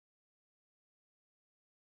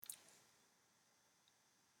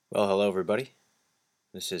Well, hello everybody.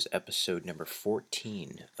 This is episode number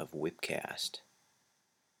 14 of Whipcast.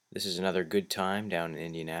 This is another good time down in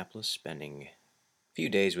Indianapolis, spending a few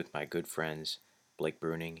days with my good friends Blake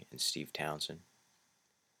Bruning and Steve Townsend.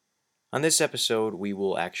 On this episode, we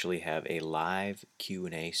will actually have a live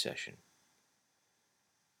Q&A session.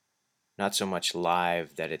 Not so much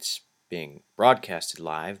live that it's being broadcasted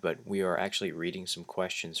live, but we are actually reading some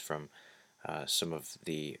questions from some of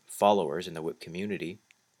the followers in the Whip community,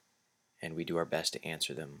 and we do our best to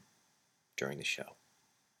answer them during the show.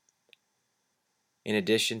 In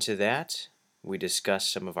addition to that, we discuss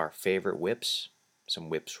some of our favorite whips, some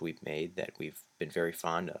whips we've made that we've been very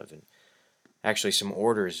fond of, and actually some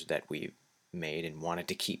orders that we made and wanted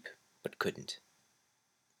to keep but couldn't.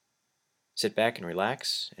 Sit back and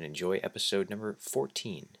relax and enjoy episode number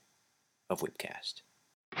 14 of Whipcast.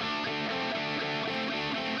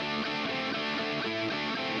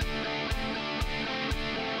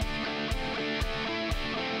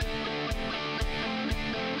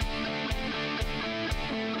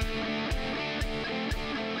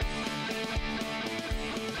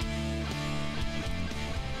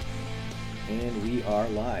 And we are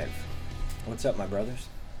live. What's up, my brothers?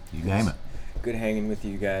 You name it. Good hanging with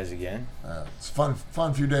you guys again. It's fun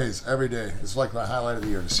few days every day. It's like my highlight of the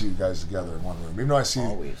year to see you guys together in one room. Even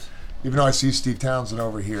though I see Steve Townsend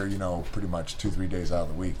over here, pretty much 2-3 days out of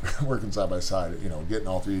the week, working side by side, getting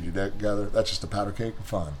all three of you together. That's just a powder cake of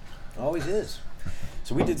fun. Always is.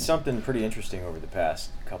 So we did something pretty interesting over the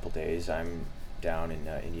past couple days. I'm down in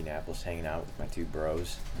Indianapolis hanging out with my two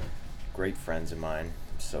bros, great friends of mine.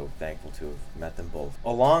 So thankful to have met them both.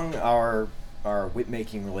 Along our whip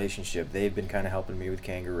making relationship, they've been kind of helping me with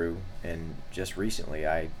Kangaroo, and just recently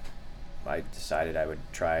I decided I would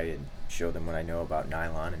try and show them what I know about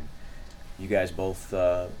nylon, and you guys both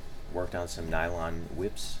worked on some nylon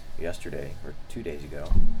whips yesterday or 2 days ago.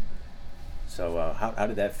 So how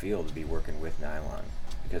did that feel to be working with nylon?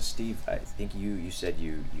 Because Steve, I think you said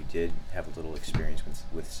you did have a little experience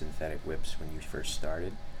with synthetic whips when you first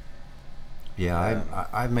started. Yeah,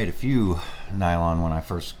 I've made a few nylon when I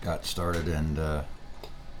first got started, and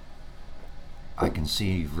I can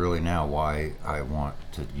see really now why I want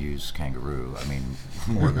to use Kangaroo. I mean,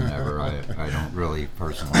 more than ever, I don't really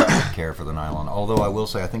personally care for the nylon. Although I will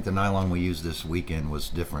say I think the nylon we used this weekend was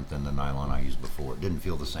different than the nylon I used before. It didn't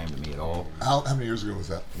feel the same to me at all. How many years ago was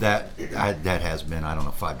that? That has been,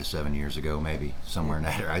 5 to 7 years ago, maybe, somewhere in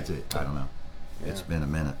that area. I don't know. Yeah. It's been a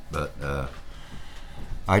minute, but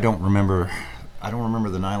I don't remember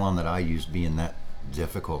the nylon that I used being that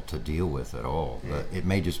difficult to deal with at all. But it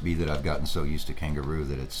may just be that I've gotten so used to Kangaroo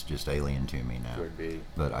that it's just alien to me now. Could be.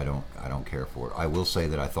 But I don't care for it. I will say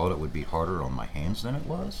that I thought it would be harder on my hands than it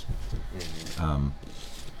was.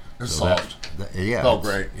 It's soft. Yeah. Felt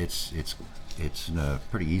great. It's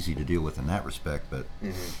pretty easy to deal with in that respect. But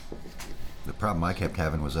the problem I kept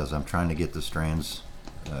having was as I'm trying to get the strands,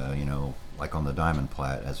 like on the diamond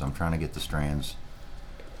plat, as I'm trying to get the strands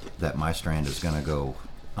that my strand is going to go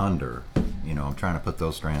under, I'm trying to put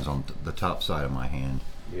those strands on the top side of my hand.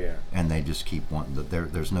 Yeah. And they just keep wanting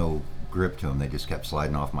there's no grip to them. They just kept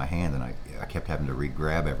sliding off my hand, and I kept having to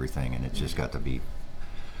re-grab everything, and it just got to be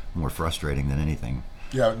more frustrating than anything.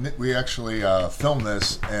 Yeah, we actually filmed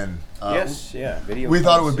this, and video. We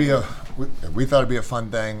thought it would be we thought it'd be a fun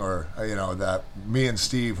thing, or that me and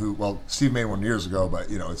Steve, Steve made one years ago, but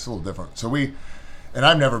it's a little different. So and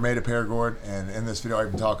I've never made a paracord, and in this video I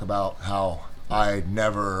even talk about how I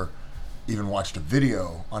never even watched a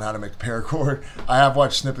video on how to make a paracord. I have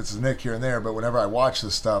watched snippets of Nick here and there, but whenever I watch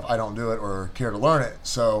this stuff, I don't do it or care to learn it.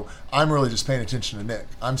 So I'm really just paying attention to Nick.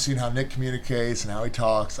 I'm seeing how Nick communicates and how he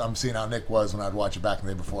talks. I'm seeing how Nick was when I'd watch it back in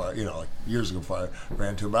the day before, like years ago before I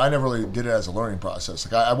ran to him. But I never really did it as a learning process.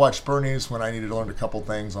 Like I watched Bernie's when I needed to learn a couple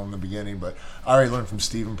things on the beginning, but I already learned from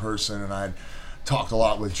Steve in person, and I'd talked a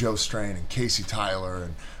lot with Joe Strain and Casey Tyler,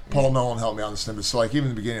 and Paul Nolan helped me out in the snippets. So even in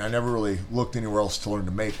the beginning, I never really looked anywhere else to learn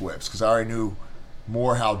to make whips, because I already knew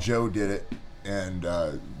more how Joe did it, and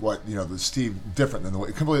the Steve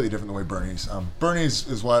completely different than the way Bernie's. Bernie's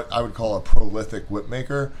is what I would call a prolific whip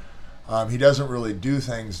maker. He doesn't really do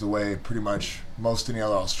things the way pretty much most any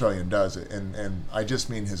other Australian does it, and I just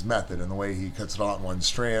mean his method and the way he cuts it on one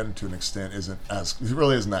strand to an extent it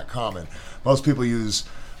really isn't that common. Most people use,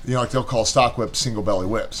 like they'll call stock whips single belly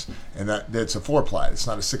whips, and that's a 4-plat. It's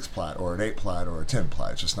not a 6-plat or an 8-plat or a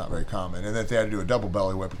 10-plat. It's just not very common. And if they had to do a double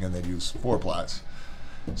belly whip again, they'd use 4-plats.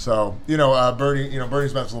 So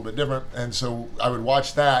Bernie's method's a little bit different, and so I would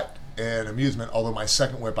watch that in amusement. Although my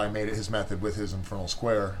second whip, I made it his method with his infernal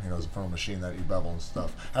square, his infernal machine that you bevel and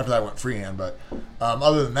stuff. After that, I went freehand. But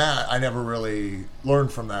other than that, I never really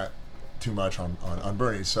learned from that too much on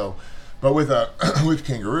Bernie. So, but with with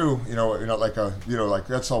Kangaroo, like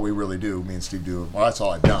that's all we really do. Me and Steve do. Well, that's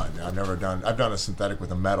all I've done. I've done a synthetic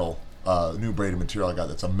with a metal. New braided material I got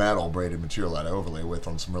that's a metal braided material that I overlay with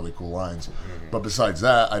on some really cool lines. But besides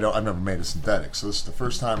that, I've never made a synthetic. So this is the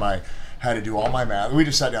first time I had to do all my math. We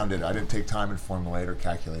just sat down and did it. I didn't take time and formulate or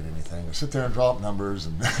calculate anything. I sit there and draw up numbers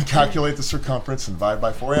and calculate the circumference and divide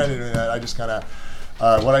by 4. I didn't do that. I just kind of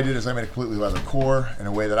what I did is I made a completely leather core in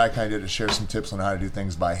a way that I kind of did to share some tips on how to do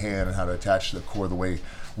things by hand and how to attach the core the way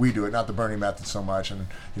we do it, not the Bernie method so much. And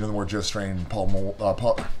the more Joe Strain, Paul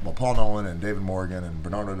Nolan and David Morgan and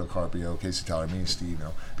Bernardo Del Carpio, Casey Tyler, me and Steve,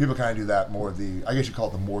 people kind of do me more I guess you call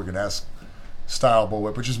it the Morgan-esque style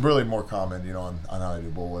bullwhip, which is really more common, on how they do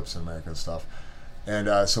bullwhips in America and stuff.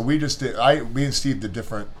 And so we just did. Me and Steve did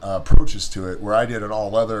different approaches to it, where I did an all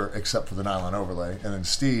leather except for the nylon overlay, and then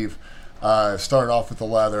Steve started off with the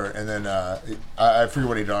leather, and then I forget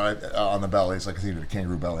what he did on the belly. It's like I think he did a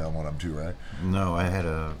kangaroo belly on one of them too, right? No, I had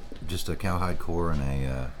just a cowhide core and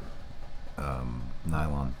a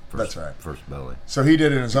nylon. That's right. First belly. So he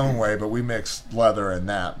did it in his own way, but we mixed leather and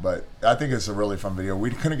that. But I think it's a really fun video.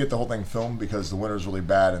 We couldn't get the whole thing filmed because the winter's really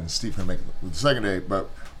bad, and Steve couldn't make it the second day. But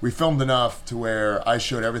we filmed enough to where I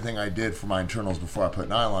showed everything I did for my internals before I put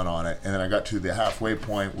nylon on it, and then I got to the halfway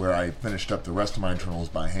point where I finished up the rest of my internals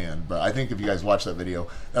by hand. But I think if you guys watch that video,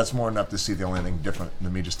 that's more enough to see the only thing different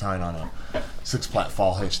than me just tying on a 6-plat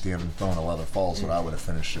fall hitch at the end and throwing a leather fall is what I would have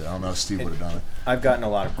finished it. I don't know if Steve would have done it. I've gotten a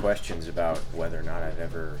lot of questions about whether or not I've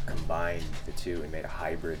ever combined the two and made a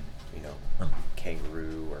hybrid,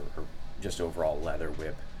 kangaroo or just overall leather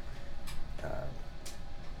whip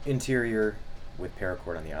interior with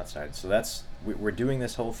paracord on the outside. So we're doing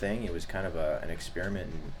this whole thing. It was kind of an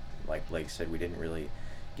experiment, and like Blake said, we didn't really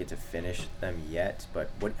get to finish them yet. But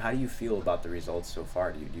how do you feel about the results so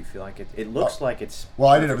far? Do you feel like it looks like it's well?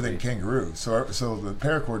 I did everything kangaroo, so the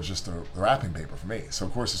paracord's just the wrapping paper for me. So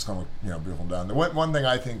of course it's going to look beautiful done. The one thing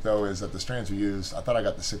I think though is that the strands we used, I thought I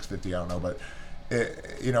got the 650. I don't know, but.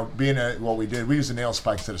 We used a nail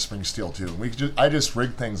spike instead of spring steel too. I just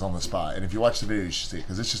rigged things on the spot, and if you watch the video, you should see it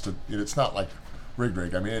because it's just it's not like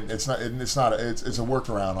rigged. I mean, it's a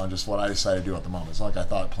workaround on just what I decided to do at the moment. It's not like I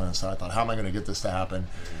thought planned. So I thought, how am I going to get this to happen,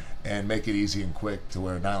 and make it easy and quick to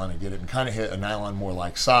wear a nylon and get it, and kind of hit a nylon more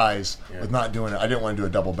like size with not doing it. I didn't want to do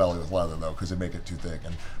a double belly with leather though because it'd make it too thick.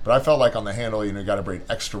 But I felt like on the handle, you got to braid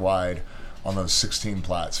extra wide on those 16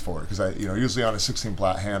 plats for it because usually on a 16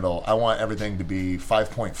 plat handle I want everything to be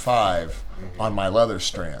 5.5 on my leather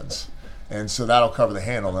strands, and so that'll cover the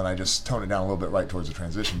handle. Then I just tone it down a little bit right towards the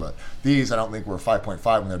transition. But these I don't think were 5.5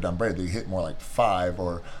 when they're done braided. They hit more like 5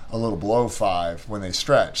 or a little below 5 when they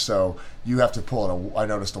stretch. So you have to pull I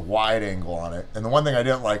noticed a wide angle on it. And the one thing I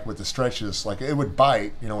didn't like with the stretches, like it would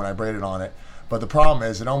bite, when I braided on it. But the problem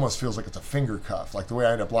is, it almost feels like it's a finger cuff, like the way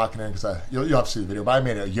I end up locking in, because you'll have to see the video, but I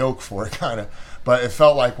made a yoke for it, kind of. But it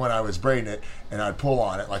felt like when I was braiding it, and I'd pull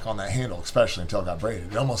on it, like on that handle, especially until it got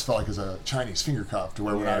braided, it almost felt like it was a Chinese finger cuff, to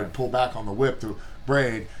where when I would pull back on the whip to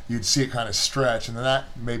braid, you'd see it kind of stretch, and then that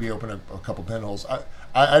maybe open a couple pinholes.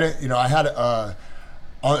 I didn't, I had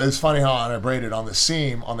it's funny how I braided on the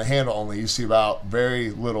seam, on the handle only, you see about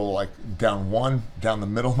very little, like down the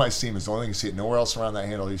middle of my seam is the only thing you see. It nowhere else around that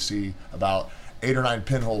handle. You see about 8 or 9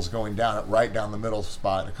 pinholes going down it, right down the middle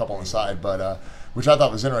spot, and a couple on the side, but which I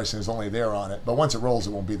thought was interesting. It was only there on it, but once it rolls,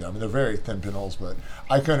 it won't be there. I mean, they're very thin pinholes, but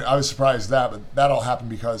I was surprised but that all happened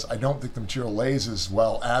because I don't think the material lays as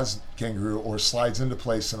well as kangaroo or slides into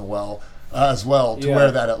place as well to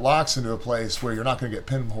where that it locks into a place where you're not going to get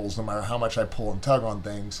pinholes no matter how much I pull and tug on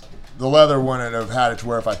things. The leather wouldn't have had it to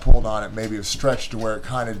where if I pulled on it, maybe it was stretched to where it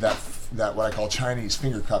kind of that what I call Chinese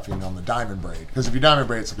finger cuffing on the diamond braid. Because if you diamond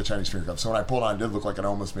braid, it's like a Chinese finger cuff. So when I pulled on it, it did look like it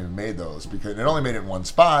almost maybe made those, because it only made it in one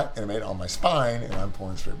spot, and it made it on my spine, and I'm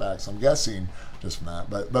pulling straight back. So I'm guessing just from that.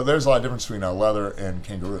 But there's a lot of difference between leather and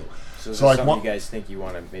kangaroo. So is that something you guys think you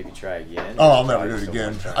want to maybe try again? Oh, I'll never do it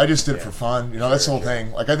again. I just did it for fun. That's the whole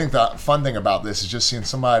thing. Like, I think the fun thing about this is just seeing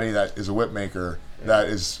somebody that is a whip maker that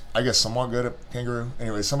is, I guess, somewhat good at kangaroo.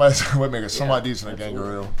 Anyway, somebody's a whip maker somewhat decent at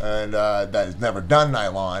kangaroo, and that has never done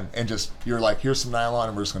nylon, and just, you're like, here's some nylon,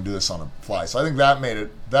 and we're just going to do this on a fly. So I think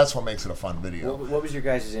that's what makes it a fun video. What was your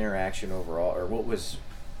guys' interaction overall, or what was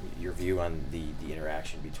your view on the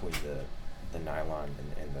interaction between the nylon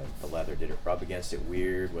and the leather? Did it rub against it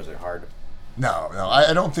weird? Was it hard? No.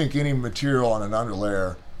 I don't think any material on an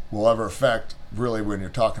underlayer will ever affect, really, when you're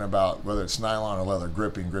talking about whether it's nylon or leather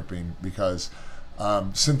gripping, because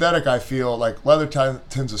synthetic, I feel like leather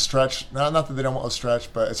tends to stretch. Not that they don't want to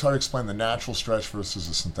stretch, but it's hard to explain the natural stretch versus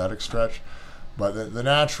the synthetic stretch. But the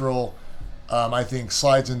natural I think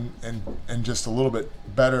slides in just a little bit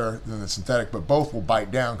better than the synthetic, but both will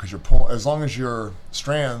bite down because as long as your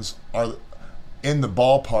strands are in the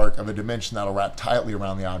ballpark of a dimension that'll wrap tightly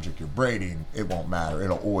around the object you're braiding, it won't matter.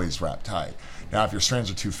 It'll always wrap tight. Now, if your strands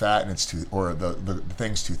are too fat and the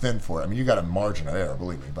thing's too thin for it, I mean, you got a margin of error,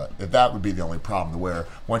 believe me. But if that would be the only problem, where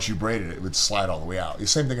once you braided it, it would slide all the way out. The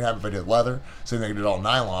same thing could happen if I did leather. Same thing I did all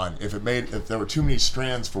nylon. If there were too many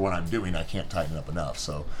strands for what I'm doing, I can't tighten it up enough.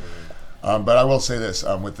 So. But I will say this,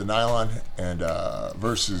 with the nylon and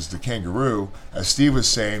versus the kangaroo, as Steve was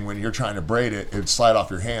saying, when you're trying to braid it, it would slide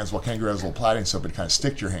off your hands, while kangaroo has a little plaiting soap, it kind of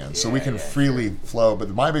stick to your hands. So we can freely flow. But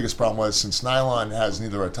my biggest problem was, since nylon has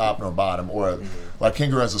neither a top nor bottom, like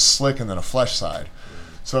kangaroo has a slick and then a flesh side.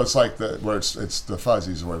 So it's like where it's the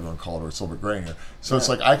fuzzies, or whatever you want to call it, or it's a little bit grainier. So it's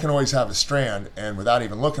like I can always have a strand, and without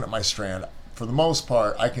even looking at my strand, for the most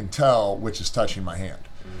part, I can tell which is touching my hand.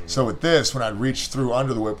 So with this, when I'd reach through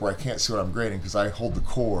under the whip where I can't see what I'm grading, because I hold the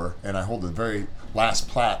core and I hold the very last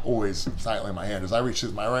plait always tightly in my hand, as I reach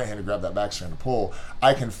with my right hand to grab that back strand to pull,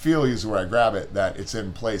 I can feel usually where I grab it that it's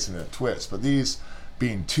in place and it twists. But these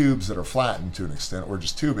being tubes that are flattened to an extent, or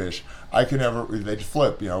just tube-ish, they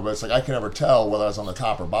flip, but it's like I can never tell whether I was on the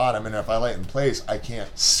top or bottom, and if I lay it in place, I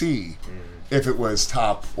can't see if it was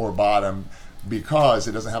top or bottom, because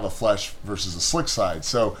it doesn't have a flesh versus a slick side.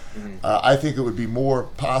 So I think it would be more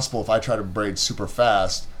possible if I try to braid super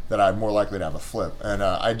fast that I'm more likely to have a flip. And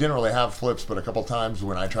I didn't really have flips, but a couple times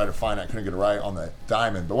when I tried to find it, I couldn't get it right on the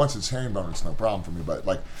diamond. But once it's herringbone, it's no problem for me. But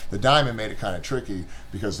like the diamond made it kind of tricky,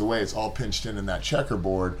 because the way it's all pinched in that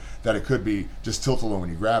checkerboard, that it could be just tilt a little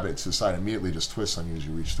when you grab it, so the side immediately just twists on you as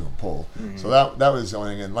you reach through and pull. So that was the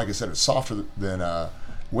only thing. And like I said, it's softer than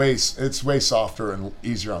it's way softer and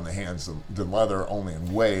easier on the hands than leather, only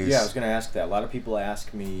in ways. Yeah, I was going to ask that. A lot of people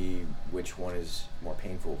ask me which one is more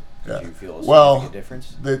painful. Did you feel a significant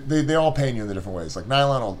difference? They all pain you in the different ways. Like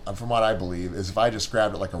nylon, from what I believe, is if I just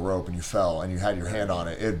grabbed it like a rope and you fell and you had your hand on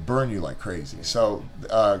it, it'd burn you like crazy. So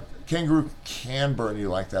kangaroo can burn you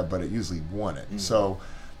like that, but it usually wouldn't. So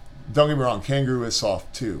don't get me wrong, kangaroo is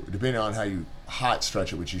soft too, depending on how you hot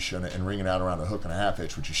stretch it, which you shouldn't, and wring it out around a hook and a half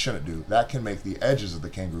inch, which you shouldn't do. That can make the edges of the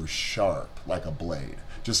kangaroo sharp like a blade.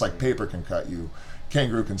 Just like paper can cut you,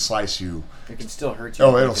 kangaroo can slice you. It can still hurt you.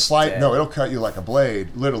 Oh, it'll slide. No, it'll cut you like a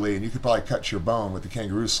blade, literally, and you could probably cut your bone with the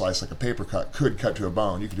kangaroo slice, like a paper cut could cut to a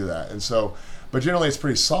bone. You could do that. And so, but generally it's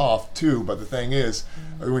pretty soft too. But the thing is,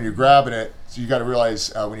 when you're grabbing it, so you got to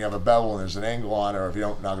realize when you have a bevel and there's an angle on it, or if you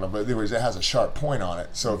don't knock it off, but anyways, it has a sharp point on it.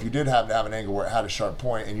 So if you did happen to have an angle where it had a sharp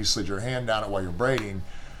point and you slid your hand down it while you're braiding,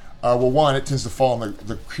 one, it tends to fall in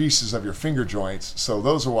the creases of your finger joints, so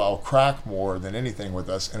those will crack more than anything with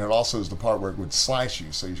us, and it also is the part where it would slice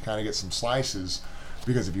you, so you kind of get some slices,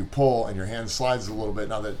 because if you pull and your hand slides a little bit,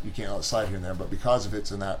 not that you can't let it slide here and there, but because if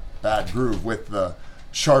it's in that bad groove with the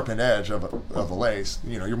sharpened edge of a lace,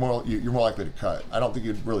 you're more likely to cut. I don't think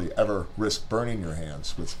you'd really ever risk burning your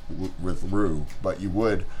hands with rue, but you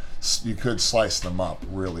could slice them up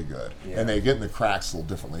really good. Yeah. And they get in the cracks a little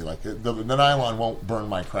differently. Like the nylon won't burn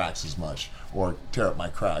my cracks as much or tear up my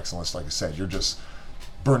cracks unless, like I said, you're just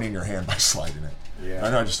burning your hand by sliding it. Yeah.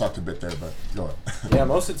 I know I just talked a bit there, but go ahead. Yeah,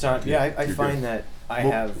 most of the time, I find that I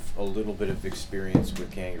have a little bit of experience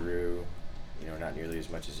with kangaroo, not nearly as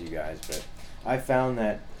much as you guys, but I found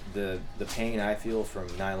that the pain I feel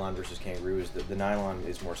from nylon versus kangaroo is that the nylon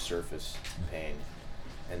is more surface pain,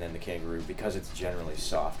 and then the kangaroo, because it's generally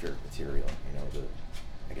softer material,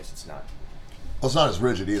 I guess it's not. Well, it's not as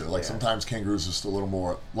rigid either. Like sometimes kangaroo's just a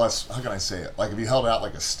little less, how can I say it? Like if you held it out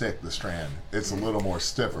like a stick, the strand, it's a little more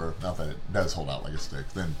stiffer, not that it does hold out like a stick,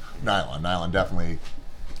 than nylon. Nylon definitely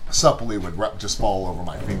supplely would just fall over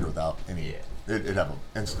my finger without any, it'd have an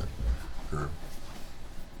instant curve.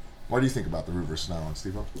 What do you think about the rue versus nylon,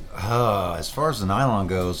 Steve-O? As far as the nylon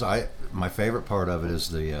goes, my favorite part of it is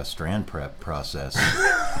the strand prep process,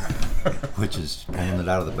 which is pulling it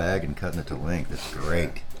out of the bag and cutting it to length. It's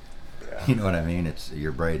great. Yeah. You know what I mean?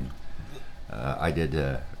 You're braiding. I did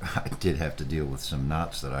have to deal with some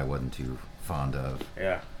knots that I wasn't too fond of.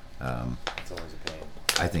 Yeah. It's always a pain.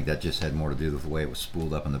 I think that just had more to do with the way it was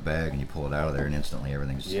spooled up in the bag, and you pull it out of there, and instantly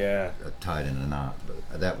everything's tied in a knot.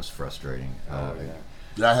 But that was frustrating.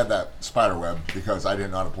 Yeah, I had that spider web because I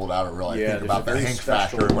didn't know how to pull it out or really think about the hank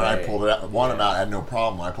factor. And when I pulled it out, one amount I had no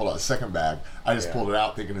problem. When I pulled out the second bag, I just pulled it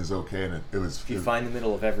out thinking it was okay, and it was. If you find the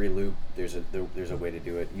middle of every loop, there's a way to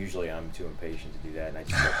do it. Usually I'm too impatient to do that, and I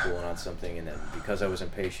just start pulling on something, and then because I was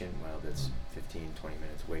impatient, well, that's 15, 20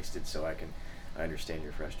 minutes wasted. So I understand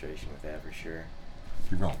your frustration with that for sure.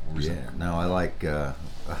 Keep going. What were you saying? No, I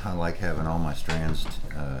like having all my strands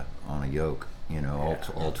on a yoke. You know,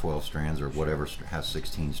 all 12 strands or whatever has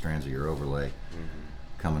 16 strands of your overlay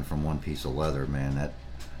coming from one piece of leather. Man,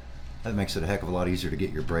 that makes it a heck of a lot easier to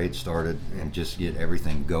get your braid started and just get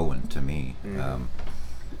everything going. To me,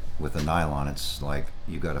 with a nylon, it's like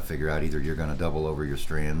you got to figure out either you're going to double over your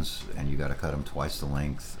strands and you got to cut them twice the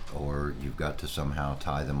length, or you've got to somehow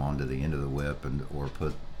tie them onto the end of the whip or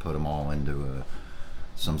put them all into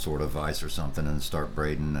some sort of vise or something and start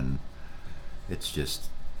braiding. And it's just,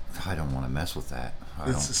 I don't want to mess with that.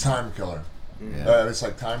 It's a time killer. Yeah. It's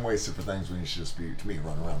like time wasted for things when you should just be, to me,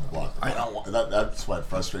 run around the block. I don't want that. That's what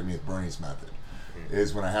frustrated me with Bernie's method.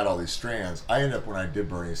 Is when I had all these strands, I ended up, when I did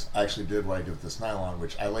Bernie's, I actually did what I did with this nylon,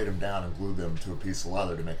 which I laid them down and glued them to a piece of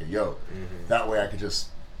leather to make a yoke. That way I could just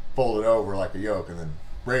fold it over like a yoke and then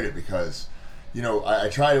braid it, because, you know, I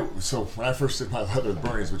tried it. So when I first did my leather with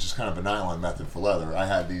Bernie's, which is kind of a nylon method for leather, I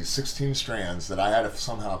had these 16 strands that I had to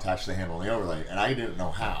somehow attach to the handle on the overlay, and I didn't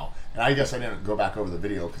know how. And I guess I didn't go back over the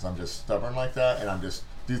video because I'm just stubborn like that, and I'm just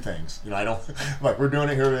do things. You know, I don't, like, we're doing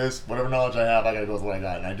it, here it is, whatever knowledge I have, I gotta go with what I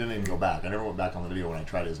got. And I didn't even go back. I never went back on the video when I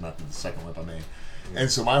tried his method, the second whip I made. And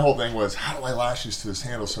so my whole thing was, how do I lash these to this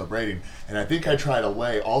handle start braiding? And I think I tried to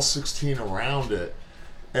lay all 16 around it.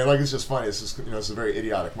 And like, it's just funny, it's just, you know, it's a very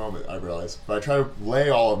idiotic moment, I realize. But I try to lay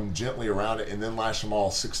all of them gently around it and then lash them all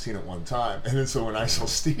 16 at one time. And then so when I saw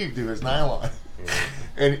Steve do his nylon,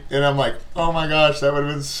 and I'm like, oh my gosh, that would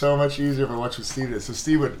have been so much easier if I watched what Steve did. So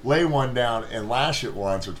Steve would lay one down and lash it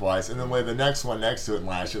once or twice, and then lay the next one next to it and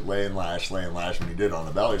lash it, lay and lash when he did it on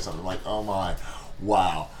the belly or something. I'm like, oh my,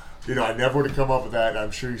 wow. You know, I never would have come up with that, and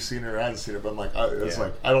I'm sure you've seen it or haven't seen it, but I'm like, it's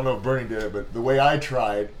like, I don't know if Bernie did it, but the way I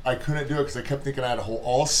tried, I couldn't do it because I kept thinking I had to hold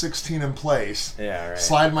all 16 in place,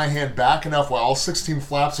 slide my hand back enough while all 16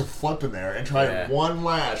 flaps are flipping there, and try one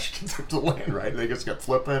lash to land right. They just kept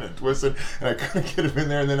flipping and twisting, and I couldn't get them in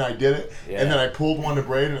there, and then I did it, and then I pulled one to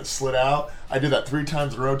braid, and it slid out. I did that 3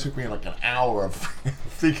 times in a row. It took me like an hour of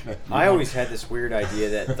thinking it. I always had this weird idea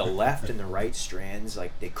that the left and the right strands,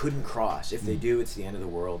 like, they couldn't cross. If they do, it's the end of the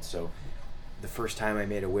world. So the first time I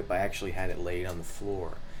made a whip, I actually had it laid on the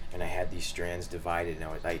floor, and I had these strands divided, and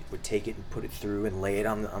I would take it and put it through and lay it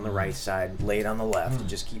on the right side, lay it on the left, and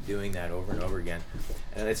just keep doing that over and over again.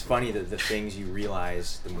 And it's funny that the things you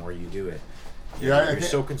realize the more you do it. You're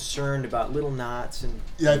so concerned about little knots and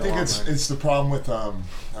I think it's the problem with a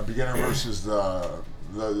beginner versus the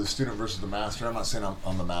student versus the master. I'm not saying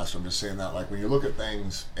I'm the master. I'm just saying that, like, when you look at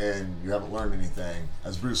things and you haven't learned anything,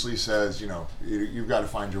 as Bruce Lee says, you know, you've got to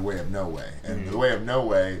find your way of no way. And the way of no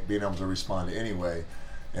way, being able to respond to any way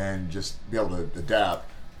and just be able to adapt.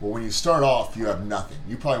 Well, when you start off, you have nothing.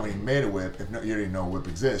 You probably, when you made a whip, you didn't even know a whip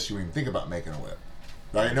exists, you wouldn't even think about making a whip.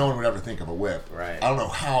 Right? No one would ever think of a whip. Right. I don't know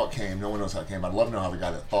how it came. No one knows how it came. I'd love to know how the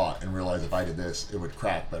guy that thought and realized if I did this, it would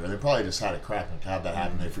crack better. They probably just had it crack and had that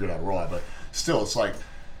happen. They figured out how to roll it. But still, it's like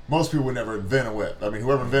most people would never invent a whip. I mean,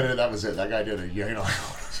 whoever invented it, that was it. That guy did it. You know,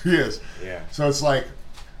 he is. Yeah. So it's like,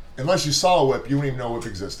 unless you saw a whip, you wouldn't even know a whip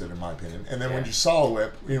existed, in my opinion. And then when you saw a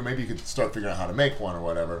whip, you know, maybe you could start figuring out how to make one or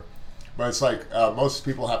whatever. But it's like most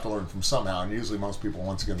people have to learn from somehow, and usually most people,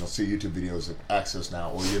 once again, they'll see YouTube videos that access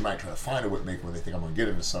now, or you might try to find a whip maker when they think I'm going to get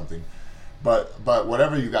into something. But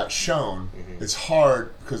whatever you got shown, it's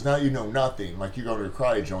hard because now you know nothing. Like, you go to a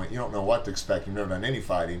karate joint, you don't know what to expect. You've never done any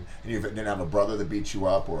fighting, and you didn't have a brother that beat you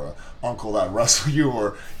up or an uncle that wrestled you,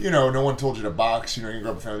 or, you know, no one told you to box. You know, you grew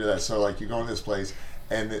up with a family to do that. So, like, you go in this place,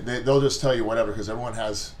 and they'll just tell you whatever, because everyone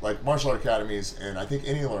has, like, martial art academies, and I think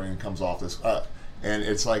any learning comes off this. And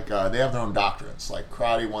it's like they have their own doctrines. Like,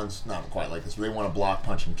 karate one's not quite like this. They want to block,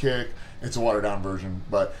 punch, and kick. It's a watered-down version.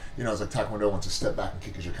 But, you know, it's like Taekwondo wants to step back and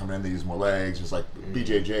kick as you're coming in. They use more legs. It's like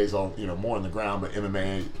BJJ's all, you know, more on the ground. But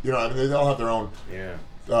MMA, you know, I mean, they all have their own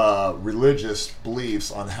religious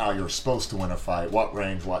beliefs on how you're supposed to win a fight, what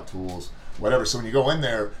range, what tools, whatever. So when you go in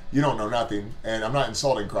there, you don't know nothing. And I'm not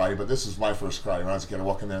insulting karate, but this is my first karate. When I was a kid, I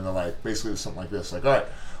walk in there and they're like, basically something like this. Like, all right,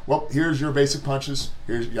 well, here's your basic punches.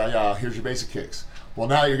 Here's your basic kicks. Well,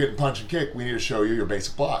 now you're getting punch and kick. We need to show you your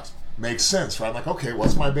basic blocks. Makes sense, right? I'm like, okay,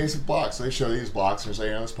 what's my basic blocks? So they show these blocks and they say,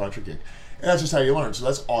 you know, it's punch or kick. And that's just how you learn. So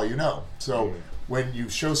that's all you know. So when you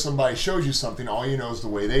somebody shows you something, all you know is the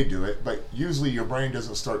way they do it. But usually your brain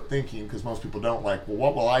doesn't start thinking, because most people don't, like, well,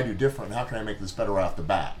 what will I do different? How can I make this better right off the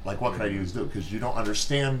bat? Like, what can I use to do it? Because you don't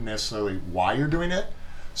understand necessarily why you're doing it.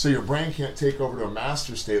 So your brain can't take over to a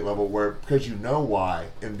master state level where, because you know why,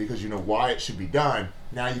 and because you know why it should be done,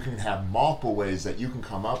 now you can have multiple ways that you can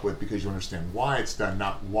come up with because you understand why it's done,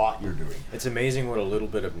 not what you're doing. It's amazing what a little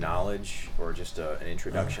bit of knowledge or just an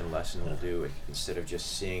introduction lesson will do. Instead of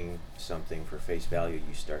just seeing something for face value,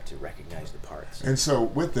 you start to recognize the parts. And so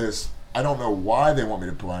with this, I don't know why they want me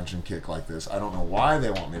to punch and kick like this. I don't know why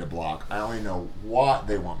they want me to block. I only know what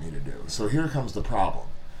they want me to do. So here comes the problem.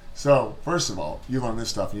 So first of all, you learn this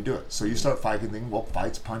stuff and you do it. So you start fighting, well,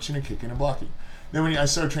 fights, punching and kicking and blocking. Then when I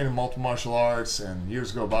started training multiple martial arts and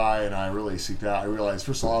years go by and I really seeked out, I realized,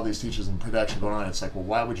 first of all these teachers and protection going on, it's like, well,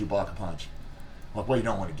 why would you block a punch? Like, well, you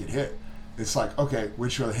don't want to get hit. It's like, okay,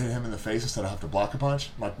 would you rather hit him in the face instead of have to block a punch?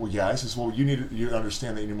 I'm like, well, yeah. I says, well, you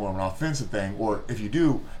understand that you need more of an offensive thing, or if you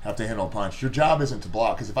do have to handle a punch, your job isn't to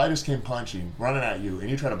block, because if I just came punching, running at you, and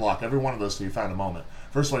you try to block every one of those till you found a moment,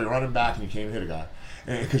 first of all, you're running back and you can't even hit a guy,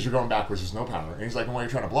 because you're going backwards, there's no power. And he's like, well, you're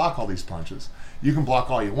trying to block all these punches. You can block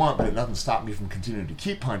all you want, but it doesn't stop me from continuing to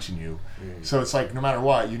keep punching you. So it's like, no matter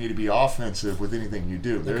what, you need to be offensive with anything you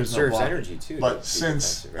do. There is no conserves blocking. energy too. But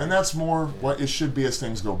since, right? And that's more what it should be as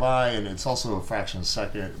things go by, and it's also a fraction of a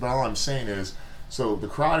second. But all I'm saying is, so the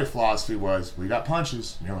karate philosophy was, we got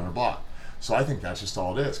punches, you're going to block. So I think that's just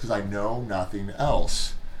all it is, because I know nothing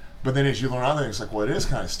else. But then as you learn other things, like, well, it is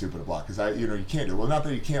kind of stupid to block, because you can't do it. Well, not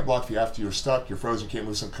that you can't block if you're stuck, you're frozen, you can't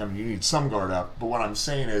move something coming, you need some guard up. But what I'm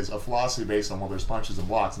saying is a philosophy based on, well, there's punches and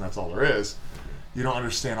blocks, and that's all there is. You don't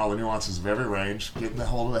understand all the nuances of every range, getting the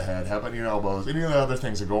hold of the head, having your elbows, any of the other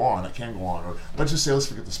things that go on, that can go on. Or let's just say, let's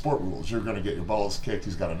forget the sport rules. You're going to get your balls kicked,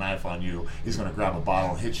 he's got a knife on you, he's going to grab a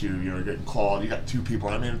bottle and hit you, you're getting clawed, you got two people.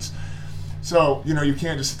 I mean, it's... So, you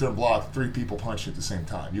can't just sit there and block 3 people punch you at the same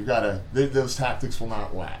time. You've got to, those tactics will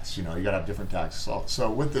not last. You got to have different tactics. So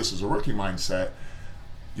with this as a rookie mindset,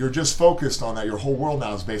 you're just focused on that. Your whole world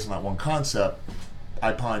now is based on that one concept.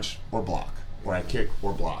 I punch or block, or I kick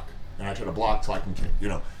or block. And I try to block till I can kick,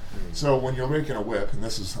 So when you're making a whip, and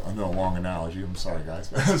this is, I know, a long analogy, I'm sorry guys.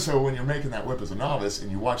 So when you're making that whip as a novice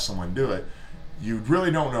and you watch someone do it, you really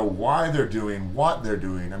don't know why they're doing what they're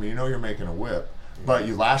doing. I mean, you're making a whip. But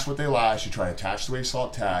you lash what they lash, you try to attach the way you saw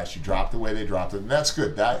it attached, you drop the way they dropped it, and that's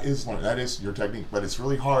good. That is your technique. But it's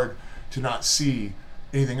really hard to not see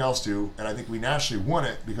anything else do, and I think we naturally want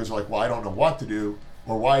it because we're like, well, I don't know what to do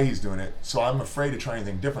or why he's doing it, so I'm afraid to try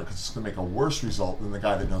anything different because it's going to make a worse result than the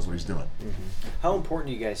guy that knows what he's doing. Mm-hmm. How important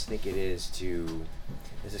do you guys think it is to,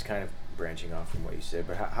 this is kind of branching off from what you said,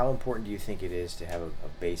 but how important do you think it is to have a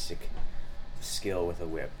basic skill with a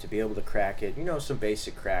whip, to be able to crack it, some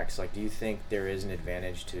basic cracks? Like, do you think there is an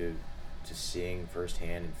advantage to seeing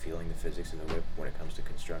firsthand and feeling the physics of the whip when it comes to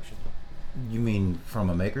construction? You mean from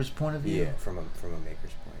a maker's point of view? Yeah, from a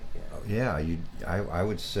maker's point, yeah. Yeah, I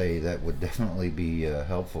would say that would definitely be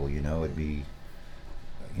helpful. It'd be,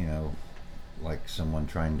 like someone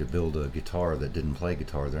trying to build a guitar that didn't play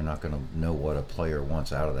guitar. They're not going to know what a player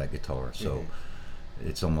wants out of that guitar. So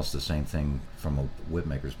it's almost the same thing from a whip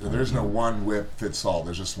maker's point of view. There's no one whip fits all.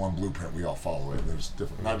 There's just one blueprint we all follow it. There's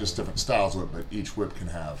different, not just different styles of it, but each whip can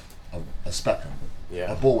have a spectrum.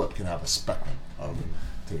 Yeah. A bullwhip can have a spectrum of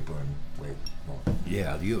taper and weight.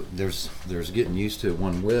 Yeah, there's getting used to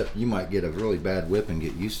one whip. You might get a really bad whip and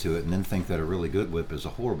get used to it, and then think that a really good whip is a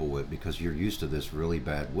horrible whip because you're used to this really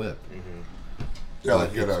bad whip. Mm-hmm. Yeah,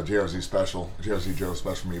 like you get a JRZ special, JRZ Joe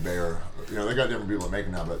special from eBay, or they got different people that make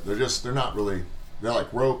it now, but they're not really. They're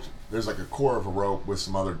like roped. There's like a core of a rope with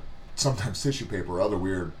some other, sometimes tissue paper or other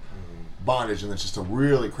weird bondage, and it's just a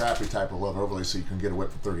really crappy type of leather overlay, so you can get a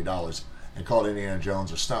whip for $30 and call it Indiana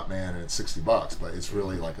Jones or Stuntman, and it's $60, but it's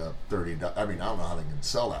really like a $30. I mean, I don't know how they can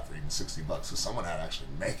sell that for even $60. So someone had to actually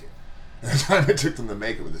make it. And the time it took them to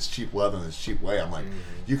make it with this cheap leather and this cheap way, I'm like,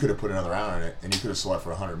 you could have put another hour in it, and you could have sold it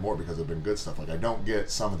for $100 more because it'd been good stuff. Like, I don't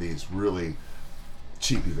get some of these really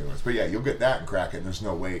cheap eBay ones, but yeah, you'll get that and crack it, and there's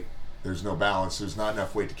no weight. There's no balance. There's not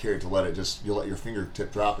enough weight to carry to let it you'll let your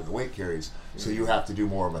fingertip drop and the weight carries. So you have to do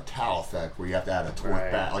more of a towel effect where you have to add a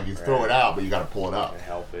torque back. Like you throw it out, but you got to pull it up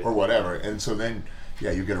help it. Or whatever. And so then,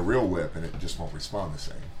 you get a real whip and it just won't respond the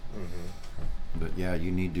same. Mm-hmm. But yeah, you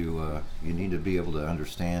need to be able to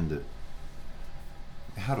understand that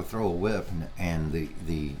how to throw a whip and the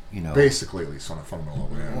basically, at least on a fundamental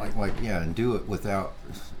level. And do it without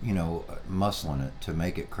muscling it to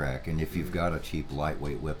make it crack. And if you've got a cheap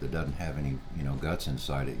lightweight whip that doesn't have any guts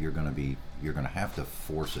inside it, you're gonna have to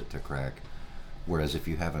force it to crack. Whereas if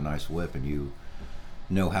you have a nice whip and you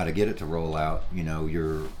know how to get it to roll out,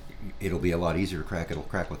 it'll be a lot easier to crack. It'll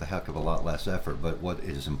crack with a heck of a lot less effort. But what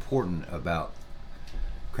is important about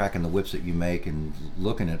cracking the whips that you make and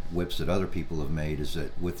looking at whips that other people have made is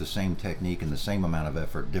that with the same technique and the same amount of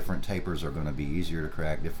effort, different tapers are going to be easier to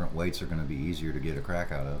crack, different weights are going to be easier to get a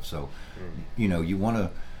crack out of. So, you know, you want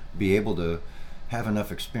to be able to have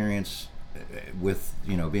enough experience with,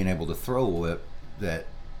 you know, being able to throw a whip that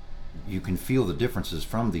you can feel the differences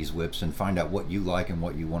from these whips and find out what you like and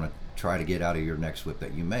what you want to try to get out of your next whip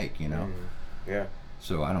that you make, you know. Yeah.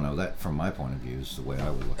 So I don't know, that from my point of view is the way I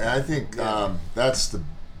would look And at it. I think that's the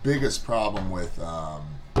biggest problem with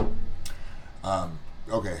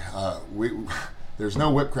there's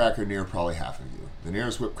no whip cracker near probably half of you. The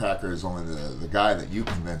nearest whip cracker is only the guy that you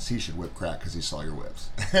convinced he should whip crack because he saw your whips.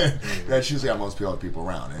 That's usually how most people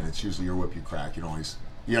around, and it's usually your whip you crack. You don't always,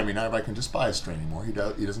 you know what I mean? Not everybody can just buy a strain anymore. He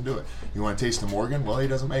doesn't do it. You want to taste the Morgan? Well, he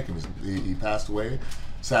doesn't make them. He passed away,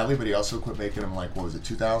 sadly, but he also quit making them. Like, what was it,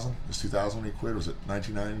 2000? It was 2000 when he quit. Or was it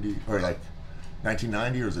 1990 or like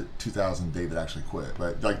 1990, or is it 2000 David actually quit?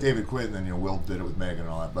 But like David quit, and then, you know, Will did it with Megan and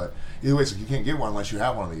all that. But either way, so you can't get one unless you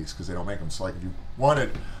have one of these because they don't make them. So like if you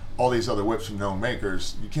wanted all these other whips from known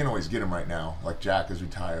makers, you can't always get them right now. Like Jack is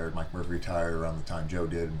retired, Mike Murphy retired around the time Joe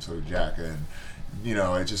did, and so did Jack. And you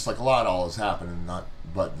know, it's just like a lot all has happened, and not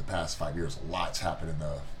but the past 5 years, a lot's happened in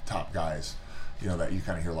the top guys, you know, that you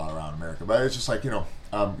kind of hear a lot around America. But it's just like, you know,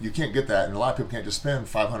 you can't get that, and a lot of people can't just spend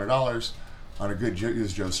 $500 on a good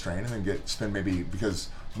used Joe strain and then spend maybe, because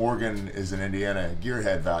Morgan is an Indiana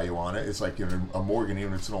gearhead value on it. It's like, you know, a Morgan,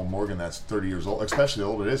 even if it's an old Morgan that's 30 years old, especially the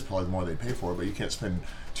older it is, probably the more they pay for it, but you can't spend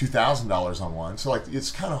 $2,000 on one. So like,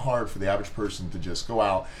 it's kind of hard for the average person to just go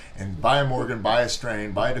out and buy a Morgan, buy a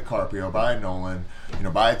strain, buy a DiCarpio, buy a Nolan, you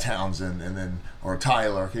know, buy a Townsend, and then, or a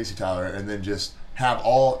Tyler, Casey Tyler, and then just have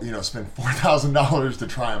all, you know, spend $4,000 to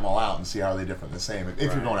try them all out and see how they're different, the same,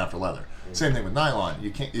 if you're going after leather. Same thing with nylon. You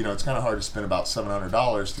can't, you know, it's kind of hard to spend about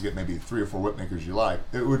 $700 to get maybe 3 or 4 whip makers you like.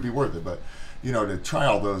 It would be worth it, but you know, to try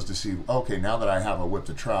all those to see, okay, now that I have a whip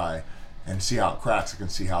to try and see how it cracks, I can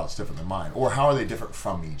see how it's different than mine, or how are they different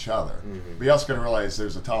from each other. But you also got to realize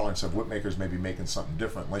there's a tolerance of whip makers maybe making something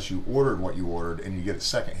different unless you ordered what you ordered and you get it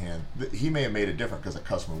secondhand. He may have made it different because a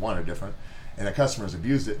customer wanted different, and the customer's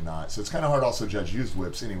abused it not. So it's kind of hard also to judge used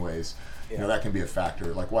whips anyways. You know, that can be a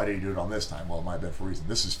factor. Like, why did he do it on this time? Well, it might have been for a reason.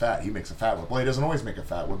 This is fat. He makes a fat whip. Well, he doesn't always make a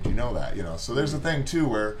fat whip. Do you know that? You know, so there's a thing too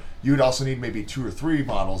where you'd also need maybe 2 or 3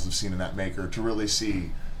 models of seen in that maker to really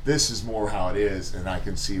see this is more how it is, and I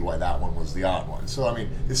can see why that one was the odd one. So I mean,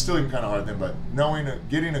 it's still even kind of hard then. But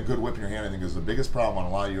getting a good whip in your hand, I think, is the biggest problem on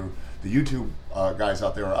a lot of the YouTube guys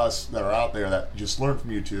out there, or us that are out there that just learn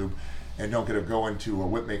from YouTube and don't get to go into a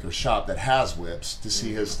whip maker shop that has whips to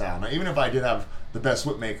see his style. Now, even if I did have the best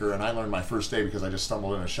whip maker and I learned my first day because I just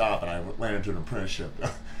stumbled in a shop and I ran into an apprenticeship,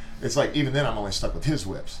 it's like, even then I'm only stuck with his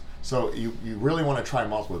whips. So you really want to try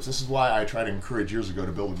multiple whips. This is why I tried to encourage years ago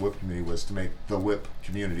to build a whip community, was to make the whip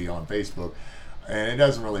community on Facebook. And it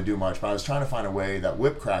doesn't really do much, but I was trying to find a way that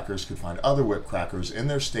whip crackers could find other whip crackers in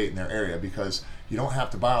their state, in their area, because you don't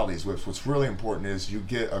have to buy all these whips. What's really important is you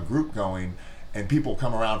get a group going and people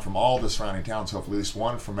come around from all the surrounding towns, so if at least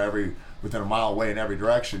one from within a mile away in every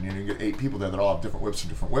direction, you get 8 people there that all have different whips from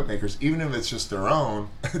different whip makers. Even if it's just their own,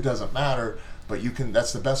 it doesn't matter, but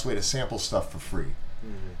that's the best way to sample stuff for free.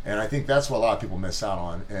 And I think that's what a lot of people miss out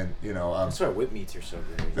on. And you know, that's why whip meets are so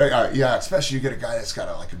great. Yeah, especially you get a guy that's got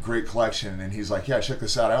a great collection, and he's like, yeah, check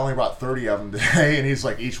this out. I only brought 30 of them today, and he's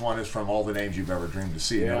like, each one is from all the names you've ever dreamed to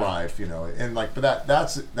see in your life, you know. And like, but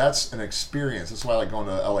that's an experience. That's why I like going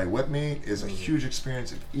to LA Whip Meet is a huge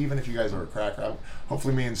experience. Even if you guys are a cracker,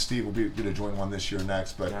 hopefully me and Steve will be good to join one this year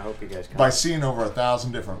next. But I hope you guys come. By seeing over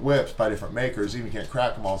 1,000 different whips by different makers, even if you can't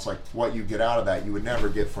crack them all, it's like what you get out of that you would never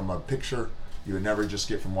get from a picture. You would never just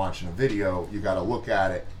get from watching a video. You got to look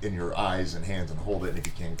at it in your eyes and hands and hold it, and if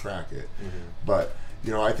you can, crack it. But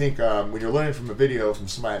you know, I think when you're learning from a video from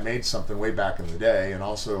somebody that made something way back in the day, and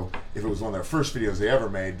also if it was one of their first videos they ever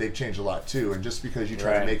made, they've changed a lot too. And just because you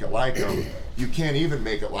try to make it like them, you can't even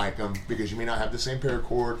make it like them, because you may not have the same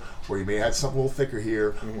paracord, or you may have something a little thicker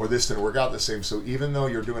here, or this didn't work out the same. So even though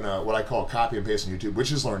you're doing what I call copy and paste on YouTube,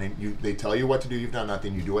 which is learning, they tell you what to do, you've done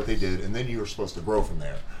nothing, you do what they did, and then you're supposed to grow from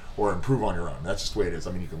there or improve on your own. That's just the way it is.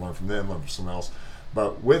 I mean, you can learn from them, learn from someone else.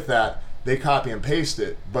 But with that, they copy and paste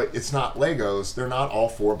it, but it's not Legos. They're not all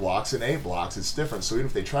 4 blocks and 8 blocks. It's different. So even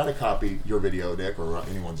if they try to copy your video, Dick, or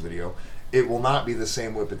anyone's video, it will not be the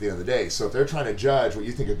same whip at the end of the day. So if they're trying to judge what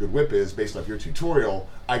you think a good whip is based off your tutorial,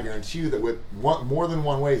 I guarantee you that whip more than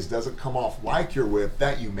one ways doesn't come off like your whip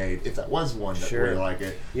that you made, if that was one that way you like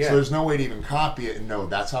it. Yeah. So there's no way to even copy it and know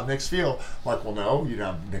that's how Nick's feel. Like, well, no, you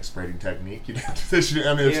don't have Nick's braiding technique. You don't do this.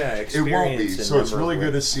 I mean, it won't be. So it's really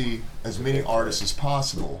good to see as many artists as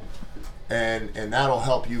possible And that'll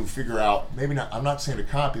help you figure out, maybe not, I'm not saying to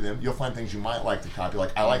copy them, you'll find things you might like to copy,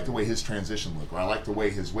 like I like the way his transition look, or I like the way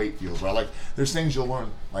his weight feels, or there's things you'll learn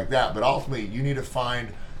like that, but ultimately you need to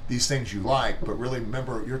find these things you like, but really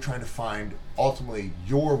remember you're trying to find ultimately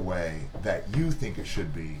your way that you think it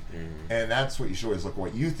should be, and that's what you should always look at,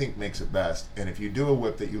 what you think makes it best, and if you do a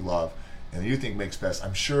whip that you love and you think makes best,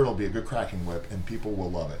 I'm sure it'll be a good cracking whip and people will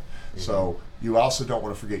love it. So you also don't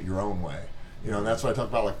want to forget your own way. And that's what I talk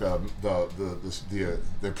about, like the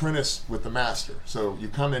apprentice with the master. So you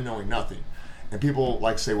come in knowing nothing, and people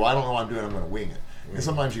like say, "Well, I don't know what I'm doing. I'm going to wing it." And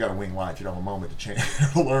sometimes you got to wing life. You don't have a moment to change,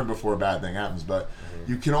 to learn before a bad thing happens. But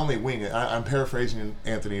you can only wing it. I'm paraphrasing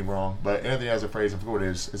Anthony wrong, but Anthony has a phrase. I forget what it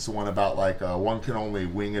is. It's the one about like one can only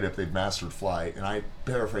wing it if they've mastered flight. And I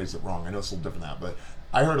paraphrased it wrong. I know it's a little different than that, but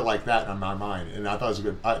I heard it like that in my mind, and I thought it was a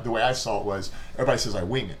good. The way I saw it was, everybody says I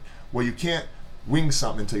wing it. Well, you can't wing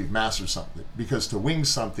something until you've mastered something, because to wing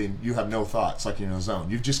something you have no thoughts, like you're in a zone.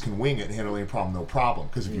 You just can wing it and handle any problem, no problem,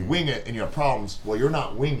 because if you wing it and you have problems, well, you're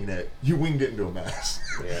not winging it, you winged it into a mess.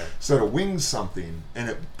 So to wing something and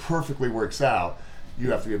it perfectly works out, you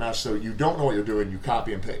have to be a master. So you don't know what you're doing, you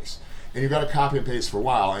copy and paste, and you've got to copy and paste for a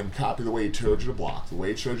while and copy the way he showed you to block, the way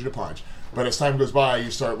he showed you to punch. But as time goes by, you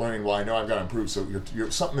start learning, well, I know I've got to improve, so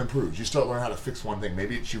something improves. You start learning how to fix one thing.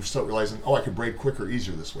 Maybe you start realizing, oh, I could braid quicker,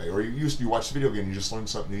 easier this way. Or you watch the video again, you just learned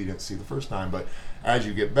something you didn't see the first time. But as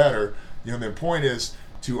you get better, the point is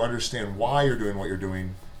to understand why you're doing what you're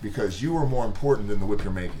doing, because you are more important than the whip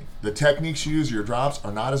you're making. The techniques you use, your drops,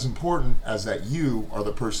 are not as important as that you are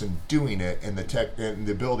the person doing it, and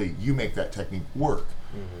the ability you make that technique work.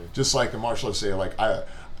 Just like a martial artist say,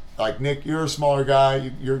 like Nick, you're a smaller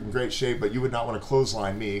guy, you're in great shape, but you would not want to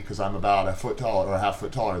clothesline me because I'm about a foot taller or a half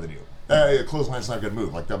foot taller than you. A clothesline's not going to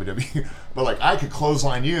move like WWE, but like I could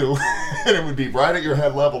clothesline you and it would be right at your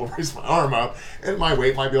head level to raise my arm up, and my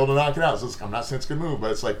weight might be able to knock it out. So I'm not saying it's going to move,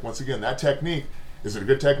 but it's like, once again, that technique, is it a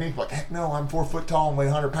good technique? Like, heck no, I'm 4 foot tall and weigh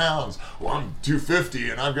 100 pounds. Well, I'm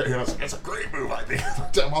 250 and I've got, it's like, that's a great move, I think.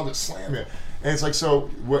 I'll just slam it. And it's like, so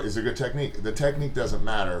what is a good technique? The technique doesn't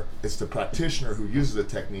matter. It's the practitioner who uses the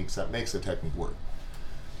techniques that makes the technique work.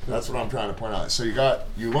 That's what I'm trying to point out. So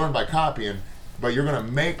you learn by copying, but you're going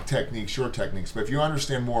to make techniques your techniques. But if you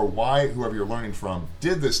understand more why whoever you're learning from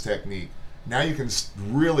did this technique, now you can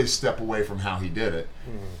really step away from how he did it,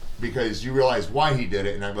 because you realize why he did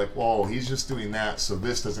it. And I'm like, whoa, he's just doing that so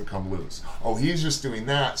this doesn't come loose. Oh, he's just doing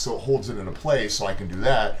that so it holds it into place so I can do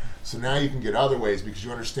that. So now you can get other ways because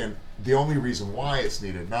you understand the only reason why it's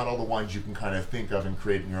needed, not all the ones you can kind of think of and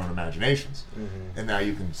create in your own imaginations. And now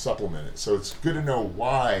you can supplement it. So it's good to know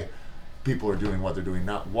why people are doing what they're doing,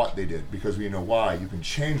 not what they did, because when you know why, you can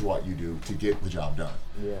change what you do to get the job done.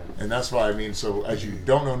 And that's what I mean. So as you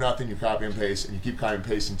don't know nothing, you copy and paste, and you keep copying and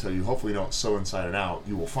pasting until you hopefully know it so inside and out,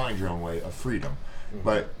 you will find your own way of freedom.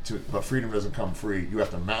 But freedom doesn't come free. You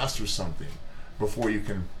have to master something before you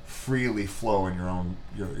can freely flow in your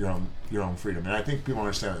own freedom. And I think people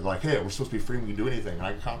understand that, like, hey, we're supposed to be free, we can do anything, and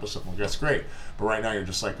I can accomplish something. That's great. But right now you're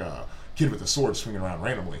just like a kid with a sword swinging around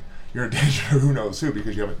randomly. You're in danger of who knows who,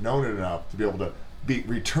 because you haven't known it enough to be able to be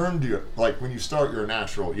returned to your, like when you start, you're a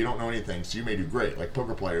natural, you don't know anything, so you may do great. Like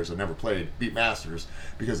poker players that never played beat masters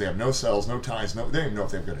because they have no cells, no ties, they don't even know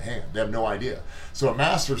if they have a good hand. They have no idea. So a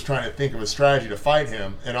master's trying to think of a strategy to fight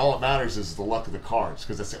him, and all that matters is the luck of the cards,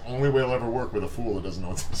 because that's the only way it'll ever work with a fool that doesn't know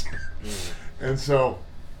what's going on. And so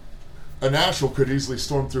a natural could easily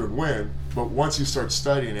storm through and win, but once you start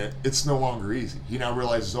studying it, it's no longer easy. He now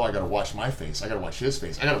realizes, oh, I got to watch my face, I got to watch his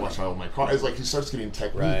face, I got to watch my cards. It's like he starts getting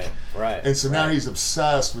technique. Right. And so now he's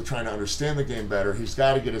obsessed with trying to understand the game better. He's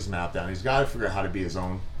got to get his map down. He's got to figure out how to be his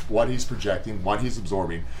own, what he's projecting, what he's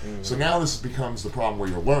absorbing. So now this becomes the problem where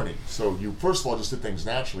you're learning. So you first of all just did things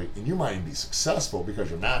naturally, and you might even be successful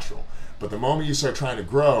because you're natural. But the moment you start trying to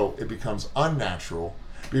grow, it becomes unnatural,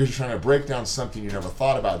 because you're trying to break down something you never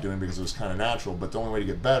thought about doing because it was kind of natural. But the only way to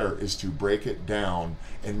get better is to break it down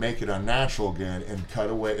and make it unnatural again, and cut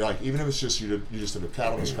away. Like, even if it's just you just did a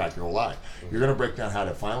catalyst crack your whole life, you're going to break down how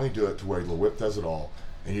to finally do it to where the whip does it all,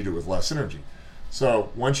 and you do it with less energy.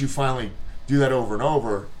 So once you finally do that over and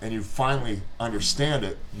over, and you finally understand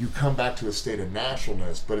it, you come back to a state of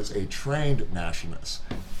naturalness, but it's a trained naturalness.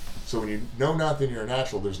 So when you know nothing, you're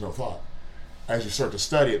natural, there's no thought. As you start to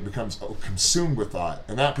study, it becomes consumed with thought,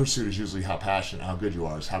 and that pursuit is usually how passionate, how good you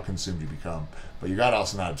are, is how consumed you become. But you got to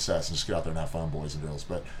also not obsess and just get out there and have fun, boys and girls.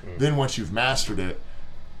 But then once you've mastered it,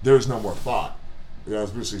 there's no more thought.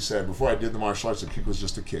 As Bruce Lee said, before I did the martial arts, a kick was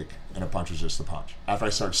just a kick, and a punch was just a punch. After I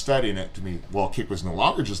started studying it, to me, well, a kick was no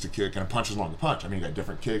longer just a kick, and a punch was no longer a punch. I mean, you got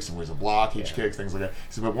different kicks and ways of block, each kick, things like that.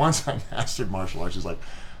 He said, but once I mastered martial arts, he's like,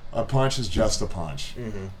 A punch is just a punch.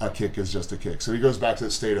 Mm-hmm. A kick is just a kick. So he goes back to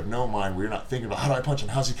the state of no mind where you're not thinking about how do I punch him,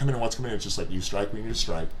 how's he coming in, what's coming in. It's just like you strike when you need to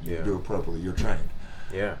strike. You Yeah. do it appropriately. You're trained.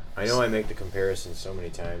 Yeah, I know I make the comparison so many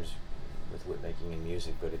times with whip making and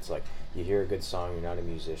music, but it's like you hear a good song, you're not a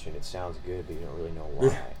musician, it sounds good, but you don't really know why.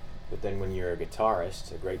 Yeah. But then when you're a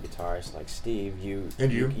guitarist, a great guitarist like Steve, you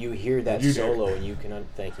hear that And you solo do. and you can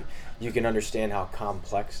thank you. You can understand how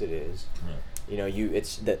complex it is. Right. You know,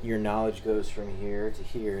 it's that your knowledge goes from here to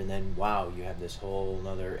here, and then wow, you have this whole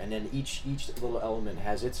another, and then each little element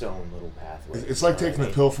has its own little pathway. It's like taking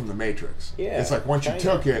the pill from the Matrix. Yeah, It's like once you kinda.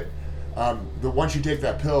 took it, once you take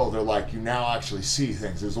that pill, they're like you now actually see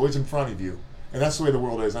things. It's always in front of you, and that's the way the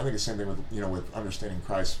world is. I think it's the same thing with with understanding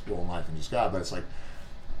Christ's will in life and just God. But it's like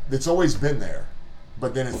it's always been there,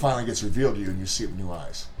 but then it finally gets revealed to you, and you see it with new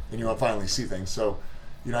eyes, and you finally see things. So,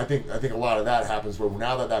 I think a lot of that happens where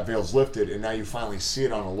now that veil's lifted, and now you finally see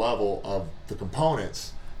it on a level of the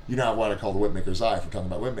components. You now have what I call the whip maker's eye if we're talking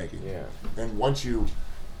about whip making. Yeah. And once you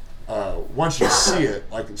see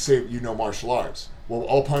it, like say martial arts. Well,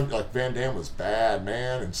 all punch like Van Damme was bad,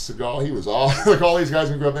 man, and Seagal, he was all like all these guys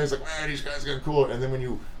can grow up there. He's like, man, these guys are cool. And then when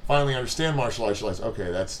you finally understand martial arts, you're like,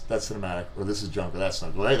 okay, that's cinematic, or this is junk, or that's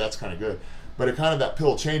not. Well, hey, that's kind of good. But it kind of that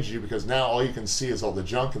pill changes you because now all you can see is all the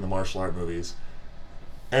junk in the martial art movies,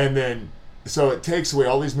 and then so it takes away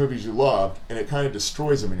all these movies you loved, and it kind of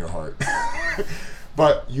destroys them in your heart.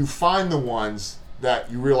 But you find the ones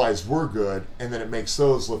that you realize were good, and then it makes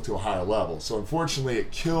those look to a higher level. So unfortunately,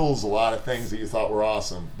 it kills a lot of things that you thought were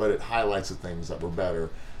awesome, but it highlights the things that were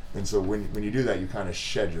better. And so when you do that, you kind of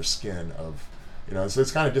shed your skin of, so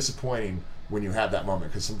it's kind of disappointing when you have that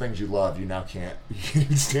moment because some things you love, you now can't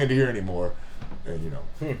stand to hear anymore. And,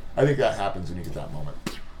 I think that happens when you get that moment.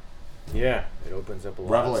 Yeah, it opens up a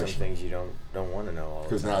lot of some things you don't want to know all the time.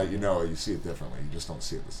 Because now that you know it, you see it differently. You just don't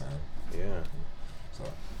see it the same. Yeah. So.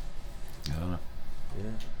 I don't know.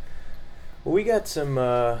 Yeah. Well, we got some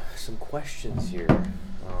questions here.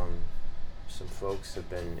 Some folks have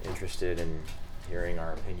been interested in hearing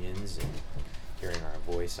our opinions and hearing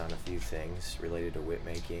our voice on a few things related to whip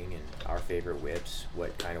making and our favorite whips,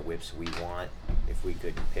 what kind of whips we want, if we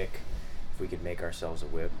could make ourselves a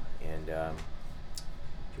whip. And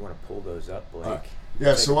if you want to pull those up, Blake.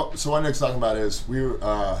 Yeah, so what Nick's talking about is we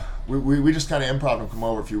just kind of improv him come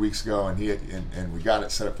over a few weeks ago, and and we got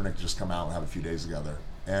it set up for Nick to just come out and have a few days together.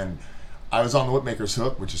 And I was on the Whipmaker's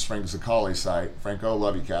Hook, which is Frank Zaccali's site. Franco,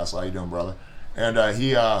 love you, Castle. How you doing, brother? And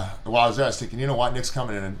while I was there, I was thinking, you know what, Nick's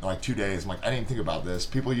coming in like 2 days. I'm like, I didn't think about this.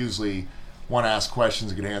 People usually want to ask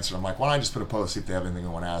questions and get answered. I'm like, why don't I just put a post, see if they have anything they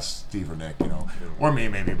want to ask Steve or Nick, or me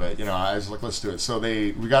maybe, but I was like, let's do it. So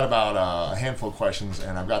we got about a handful of questions,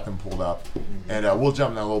 and I've got them pulled up, and we'll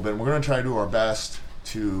jump in a little bit. And we're going to try to do our best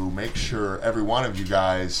to make sure every one of you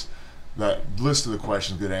guys, that list of the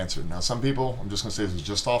questions get answered. Now, some people, I'm just going to say this is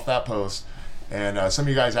just off that post, and some of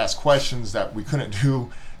you guys asked questions that we couldn't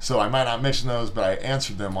do. So I might not mention those, but I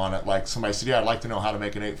answered them on it. Like somebody said, I'd like to know how to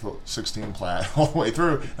make an 8'16" plat all the way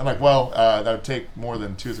through. I'm like, well, that would take more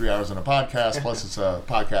than 2 or 3 hours on a podcast. Plus, it's a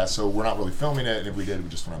podcast, so we're not really filming it. And if we did, we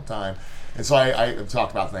just wouldn't have time. And so I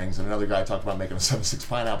talked about things, and another guy talked about making a 7/6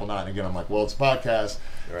 pineapple knot. And again, I'm like, well, it's a podcast,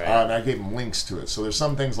 Right. And I gave him links to it. So there's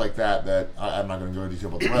some things like that I'm not going to go into detail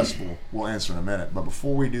about. The rest we'll answer in a minute. But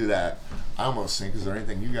before we do that, I almost think, is there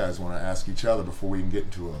anything you guys want to ask each other before we can get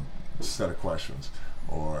into a set of questions?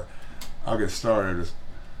 Or I'll get started.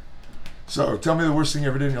 So, tell me the worst thing you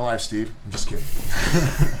ever did in your life, Steve. I'm just kidding.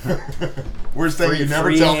 Worst thing you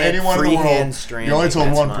never tell anyone in the world. You only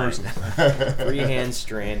told one person. Freehand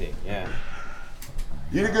stranding, yeah.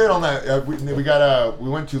 You did good on that. We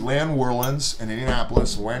went to Land Whirlins in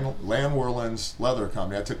Indianapolis. Land Whirlins Leather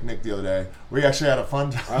Company. I took Nick the other day. We actually had a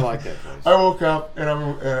fun time. I like that place. I woke up and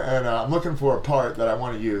I'm looking for a part that I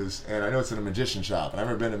want to use, and I know it's in a magician shop. And I've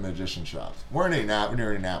never been to magician shops. We're near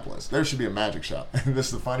Indianapolis. There should be a magic shop. And this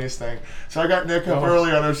is the funniest thing. So I got Nick up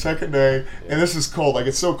early on our second day, and this is cold. Like,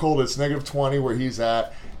 it's so cold. It's -20 where he's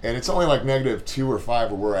at. And it's only like -2 or 5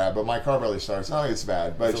 where we're at, but my car barely starts. I don't think it's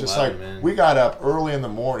bad, but it's just 11, like, man. we got up early in the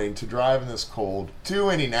morning to drive in this cold to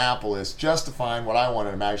Indianapolis just to find what I wanted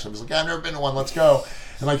in a magic shop. I was like, I've never been to one, let's go.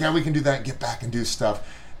 And like, yeah, we can do that and get back and do stuff.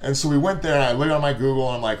 And so we went there, and I looked on my Google,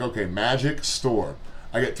 and I'm like, okay, magic store.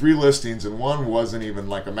 I get 3 listings, and one wasn't even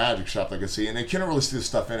like a magic shop that I could see, and they couldn't really see the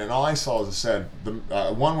stuff in it. And all I saw was it said,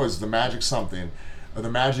 one was the magic something, or the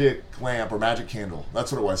magic lamp or magic candle.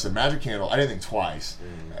 That's what it was. It said magic candle. I didn't think twice.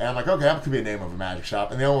 And I'm like, okay, that could be a name of a magic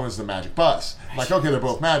shop. And the other one was the magic bus. I'm like, okay, they're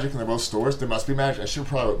both magic and they're both stores. They must be magic. I should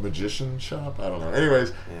probably put magician shop. I don't know.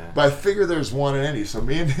 Anyways, but I figure there's one in Indy. So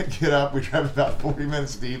me and Nick get up. We drive about 40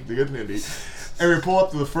 minutes deep to get to Indy. And we pull up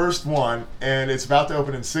to the first one, and it's about to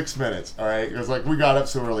open in 6 minutes. All right, it was like we got up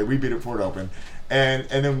so early, we beat it before it opened, and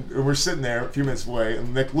then we're sitting there a few minutes away,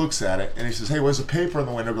 and Nick looks at it, and he says, "Hey, where's the paper in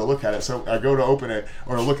the window? Go look at it." So I go to open it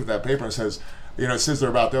or to look at that paper, and it says, it says they're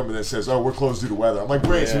about to open, and it says, "Oh, we're closed due to weather." I'm like,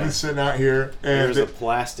 "Great!" So we've been sitting out here, and there's a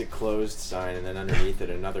plastic closed sign, and then underneath it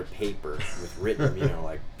another paper with written,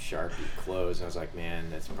 like Sharpie closed. And I was like, "Man,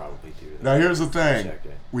 that's probably due to that." Now here's the thing: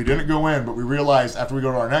 we didn't go in, but we realized after we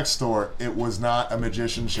go to our next store, it was not a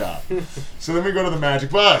magician shop. So then we go to the Magic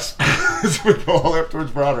Bus. So we go all the way up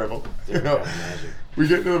towards Broad Ripple. We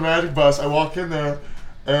get to the Magic Bus. I walk in there,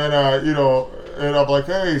 and and I'm like,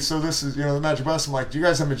 "Hey, so this is the Magic Bus." I'm like, "Do you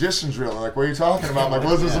guys have magician's reel?" And they're like, "What are you talking about?" I'm like,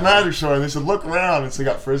 "Well, this is a magic show." And they said, "Look around." And so they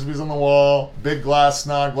got frisbees on the wall, big glass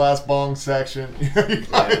snod, glass bong section. You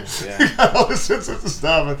got all this sense of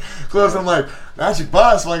stuff. And close. I'm like, "Magic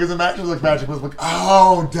Bus." I'm like, "Is it magic?" Like Magic Bus. I'm like,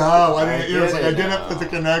 "Oh, duh." I didn't. It's like I didn't put the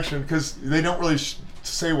connection because they don't really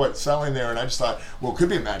say what's selling there, and I just thought, well, it could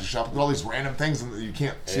be a magic shop with all these random things that you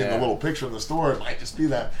can't see in the little picture in the store. It might just be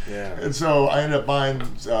that. And so I ended up buying a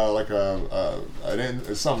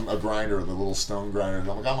grinder, the little stone grinder. And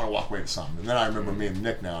I'm like, I'm gonna walk away to something. And then I remember me and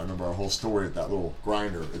Nick. Now I remember our whole story at that little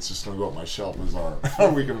grinder. It's just gonna go up my shelf as our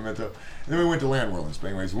weekend memento. And then we went to Land Whirlins. But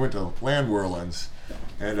anyways, we went to Land Whirlins,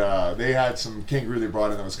 and they had some kangaroo they brought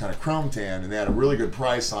in that was kind of chrome tan, and they had a really good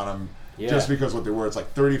price on them. Just because what they were, it's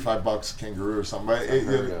like $35 a kangaroo or something. But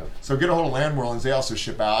so get a hold of Land Whirlins. They also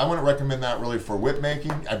ship out. I wouldn't recommend that really for whip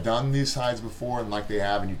making. I've done these hides before, and they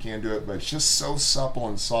have, and you can do it, but it's just so supple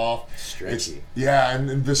and soft. Stretchy.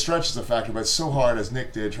 And the stretch is a factor, but it's so hard, as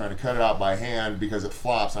Nick did, trying to cut it out by hand because it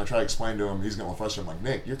flops. And I try to explain to him, he's getting a little frustrated. I'm like,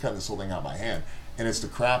 "Nick, you're cutting this whole thing out by hand." And it's the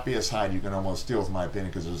crappiest hide you can almost deal with, in my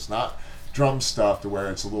opinion, because it's not drum stuff to where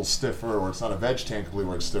it's a little stiffer, or it's not a veg tan completely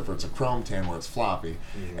where it's stiffer, it's a chrome tan where it's floppy.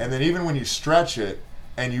 And then even when you stretch it,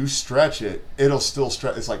 it'll still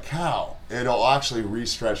stretch. It's like cow. It'll actually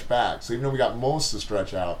re-stretch back. So even though we got most of the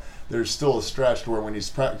stretch out, there's still a stretch to where when he's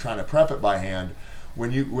trying to prep it by hand,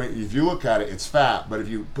 if you look at it, it's fat, but if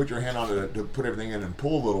you put your hand on it to put everything in and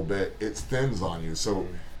pull a little bit, it thins on you.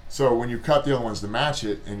 So when you cut the other ones to match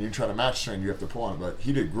it, and you try to match strain, you have to pull on it. But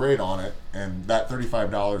he did great on it, and that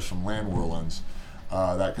 $35 from Land Whirlins,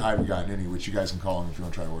 that hide we got in Indy, which you guys can call him if you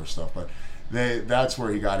want to try to order stuff. But that's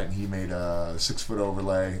where he got it, and he made a 6-foot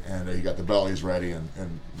overlay, and he got the bellies ready and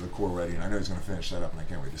the core ready, and I know he's going to finish that up, and I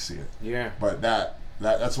can't wait to see it. Yeah. But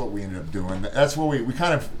that's what we ended up doing. That's what we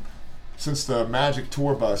kind of, since the Magic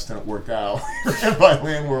Tour bus didn't work out, we ran by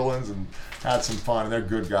Land Whirlins and had some fun, and they're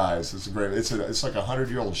good guys. It's like a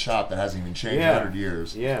 100-year-old shop that hasn't even changed in 100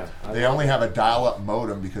 years. Yeah. They only have a dial-up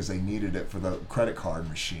modem because they needed it for the credit card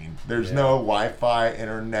machine. There's no Wi-Fi,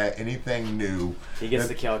 internet, anything new. He gets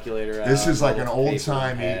the calculator out. This is like an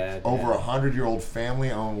old-timey, over 100-year-old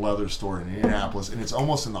family-owned leather store in Indianapolis, and it's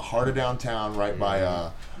almost in the heart of downtown, right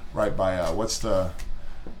by what's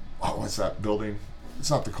that building? It's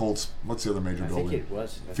not the Colts. What's the other major building? I think it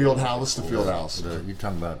was. Field House. The Field House. You're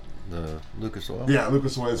talking about the Lucas Oil? Yeah,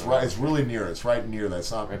 Lucas Oil. It's right. It's really near. It's right near that.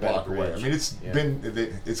 It's not a block away. I mean,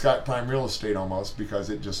 it's got prime real estate almost because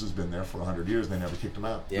it just has been there for 100 years. And they never kicked them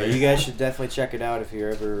out. Yeah, you guys should definitely check it out if you're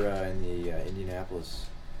ever in the Indianapolis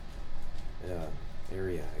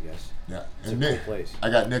area, I guess. Yeah, it's a cool place. I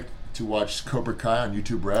got Nick to watch Cobra Kai on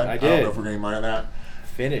YouTube Red. I did. I don't know if we're getting money on that.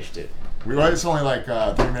 Finished it. It's only like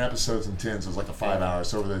 3-minute episodes and 10, so it's like a 5 hours.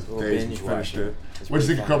 So over the days we finished it. What did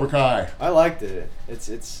you think of Cobra Kai? I liked it.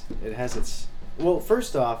 It has its. Well,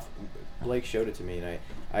 first off, Blake showed it to me, and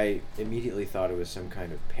I immediately thought it was some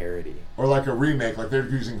kind of parody. Or like a remake, like they're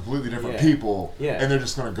using completely different people, and they're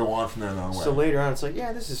just going to go on from there in their own way. So later on, it's like,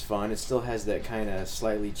 this is fun. It still has that kind of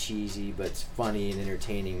slightly cheesy but funny and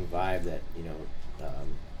entertaining vibe that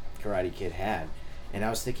Karate Kid had. And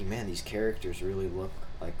I was thinking, man, these characters really look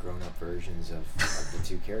like grown-up versions of the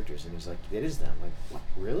two characters. And it was like, it is them. Like, what?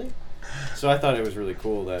 Really? So I thought it was really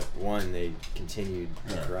cool that, one, they continued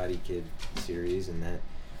the Karate Kid series, and that,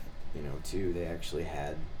 two, they actually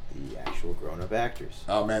had the actual grown-up actors.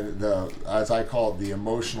 Oh, man, as I call it, the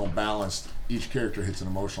emotional balance, each character hits an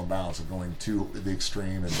emotional balance of going to the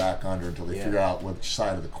extreme and back under until they figure out which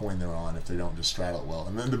side of the coin they're on if they don't just straddle it well.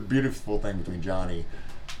 And then the beautiful thing between Johnny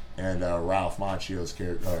and Ralph Macchio's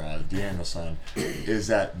character, Daniel-san, is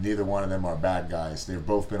that neither one of them are bad guys. They've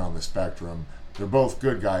both been on the spectrum. They're both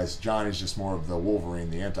good guys. Johnny's just more of the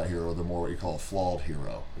Wolverine, the anti-hero, the more what you call a flawed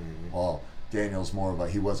hero. Mm-hmm. While Daniel's more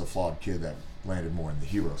of he was a flawed kid that landed more in the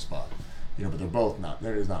hero spot. But they're both not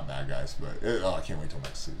bad guys. But I can't wait till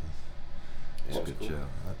next season. It's a good show.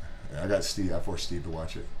 I got Steve. I forced Steve to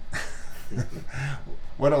watch it.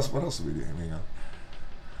 What else did we do?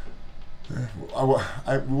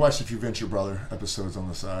 We watched a few Venture Brother episodes on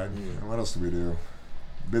the side. And what else did we do?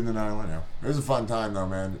 Been to Island. Yeah, it was a fun time though,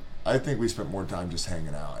 man. I think we spent more time just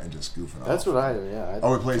hanging out and just goofing off. That's what I do. Yeah.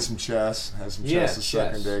 We played some chess. Had some chess the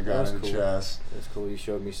second day. Got into cool. chess. That's cool. You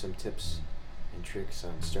showed me some tips and tricks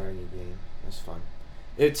on starting a game. That's fun.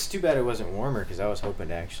 It's too bad it wasn't warmer because I was hoping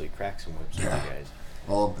to actually crack some whips with you guys.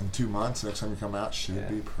 Well, in 2 months, next time you come out, should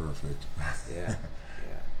be perfect. Yeah.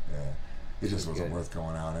 It just wasn't worth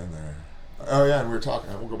going out in there. Oh yeah, and we were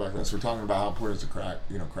talking. We'll go back to this. We're talking about how important it is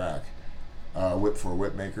to crack, whip for a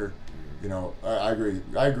whip maker. You know, I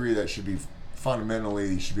agree that should be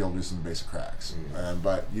fundamentally you should be able to do some of the basic cracks.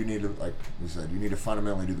 But you need to, like we said, you need to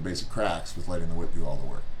fundamentally do the basic cracks with letting the whip do all the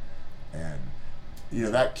work. And you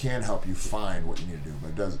know that can help you find what you need to do, but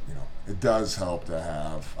it does help to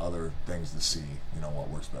have other things to see. You know what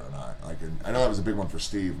works better or not. Like I know that was a big one for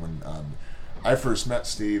Steve when I first met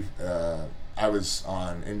Steve. I was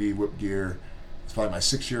on Indie Whip Gear. It's probably my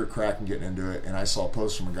 6th year of cracking, getting into it, and I saw a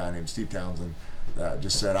post from a guy named Steve Townsend that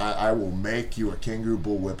just said, I will make you a Kangaroo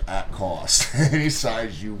bullwhip at cost. Any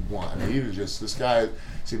size you want. I mean, he was just, this guy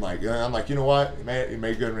seemed like, I'm like, you know what? He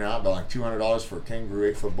made good me out, but like $200 for a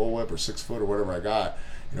Kangaroo 8-foot bullwhip or 6-foot or whatever I got,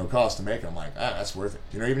 cost to make it. I'm like, that's worth it.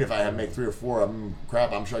 Even if I had to make 3 or 4 of them,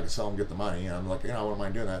 crap, I'm sure I could sell them and get the money. And I'm like, I wouldn't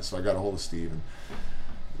mind doing that. So I got a hold of Steve, and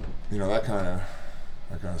that kind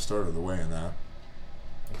of started the way in that.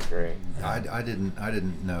 Great. I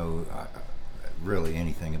didn't know really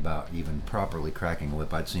anything about even properly cracking a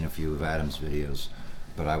whip. I'd seen a few of Adam's videos,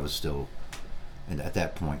 but I was still, and at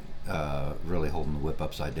that point, really holding the whip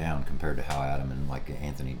upside down compared to how Adam and like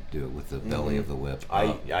Anthony do it with the belly of the whip.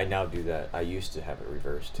 I now do that. I used to have it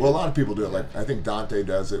reversed too. Well, a lot of people do it. Like I think Dante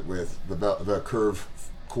does it with the curve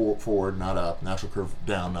forward, not up, natural curve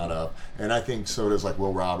down, not up, and I think so does like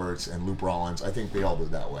Will Roberts and Luke Rollins. I think they all do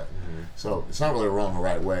it that way. So it's not really wrong or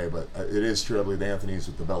right way, but it is true. I believe the Anthony's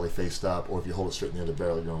with the belly faced up, or if you hold it straight in the other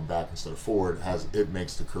belly going back instead of forward, it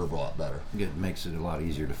makes the curve a lot better. It makes it a lot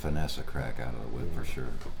easier to finesse a crack out of the whip for sure.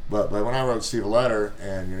 But when I wrote Steve a letter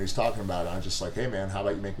and he's talking about it, I'm just like, hey man, how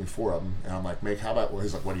about you make me 4 of them? And I'm like,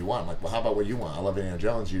 he's like, what do you want? I'm like, well, how about what you want? I love Indiana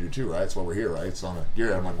Jones, you do too, right? That's why we're here, right? It's on a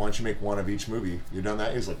gear. I'm like, why don't you make one of each movie? You done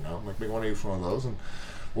that? He's like, no. I'm like, make one of each one of those, and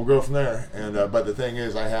we'll go from there. And but the thing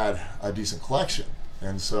is, I had a decent collection,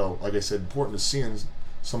 and so, like I said, important to seeing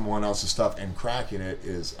someone else's stuff and cracking it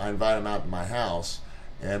is I invite him out to my house,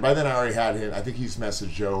 and by then I already had him. I think he's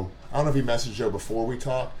messaged Joe. I don't know if he messaged Joe before we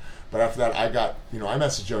talked, but after that I got, I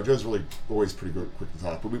messaged Joe. Joe's really always pretty good, quick to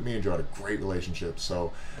talk, but me and Joe had a great relationship.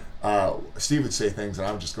 So Steve would say things, and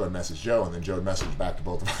I would just go ahead and message Joe, and then Joe would message back to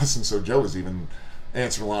both of us, and so Joe was even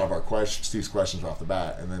answering a lot of our questions, Steve's questions off the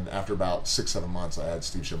bat. And then after about 6-7 months, I had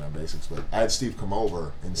Steve show me my basics. But I had Steve come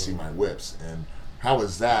over and see my whips. And how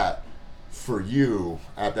was that for you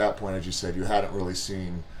at that point? As you said, you hadn't really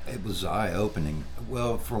seen. It was eye-opening.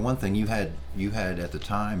 Well, for one thing, you had at the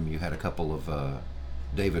time you had a couple of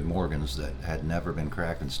David Morgans that had never been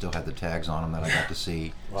cracked and still had the tags on them that I got to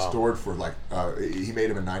see. Wow. Stored for he made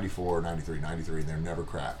them in 94, 93, and they're never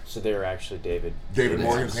cracked. So they were actually David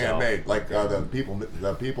Morgan's handmade. Like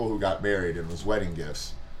the people who got married and was wedding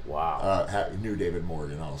gifts. Wow. Knew David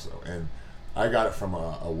Morgan also, and I got it from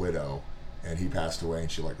a widow, and he passed away,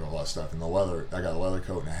 and she liked all that stuff. And I got a leather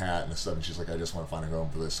coat and a hat and stuff, and she's like, I just want to find a home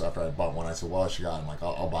for this. So after I bought one, I said, well, what she got? I'm like,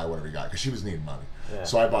 I'll buy whatever you got, because she was needing money. Yeah.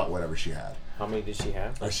 So I bought whatever she had. How many did she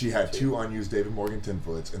have? She had 2 unused David Morgan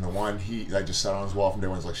 10-foots, and the one I just sat on his wall from day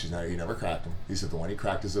one. Was like, he never cracked them. He said the one he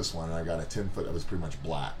cracked is this one, and I got a 10-foot that was pretty much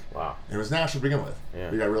black. Wow. And it was natural to begin with. Yeah.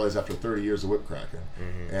 I realized after 30 years of whip cracking,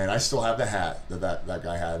 and I still have the hat that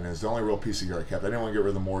guy had, and it was the only real piece of gear I kept. I didn't want to get rid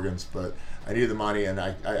of the Morgans, but I needed the money, and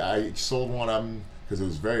I sold one of them because it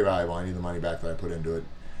was very valuable. I needed the money back that I put into it.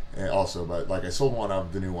 And also, but like I sold one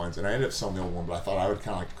of the new ones, and I ended up selling the old one. But I thought I would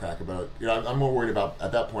kind of like to crack it. But I'm more worried about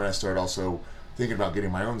at that point. I started also thinking about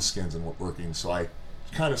getting my own skins and working. So I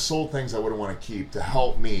kind of sold things I wouldn't want to keep to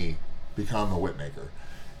help me become a whip maker.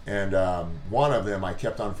 And one of them I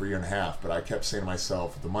kept on for a year and a half. But I kept saying to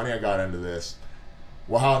myself, the money I got into this,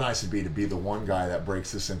 well, how nice it'd be to be the one guy that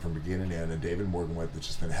breaks this in from beginning to end. And David Morgan whip that's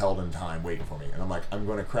just been held in time waiting for me. And I'm like, I'm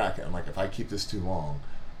going to crack it. I'm like, if I keep this too long,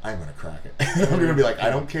 I'm going to crack it. I'm going to be like, I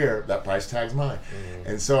don't care. That price tag's mine.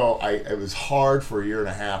 And so it was hard for a year and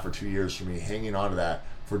a half or 2 years for me hanging on to that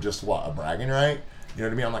for just what? A bragging right? You know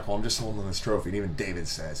what I mean? I'm like, well, I'm just holding this trophy. And even David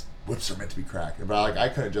says, whips are meant to be cracked. But I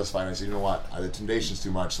couldn't justify it. I said, you know what? The temptation's too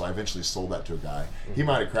much. So I eventually sold that to a guy. He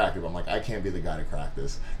might have cracked it, but I'm like, I can't be the guy to crack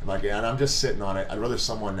this. And I'm just sitting on it. I'd rather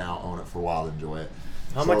someone now own it for a while than enjoy it.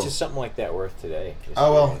 How much is something like that worth today?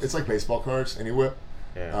 Oh, well, it's like baseball cards. Any whip.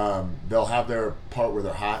 Yeah. They'll have their part where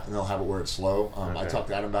they're hot, and they'll have it where it's slow. I Okay. talked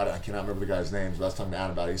to Adam about it. I cannot remember the guy's names, but I was talking to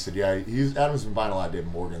Adam about it. He said, yeah, Adam's been buying a lot of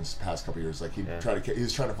David Morgan's the past couple of years. Like he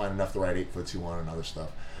was trying to find enough to ride 8'2" and other stuff.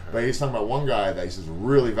 But he's talking about one guy that he says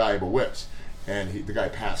really valuable whips, and the guy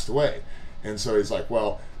passed away, and so he's like,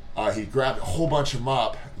 well, he grabbed a whole bunch of them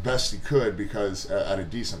up best he could because at a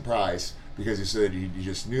decent price. Because he said you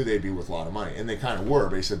just knew they'd be worth a lot of money, and they kind of were.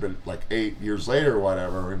 But he said, but like 8 years later or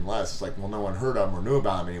whatever, or even less, it's like, well, no one heard of them or knew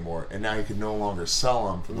about them anymore, and now he could no longer sell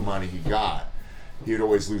them for the money he got. He would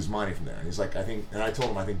always lose money from there. And he's like, I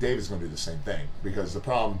told him, I think David's going to do the same thing, because the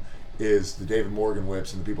problem is the David Morgan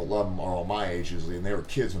whips and the people that love them are all my age usually, and they were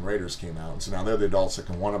kids when Raiders came out, and so now they're the adults that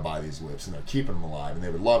can want to buy these whips, and they're keeping them alive, and they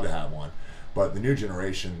would love to have one. But the new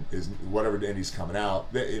generation is whatever the Indy's coming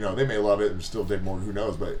out. They may love it and still David Morgan, who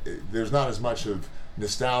knows? But there's not as much of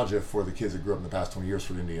nostalgia for the kids that grew up in the past 20 years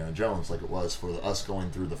for Indiana Jones like it was for us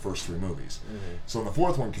going through the first 3 movies. Mm-hmm. So when the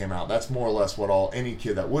 4th one came out, that's more or less what any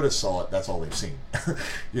kid that would have saw it, that's all they've seen.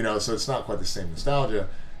 So it's not quite the same nostalgia.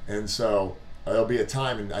 And so there'll be a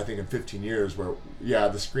time, I think in 15 years, where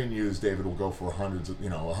the screen use David will go for hundreds of,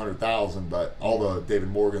 100,000, but all the David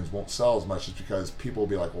Morgans won't sell as much, just because people will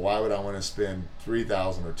be like, well, why would I want to spend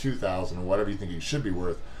 3,000 or 2,000 or whatever you think he should be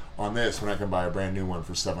worth on this when I can buy a brand new one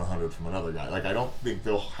for 700 from another guy? Like, I don't think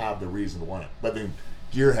they'll have the reason to want it. But then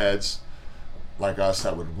gearheads like us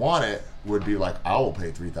that would want it would be like, I will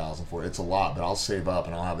pay 3,000 for it. It's a lot, but I'll save up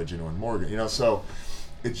and I'll have a genuine Morgan. So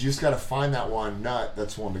it's just got to find that one nut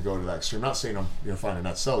that's willing to go to that extreme. I'm not saying I'm going to find a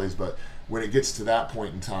nut sell these, but when it gets to that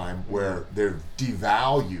point in time where they're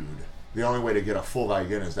devalued, the only way to get a full value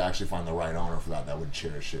again is to actually find the right owner for that would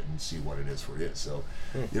cherish it and see what it is for it is. So,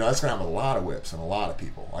 that's going to happen with a lot of whips and a lot of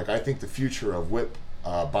people. Like, I think the future of whip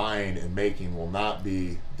buying and making will not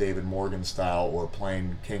be David Morgan style or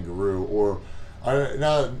plain Kangaroo, or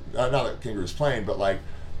not that Kangaroo's plain, but like,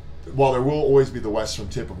 while there will always be the Western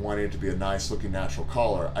tip of wanting it to be a nice looking natural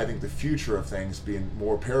collar, I think the future of things being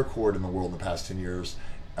more paracord in the world in the past 10 years,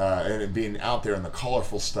 and it being out there in the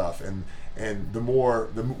colorful stuff, and the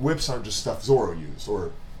whips aren't just stuff Zorro used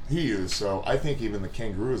or he used. So I think even the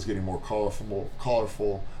Kangaroo is getting more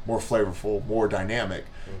colorful, more flavorful, more dynamic.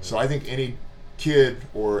 Mm-hmm. So I think any kid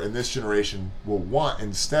or in this generation will want,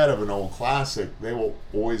 instead of an old classic, they will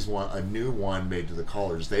always want a new one made to the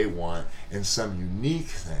colors they want in some unique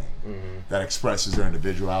thing that expresses their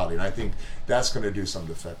individuality. And I think that's going to do something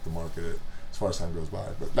to affect the market as far as time goes by.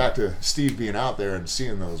 But back to Steve being out there and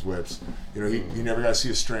seeing those whips, he never got to see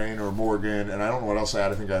a Strain or a Morgan, and I don't know what else I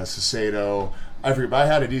had. I think I had a Sasado. I forget, but I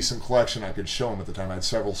had a decent collection I could show him at the time. I had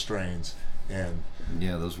several strains, and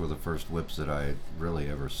yeah, those were the first whips that I really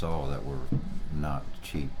ever saw that were not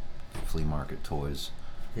cheap flea market toys.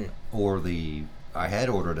 I had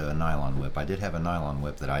ordered a nylon whip. I did have a nylon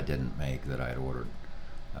whip that I didn't make, that I had ordered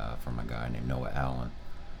from a guy named Noah Allen.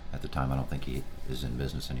 At the time, I don't think he is in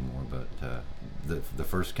business anymore, but the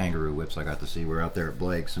first Kangaroo whips I got to see were out there at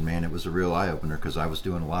Blake's, and man, it was a real eye-opener, because I was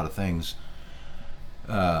doing a lot of things.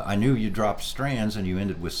 I knew you dropped strands and you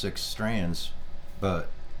ended with 6 strands, but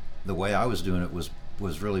the way I was doing it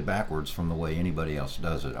was really backwards from the way anybody else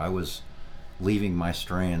does it. I was leaving my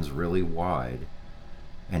strands really wide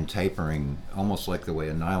and tapering almost like the way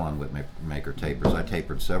a nylon whip maker tapers. I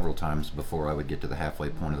tapered several times before I would get to the halfway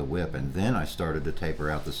point of the whip, and then I started to taper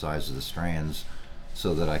out the size of the strands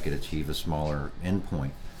so that I could achieve a smaller end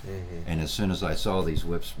point. Mm-hmm. And as soon as I saw these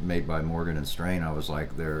whips made by Morgan and Strain, I was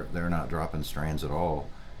like, they're not dropping strands at all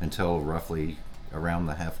until roughly around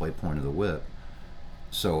the halfway point of the whip.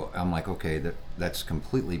 So I'm like, okay, that's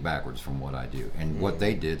completely backwards from what I do. And what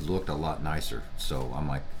they did looked a lot nicer. So I'm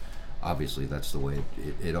like, obviously that's the way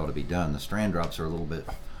it ought to be done. The strand drops are a little bit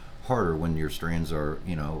harder when your strands are,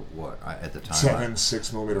 at the time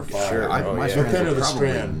 6 millimeter 5. Sure, my yeah. strands were the probably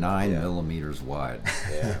strand. 9 millimeters wide.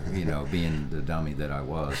 Yeah. Being the dummy that I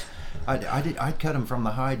was, I'd cut them from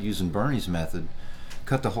the hide using Bernie's method.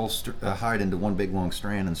 Cut the whole hide into one big long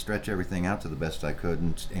strand and stretch everything out to the best I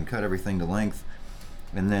could, and cut everything to length.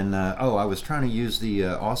 And then, I was trying to use the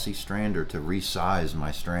Aussie strander to resize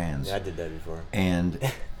my strands. Yeah, I did that before. And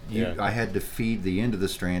I had to feed the end of the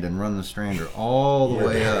strand and run the strander all the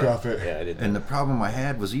way up. Yeah, I did that. And the problem I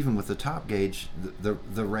had was, even with the top gauge,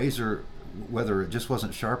 the razor, whether it just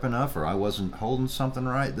wasn't sharp enough or I wasn't holding something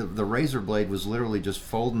right, the razor blade was literally just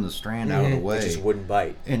folding the strand out of the way. It just wouldn't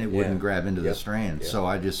bite. And it wouldn't grab into the strand. Yep. So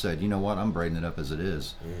I just said, you know what, I'm braiding it up as it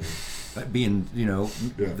is. Being,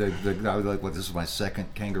 the guy was like, this is my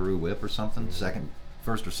second Kangaroo whip or something?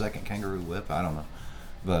 First or second Kangaroo whip? I don't know.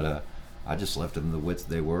 But I just left them the width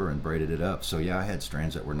they were and braided it up. So yeah, I had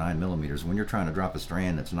strands that were 9 millimeters. When you're trying to drop a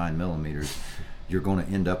strand that's 9 millimeters, you're going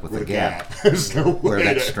to end up with a With gap. There's no Where way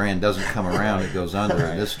that to- strand doesn't come around, it goes under,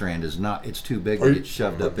 and this strand is not, it's too big to get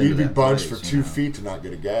shoved up into You'd be that bunched place, for you 2 know. feet to not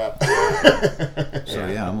get a gap. So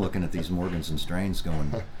yeah, I'm looking at these Morganson strains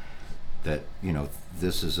going that, you know,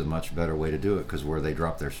 this is a much better way to do it, because where they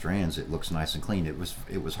drop their strands, it looks nice and clean. It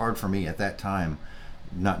was hard for me at that time,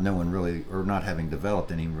 not knowing really, or not having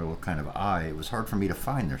developed any real kind of eye. It was hard for me to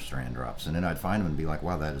find their strand drops, and then I'd find them and be like,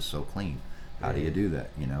 wow, that is so clean. How do you do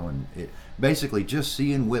that? You know, and it basically just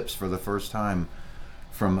seeing whips for the first time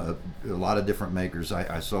from a lot of different makers.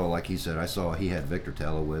 I saw, like he said, he had Victor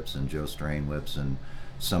Tello whips and Joe Strain whips, and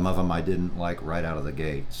some of them I didn't like right out of the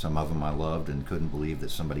gate. Some of them I loved and couldn't believe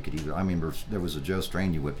that somebody could even. I mean, there was a Joe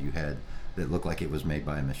Strain whip you had that looked like it was made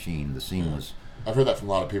by a machine. The seam was. I've heard that from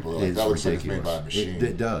a lot of people. They're like, It's that looks ridiculous. like it's made by a machine.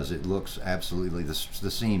 It does. It looks absolutely. The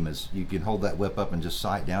seam is. You can hold that whip up and just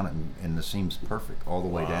sight down it, and the seam's perfect all the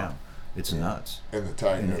way down. It's nuts. And the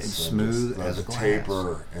tightness. And it's smooth just as the glass.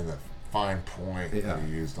 taper and the fine point Yeah. that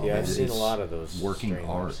you used on Yeah, it. I've seen a It's lot of those working strain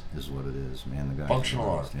art whips. is what it is, man. The guy Functional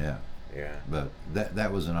art. Yeah. Yeah. But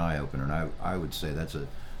that was an eye opener, and I would say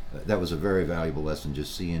that was a very valuable lesson.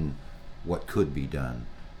 Just seeing what could be done,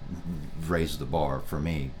 raised the bar for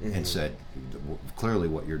me, and said clearly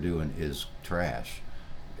what you're doing is trash.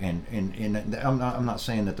 And I'm not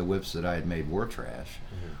saying that the whips that I had made were trash.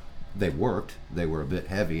 They worked. They were a bit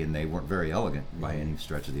heavy, and they weren't very elegant by any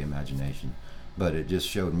stretch of the imagination. But it just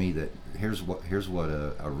showed me that here's what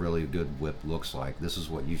a really good whip looks like. This is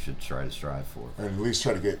what you should try to strive for. And at least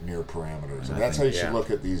try to get near parameters. And And I that's how you think- should look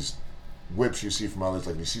at these whips you see from others.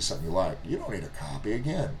 Like, if you see something you like, you don't need a copy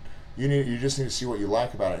again. You just need to see what you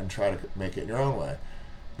like about it and try to make it in your own way.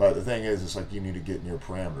 But the thing is, it's like you need to get near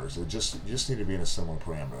parameters. You just need to be in a similar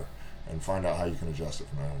parameter and find out how you can adjust it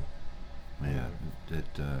from there. Yeah, it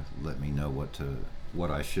let me know what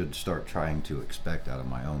I should start trying to expect out of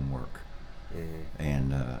my own work.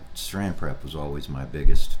 And strand prep was always my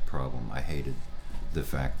biggest problem. I hated the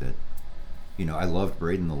fact that, you know, I loved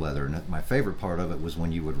braiding the leather, and my favorite part of it was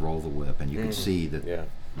when you would roll the whip and you could see that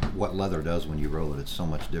what leather does when you roll it. It's so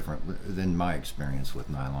much different than my experience with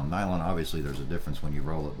nylon. Nylon, obviously, there's a difference when you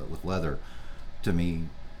roll it, but with leather, to me,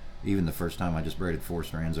 even the first time I just braided 4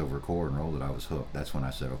 strands over a cord and rolled it, I was hooked. That's when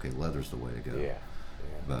I said, okay, leather's the way to go. Yeah.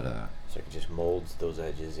 But So it just molds those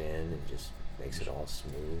edges in and just makes it all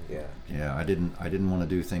smooth. Yeah. yeah, I didn't want to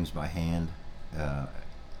do things by hand,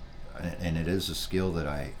 and it is a skill that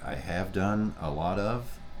I have done a lot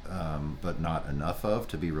of, but not enough of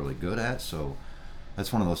to be really good at. So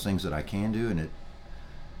that's one of those things that I can do, and it.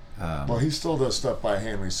 Well, he still does stuff by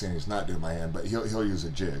hand when he's saying he's not doing by hand, but he'll use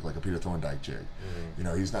a jig, like a Peter Thorndike jig. You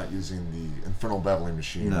know, he's not using the infernal beveling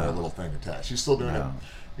machine No. or a little thing attached. He's still doing it, No.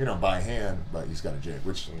 you know, by hand, but he's got a jig,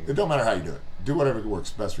 which it don't matter how you do it. Do whatever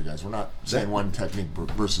works best for you guys. We're not saying one technique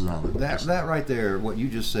versus another. That right there, what you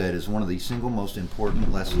just said, is one of the single most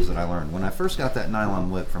important lessons that I learned. When I first got that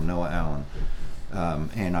nylon whip from Noah Allen,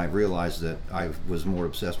 and I realized that I was more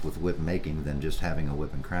obsessed with whip making than just having a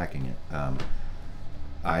whip and cracking it.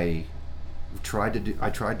 I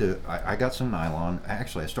got some nylon.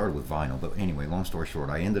 Actually, I started with vinyl, but anyway, long story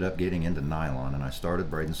short, I ended up getting into nylon, and I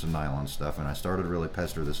started braiding some nylon stuff, and I started to really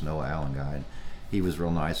pester this Noah Allen guy. And he was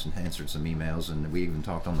real nice and answered some emails, and we even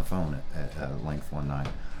talked on the phone at length one night.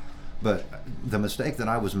 But the mistake that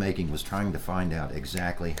I was making was trying to find out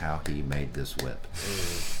exactly how he made this whip.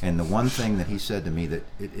 And the one thing that he said to me that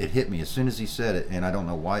it hit me as soon as he said it, and I don't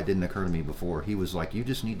know why it didn't occur to me before, he was like, you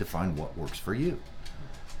just need to find what works for you.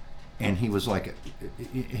 And he was like,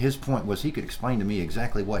 his point was he could explain to me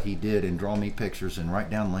exactly what he did and draw me pictures and write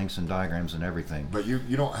down links and diagrams and everything. But you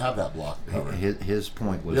don't have that block covered. His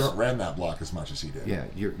point was, You haven't ran that block as much as he did. yeah,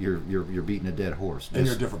 you're beating a dead horse. And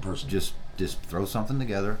you're a different person. Just throw something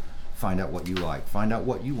together, find out what you like, find out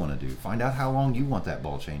what you want to do, find out how long you want that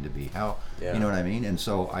ball chain to be, you know what I mean? And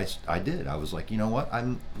so I did. I was like, you know what?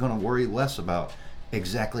 I'm going to worry less about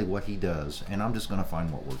exactly what he does, and I'm just going to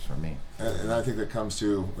find what works for me. And I think that comes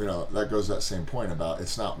to, you know, that goes to that same point about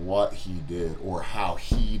it's not what he did or how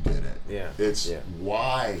he did it. Yeah. It's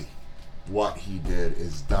why what he did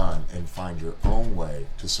is done, and find your own way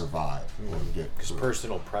to survive or get Because through.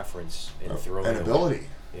 personal preference in throwing And it ability.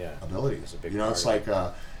 Yeah. Ability. That's a big You know, part it's of like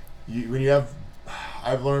it. when you have.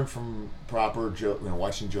 I've learned from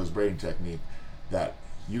watching Joe's braiding technique that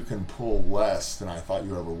you can pull less than I thought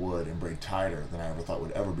you ever would and braid tighter than I ever thought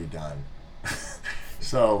would ever be done.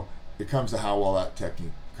 So it comes to how well that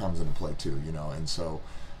technique comes into play too, you know. And so,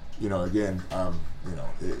 you know, again, you know,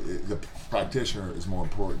 the practitioner is more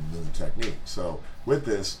important than the technique. So with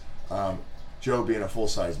this, Joe being a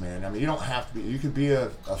full-size man. I mean, you don't have to be. You could be a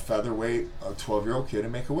featherweight, a 12-year-old kid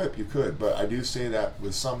and make a whip. You could, but I do say that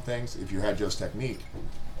with some things, if you had Joe's technique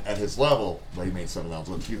at his level, but he made 7-ounce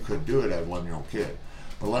whips, you could do it as an 11-year-old kid.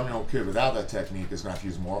 But an 11-year-old kid without that technique is going to have to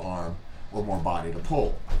use more arm or more body to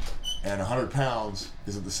pull. And 100 pounds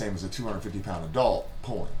isn't the same as a 250-pound adult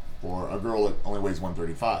pulling, or a girl that only weighs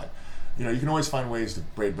 135. You know, you can always find ways to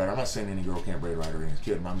braid better. I'm not saying any girl can't braid right or any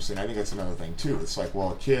kid, but I'm just saying I think that's another thing too. It's like,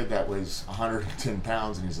 well, a kid that weighs 110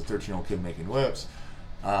 pounds and he's a 13-year-old kid making whips,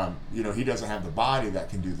 you know, he doesn't have the body that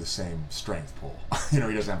can do the same strength pull. You know,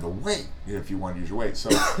 he doesn't have the weight if you want to use your weight. So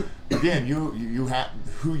again, you have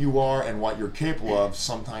who you are and what you're capable of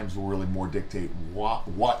sometimes will really more dictate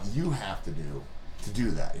what you have to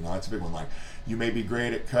do that. You know, that's a big one. Like, you may be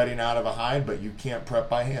great at cutting out of a hide, but you can't prep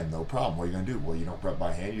by hand. No problem. What are you going to do? Well, you don't prep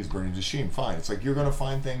by hand. Use Bernie Desheen. Fine. It's like you're going to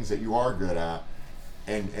find things that you are good at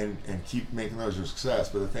and keep making those your success.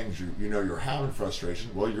 But the things you know you're having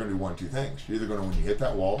frustration, well, you're going to do one of two things. You're either going to, when you hit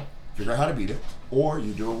that wall, figure out how to beat it, or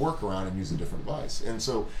you do a workaround and use a different device. And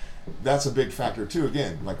so that's a big factor too.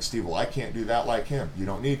 Again, like Steve, well, I can't do that like him. You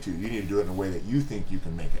don't need to. You need to do it in a way that you think you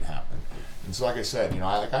can make it happen. And so, like I said, you know,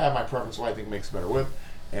 I have my preference what I think makes a better whip.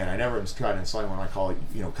 And I never try to install when I call it,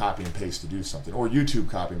 you know, copy and paste to do something, or YouTube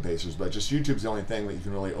copy and pasters. But just YouTube's the only thing that you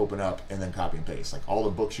can really open up and then copy and paste. Like all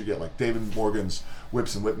the books you get, like David Morgan's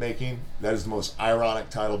Whips and Whip Making. That is the most ironic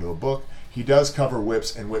title to a book. He does cover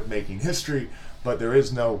whips and whip making history, but there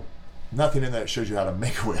is nothing in that shows you how to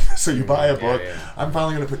make a whip. So you buy a book. I'm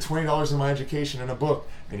finally going to put $20 in my education in a book,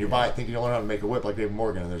 and you buy it thinking you'll learn how to make a whip like David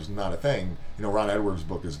Morgan, and there's not a thing. You know, Ron Edwards'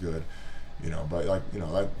 book is good, you know, but like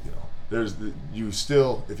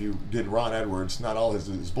if you did Ron Edwards, not all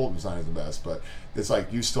his bullet design is the best, but it's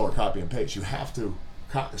like you still are copy and paste. You have to,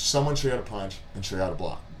 someone show you how to punch and show you how to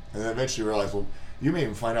block. And then eventually you realize, well, you may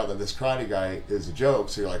even find out that this karate guy is a joke,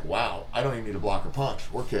 so you're like, wow, I don't even need to block or punch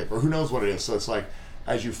or kick, or who knows what it is. So it's like,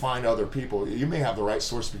 as you find other people, you may have the right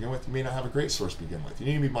source to begin with, you may not have a great source to begin with. You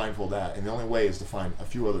need to be mindful of that, and the only way is to find a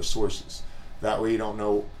few other sources. That way you don't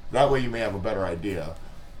know, that way you may have a better idea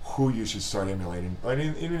who you should start emulating. I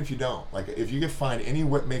mean, even if you don't, like if you can find any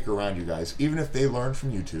whip maker around you guys, even if they learned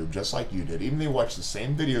from YouTube just like you did, even if they watched the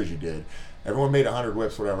same videos you did, everyone made 100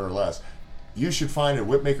 whips, whatever or less, you should find a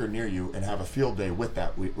whip maker near you and have a field day with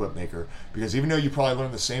that whip maker, because even though you probably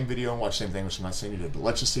learned the same video and watched the same thing, which I'm not saying you did, but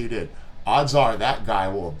let's just say you did, odds are that guy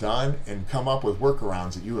will have done and come up with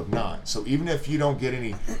workarounds that you have not. So even if you don't get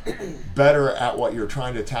any better at what you're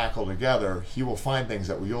trying to tackle together, he will find things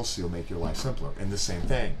that you'll see will make your life simpler. And the same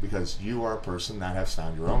thing, because you are a person that has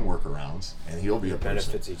found your own workarounds, and he'll be a person.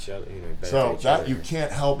 Benefits each other. You know, so that you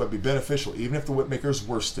can't help but be beneficial, even if the whip maker is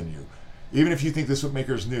worse than you. Even if you think this whip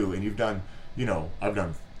maker is new and you've done, you know, I've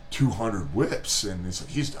done 200 whips, and it's like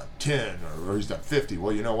he's done 10 or he's done 50.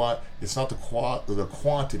 Well, you know what? It's not the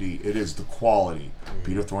quantity, it is the quality. Mm-hmm.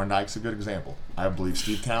 Peter Thorndike's a good example. I believe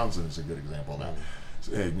Steve Townsend is a good example of that.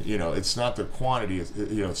 Mm-hmm. And, you know, it's not the quantity, it's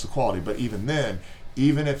the quality. But even then,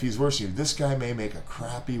 even if he's worse than you, this guy may make a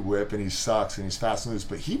crappy whip and he sucks and he's fast and loose,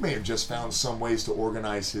 but he may have just found some ways to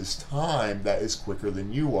organize his time that is quicker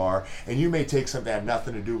than you are, and you may take something that had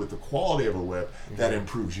nothing to do with the quality of a whip that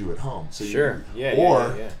improves you at home. So sure.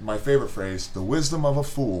 My favorite phrase, the wisdom of a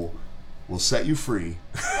fool will set you free.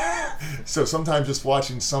 So sometimes just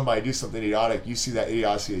watching somebody do something idiotic, you see that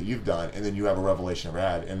idiocy that you've done, and then you have a revelation of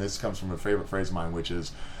had. And this comes from a favorite phrase of mine, which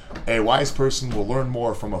is, a wise person will learn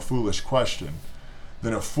more from a foolish question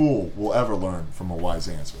than a fool will ever learn from a wise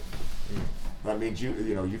answer. That means you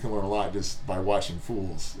can learn a lot just by watching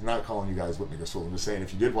fools. I'm not calling you guys whipmakers fools. I'm just saying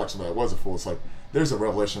if you did watch somebody that was a fool, it's like there's a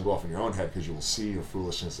revelation to go off in your own head, because you will see your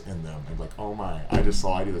foolishness in them and like, oh my, I just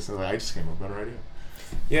saw I do this, and I just came up with a better idea.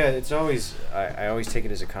 Yeah, it's always I always take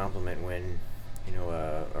it as a compliment when, you know,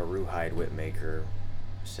 a rawhide whip maker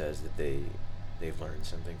says that they've learned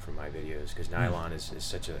something from my videos, because nylon is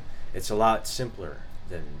it's a lot simpler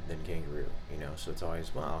than kangaroo, you know. So it's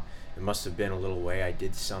always, well, it must have been a little way I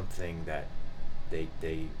did something that they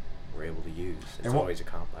were able to use. It's always a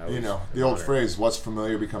compliment. You know, the old phrase, what's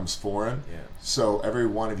familiar becomes foreign. Yeah. So every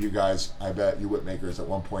one of you guys, I bet you whip makers at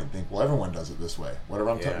one point think, well, everyone does it this way. Whatever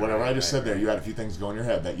I just said there, you had a few things go in your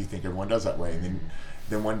head that you think everyone does that way, and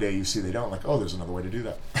then one day you see they don't, like, oh, there's another way to do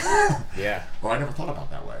that. Yeah. Or I never thought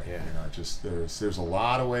about that way. Yeah. You know, it just there's a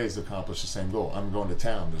lot of ways to accomplish the same goal. I'm going to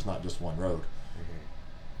town. There's not just one road.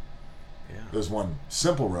 Yeah. There's one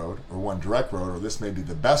simple road or one direct road, or this may be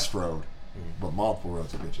the best road, but multiple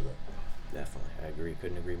roads will get you there. Definitely. I agree.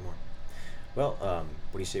 Couldn't agree more. Well, what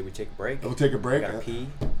do you say we take a break? We'll take a break. We gotta pee,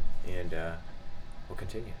 and we'll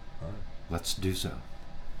continue. All right. Let's do so.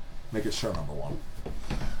 Make it show number one.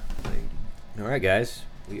 All right, guys.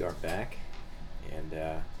 We are back.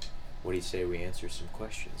 And what do you say we answer some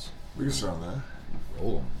questions? We can start on that.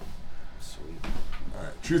 Roll 'em. Sweet. All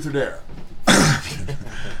right, truth or dare? That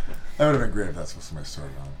would have been great if that's what somebody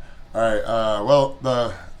started on. All right,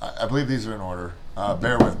 well, I believe these are in order.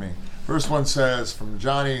 Bear with me. First one says from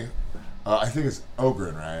Johnny, I think it's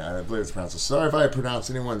Ogren, right? I believe it's pronounced. Sorry if I pronounce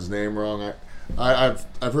anyone's name wrong. I've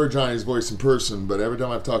heard Johnny's voice in person, but every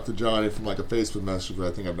time I've talked to Johnny from like a Facebook message, which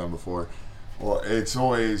I think I've done before, well, it's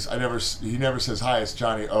always he never says hi. It's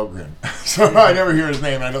Johnny Ogren, so I never hear his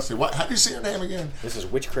name. And I don't say what. How do you say your name again? This is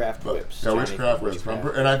Witchcraft Whips. Yeah, Johnny Witchcraft from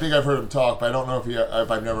Whips. And I think I've heard him talk, but I don't know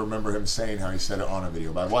if I never remember him saying how he said it on a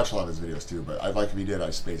video. But I've watched a lot of his videos too. But I'd like if he did,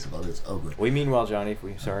 I space it. It's Ogren. We mean well, Johnny.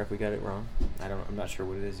 Sorry if we got it wrong. I'm not sure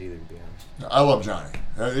what it is either, to be honest. I love Johnny.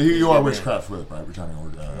 You are good Witchcraft Whip, right? We're Johnny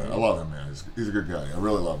Ogren. I love him, man. He's a good guy. I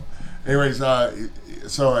really love him. Anyways,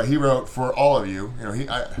 so he wrote for all of you. You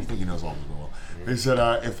know, I think he knows all of us well. He said,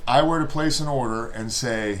 if I were to place an order and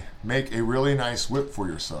say, make a really nice whip for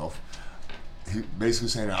yourself, he basically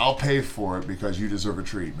saying, I'll pay for it because you deserve a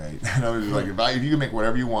treat, mate. In other words, like, if you can make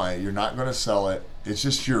whatever you want, you're not going to sell it. It's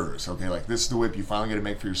just yours, okay? Like, this is the whip you finally get to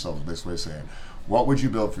make for yourself, is the best way of saying. What would you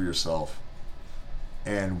build for yourself?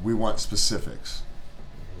 And we want specifics.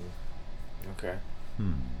 Okay.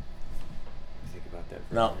 Think about that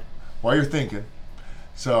for a Now, minute. while you're thinking,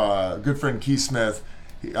 so good friend Keith Smith,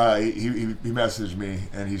 he messaged me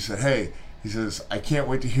and he said, hey, he says, I can't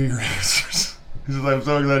wait to hear your answers. He says, I'm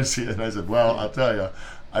so excited to see it. And I said, well, I'll tell you,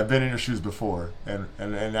 I've been in your shoes before, and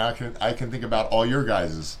now I can think about all your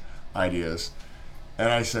guys' ideas. And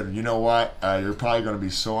I said, you know what? You're probably going to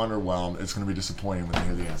be so underwhelmed, it's going to be disappointing when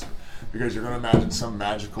you hear the answer. Because you're going to imagine some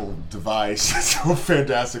magical device that's so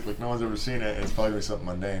fantastic, like no one's ever seen it, and it's probably going to be something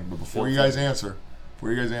mundane. But before you guys answer,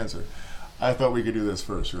 I thought we could do this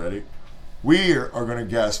first. You ready? We are going to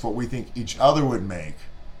guess what we think each other would make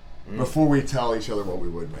before we tell each other what we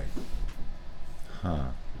would make. Huh.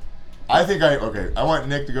 I want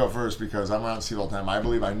Nick to go first because I'm around Steve all the time. I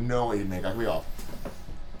believe I know what he'd make. I could be off.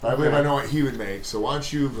 But I believe I know what he would make. So why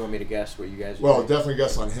don't you... You want me to guess what you guys would Well, make? definitely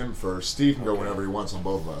guess on him first. Steve can go whenever he wants on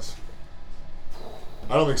both of us.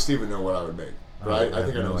 I don't think Steve would know what I would make. But I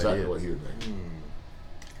think I know exactly what he would make.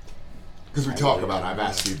 Because we talk about it. I've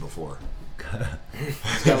asked Steve before.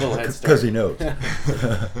 He's got a little head start. Because he knows.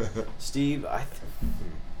 Steve,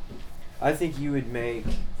 I think you would make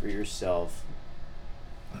for yourself.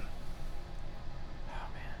 Oh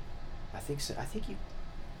man, I think so. I think you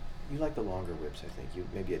like the longer whips. I think you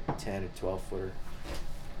maybe a 10 or 12 footer,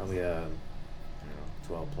 probably I don't know,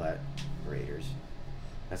 12 plat Raiders.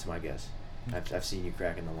 That's my guess. I've seen you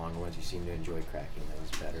cracking the longer ones. You seem to enjoy cracking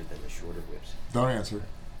those better than the shorter whips. Don't answer.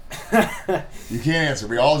 You can't answer.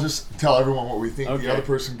 We all just tell everyone what we think the other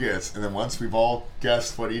person gets, and then once we've all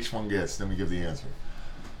guessed what each one gets, then we give the answer.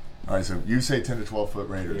 All right, so you say 10 to 12 foot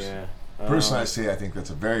Raiders. Yeah. Personally, I think that's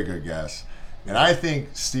a very good guess. And I think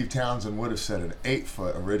Steve Townsend would have said an 8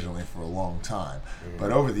 foot originally for a long time.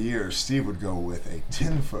 But over the years, Steve would go with a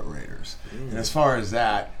 10 foot Raiders. And as far as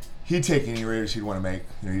that, he'd take any Raiders he'd want to make.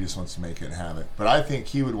 You know, he just wants to make it and have it. But I think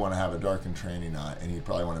he would want to have a darkened tranny knot, and he'd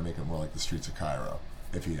probably want to make it more like the Streets of Cairo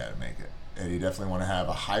if he had to make it. And he'd definitely want to have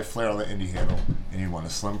a high flare on the indie handle, and he'd want a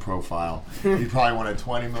slim profile. He'd probably want a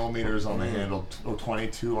 20 millimeters on the handle or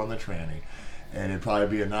 22 on the tranny, and it'd probably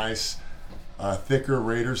be a nice thicker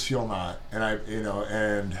Raiders heel knot. And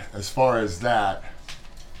and as far as that,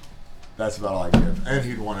 that's about all I give. And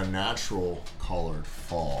he'd want a natural colored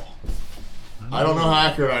fall. I don't know how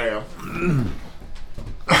accurate I am.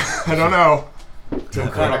 I don't know.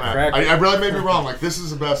 I really made me wrong. Like, this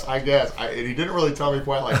is the best, I guess. And he didn't really tell me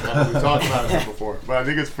quite like that. We talked about it before, but I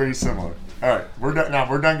think it's pretty similar. All right, we're done. Now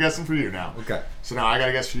we're done guessing for you. Now. Okay. So now I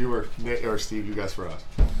gotta guess for you, or Nick, or Steve. You guess for us.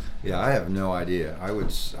 Yeah, I have no idea. I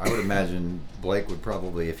would imagine Blake would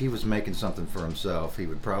probably, if he was making something for himself, he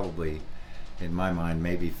would probably, in my mind,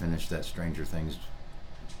 maybe finish that Stranger Things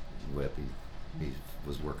whip he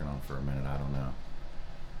was working on for a minute. I don't know.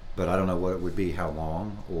 But I don't know what it would be, how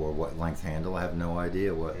long, or what length handle. I have no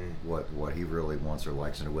idea what he really wants or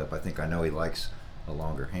likes in a whip. I think I know he likes a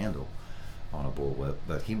longer handle on a bull whip,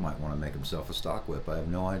 but he might want to make himself a stock whip. I have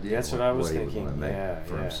no idea. That's what I was he would thinking. want to make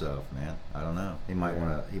for himself, man. I don't know. He might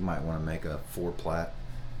want to make a 4 plat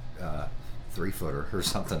 3 footer or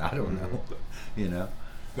something. I don't know. You know.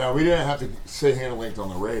 Now we didn't have to say handle length on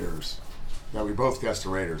the Raiders. Now we both guessed the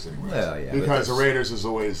Raiders anyway. Well, yeah, because the Raiders is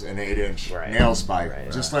always an 8-inch nail spike.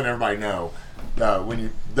 Right. Just letting everybody know.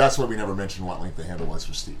 That's why we never mentioned what length the handle was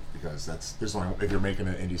for Steve, because there's only, if you're making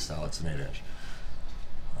an indie style, it's an 8-inch.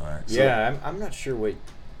 All right. So, yeah, I'm not sure what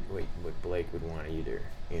Blake would want either.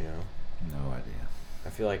 You know. No idea. I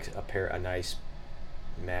feel like a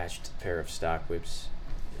matched pair of stock whips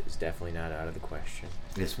is definitely not out of the question.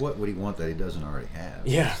 It's what would he want that he doesn't already have?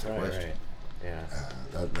 Yeah, That's the question. right. Yeah.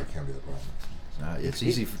 That can't be the problem. It's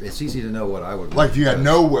easy. It's easy to know what I would. Like, want if you had because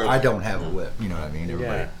no whip. I don't have a whip. You know what I mean?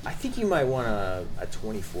 Everybody. Yeah, I think you might want a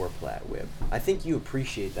 24 plat whip. I think you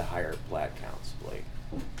appreciate the higher plat counts, Blake.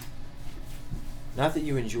 Not that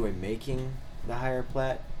you enjoy making the higher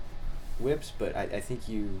plat whips, but I think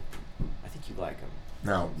you like them.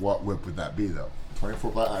 Now, what whip would that be, though?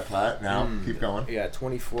 24 plat. Now, keep going. Yeah,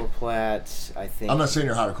 24 plat. I think. I'm not saying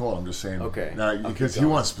you're hot or cold. I'm just saying. Okay. Now, I'll because keep you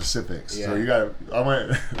going. want specifics, so Yeah. you got.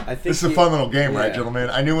 I think this is a fun little game, right, yeah. gentlemen?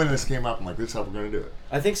 I knew when this came up. I'm like, this is how we're gonna do it.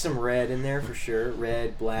 I think some red in there for sure.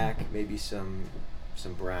 Red, black, maybe some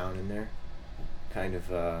brown in there. Kind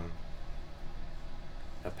of a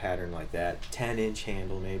pattern like that. 10-inch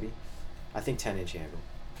handle maybe. I think 10-inch handle.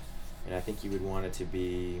 And I think you would want it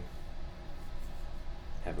to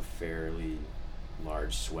have a fairly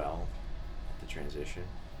large swell at the transition.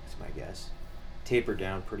 That's my guess. Taper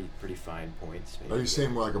down pretty fine points. Maybe. Are you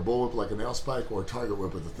saying more like a bull whip, like a nail spike, or a target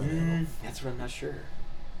whip with a thin handle? That's what I'm not sure.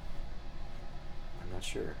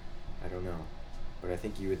 I don't know. But I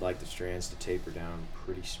think you would like the strands to taper down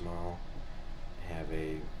pretty small. Have I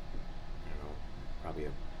don't know, probably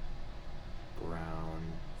a brown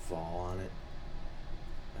fall on it.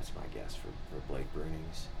 That's my guess for Blake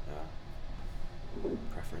Bruning's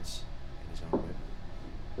preference in his own whip.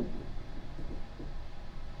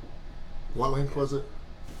 What length was it?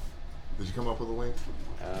 Did you come up with a length?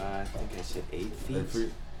 I think I said 8 feet. 8 feet.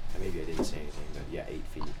 Maybe I didn't say anything, but yeah, 8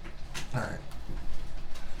 feet. All right.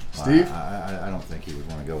 Well, Steve? I don't think he would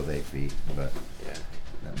want to go with 8 feet, but Yeah.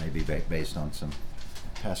 that may be based on some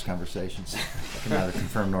past conversations. I can neither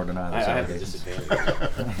confirm nor deny I those have the allegations.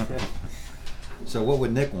 disadvantage. So what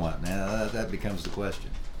would Nick want? Now that becomes the question.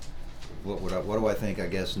 What do I think? I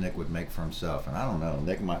guess Nick would make for himself, and I don't know.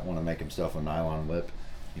 Nick might want to make himself a nylon whip.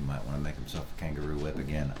 He might want to make himself a kangaroo whip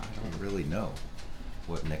again. I don't really know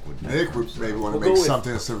what Nick would make. Nick for would himself. maybe want to We'll make go with-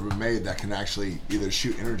 something that's ever been made that can actually either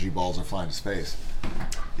shoot energy balls or fly into space.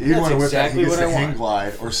 He'd That's want to whip exactly that he gets what to I hang want.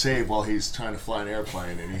 glide or save while he's trying to fly an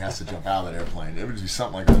airplane and he has to jump out of that airplane. It would be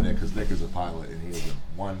something like that, Nick, because Nick is a pilot and he is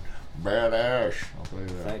one badass. I'll tell you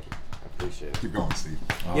that. Thank you. I appreciate it. Keep going, Steve.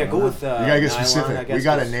 Yeah, go with You gotta get nylon, specific. I guess, We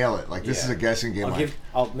gotta 'cause- nail it. Like, this is a guessing game.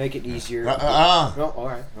 I'll make it easier. No, all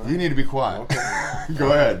right. You need to be quiet. Okay.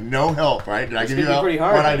 Go ahead. No help, right? Did I It's give you gonna be help? pretty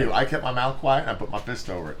hard, What I man. do? I kept my mouth quiet and I put my fist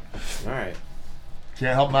over it. All right.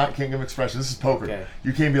 Can't help not, can't give expression. This is poker. Okay.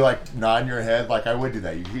 You can't be like nodding your head like I would do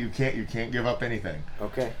that. You can't give up anything.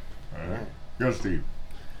 Okay. All right. Go, Steve.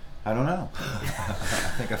 I don't know. I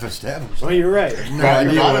think I've established. Well, you're right. No Right,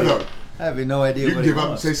 idea you gotta what he- know. I have no idea You what can he give up and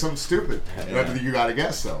wants. say something stupid. Yeah. You gotta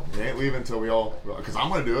guess though. You ain't leaving until we all, because I'm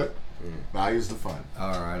gonna do it. Value's the fun.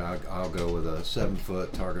 All right, I'll go with a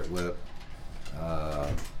 7-foot target whip,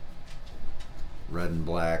 red and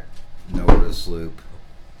black, Nova sloop,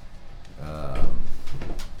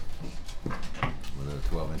 with a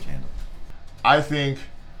 12-inch handle. I think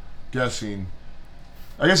guessing.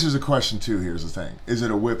 I guess there's a question too. Here's the thing: is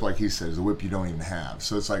it a whip like he said? Is a whip you don't even have?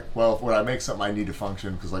 So it's like, well, when I make something, I need to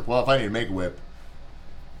function because, like, well, if I need to make a whip,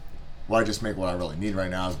 well, I just make what I really need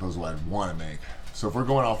right now as opposed to what I'd want to make. So if we're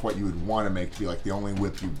going off what you would want to make to be like the only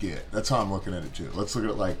whip you get, that's how I'm looking at it too. Let's look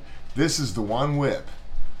at it like this is the one whip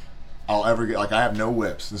I'll ever get. Like, I have no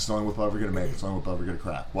whips. This is the only whip I'm ever gonna make. It's the only whip I'm ever gonna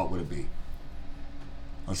crack. What would it be?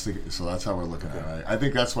 Let's think. So that's how we're looking at it. Right? I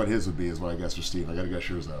think that's what his would be. Is what I guess for Steve. I got to guess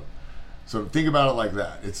yours though. So think about it like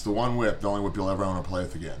that. It's the one whip, the only whip you'll ever own or play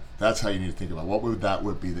with again. That's how you need to think about it. What would that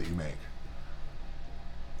whip be that you make?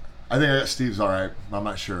 I think I got Steve's all right. I'm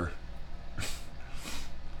not sure.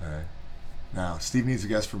 All right. Now, Steve needs a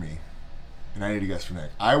guess for me, and I need a guess for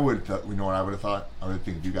Nick. I would, you know what I would have thought? I would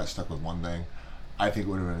think if you got stuck with one thing, I think it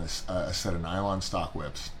would have been a set of nylon stock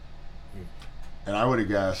whips. And I would have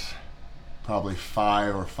guessed probably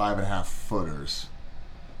 5 or 5.5 footers.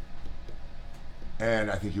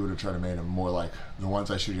 And I think you would have tried to make them more like the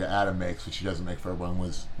ones I showed you Adam makes, which he doesn't make for everyone,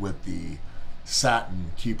 was with the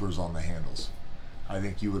satin keepers on the handles. I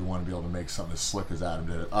think you would want to be able to make something as slick as Adam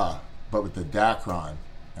did it. But with the Dacron,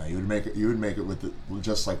 you would make it with the,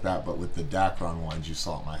 just like that, but with the Dacron ones you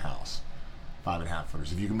saw at my house, 5.5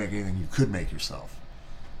 footers. If you can make anything, you could make yourself.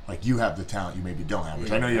 Like, you have the talent you maybe don't have,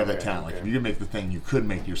 which I know you have that talent. Like, if you can make the thing you could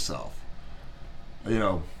make yourself, you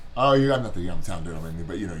know. Oh, you got nothing. You have the talent to do it, maybe,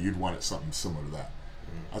 but you know, you'd want it something similar to that.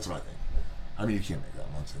 That's what I think. I mean, you can't make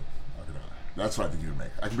that one. That's what I think you would make.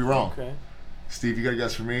 I could be wrong. Okay. Steve, you got a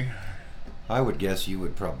guess for me? I would guess you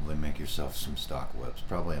would probably make yourself some stock whips,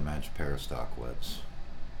 probably a matched pair of stock whips.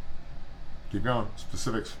 Keep going.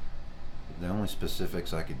 Specifics. The only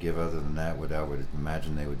specifics I could give other than that I would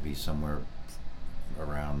imagine they would be somewhere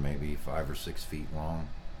around maybe 5 or 6 feet long,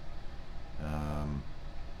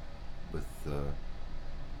 with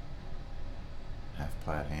half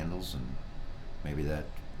plat handles and maybe that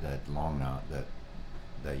long knot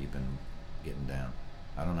that you've been getting down.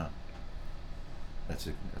 I don't know. That's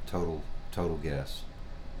a total guess.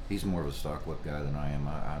 He's more of a stock whip guy than I am.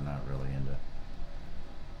 I'm not really into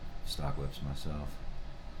stock whips myself,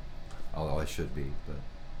 although I should be. But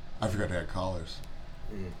I forgot to add collars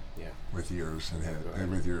Yeah. with yours Yeah, go ahead.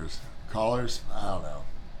 and with yours. Collars, I don't know.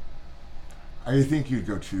 I think you'd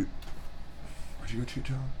go two. Would you go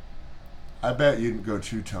two-tone? I bet you'd go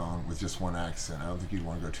two-tone with just one accent. I don't think you'd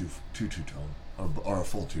want to go two-tone or a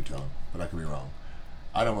full two-tone, but I could be wrong.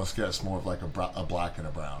 I'd almost guess more of like a black and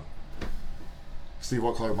a brown. Steve,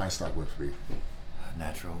 what color would my stock whips be?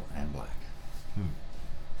 natural and black.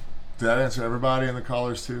 Did that answer everybody in the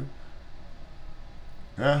collars too?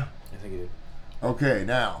 Yeah? I think it did. Okay,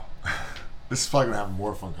 now, this is probably going to have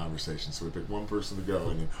more fun conversations, so we pick one person to go,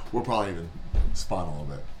 and then we'll probably even spawn a little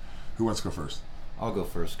bit. Who wants to go first? I'll go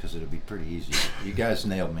first because it'll be pretty easy. You guys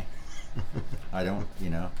nailed me. I don't,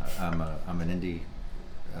 I'm an indie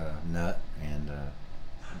nut and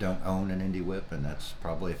don't own an indie whip, and that's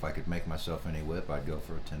probably, if I could make myself any whip, I'd go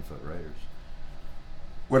for a 10-foot Raiders.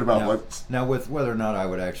 What about now, what? Now, with whether or not I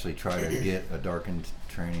would actually try to get a darkened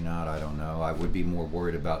training knot, I don't know. I would be more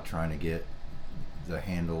worried about trying to get the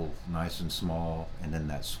handle nice and small and then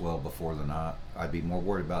that swell before the knot. I'd be more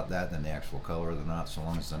worried about that than the actual color of the knot, so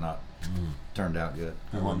long as the knot turned out good.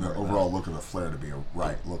 I want the overall look of the flare to be a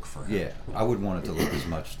right look for him. Yeah, I would want it to look as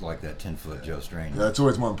much like that 10-foot Joe Strain. Yeah, it's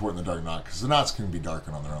always more important than dark knot, because the knots can be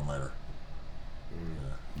darkened on their own later.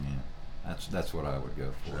 Yeah, that's what I would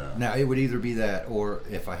go for. Yeah. Now, it would either be that, or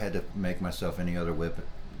if I had to make myself any other whip,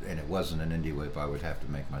 and it wasn't an indie whip, I would have to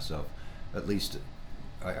make myself at least.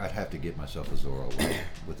 I'd have to get myself a Zorro whip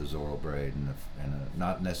with a Zorro braid and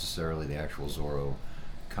not necessarily the actual Zorro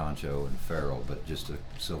concho and ferrule, but just a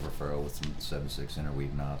silver ferrule with some 7/6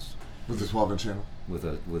 interweave knots. With the 12-inch handle? With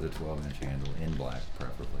a 12-inch handle in black,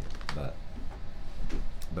 preferably.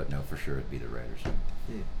 But no, for sure it'd be the Raiders.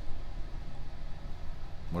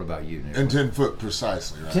 What about you, Nick? And 10 foot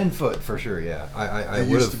precisely, right? 10 foot for sure, yeah. I It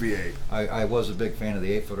used to be 8. I was a big fan of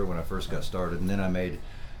the 8-footer when I first got started, and then I made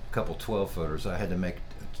a couple 12-footers. I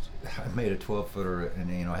made a 12-footer,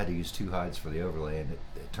 and I had to use 2 hides for the overlay, and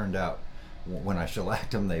it turned out when I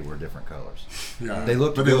shellacked them, they were different colors. Yeah, they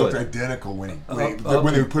looked but good. they looked identical when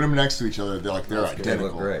they put them next to each other. They're identical. They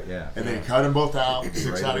look great, yeah. And they cut them both out, 6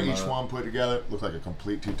 Right out of them each up. one put together. Looked like a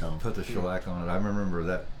complete two-tone. Put the shellac on it. I remember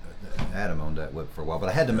that Adam owned that whip for a while, but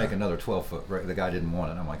I had to make another 12-foot. The guy didn't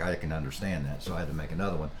want it. I'm like, I can understand that, so I had to make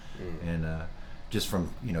another one. And just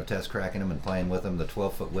from test cracking them and playing with them, the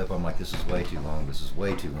 12-foot whip, I'm like, this is way too long. This is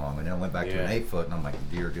way too long. And then I went back to an 8-foot, and I'm like,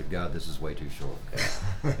 dear good God, this is way too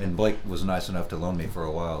short. And Blake was nice enough to loan me for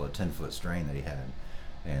a while a 10-foot strain that he had,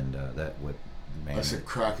 and that whip, man. I said,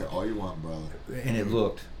 crack it all you want, brother. And it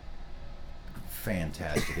looked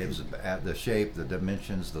fantastic. It was the shape, the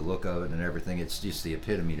dimensions, the look of it, and everything. It's just the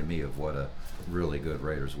epitome to me of what a really good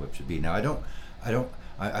Raiders whip should be. Now, I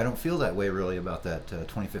don't feel that way really about that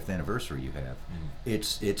 25th anniversary you have.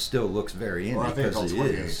 It still looks very indie, Or I think because it's it called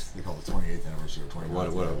is. 28th. They call it the 28th anniversary or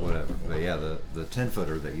 29th. Whatever. But yeah, the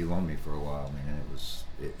 10-footer that you loaned me for a while, man,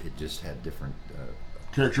 it just had different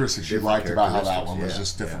Characteristics you different liked about how that one was characteristics,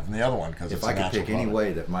 just different yeah. from the other one, because If it's I a could natural pick any product.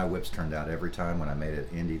 way that my whips turned out every time when I made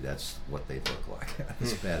it indie, that's what they look like.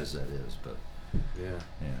 As bad as that is, but Yeah.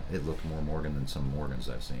 yeah, it looked more Morgan than some Morgans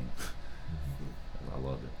I've seen. I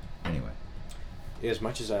loved it. Anyway, As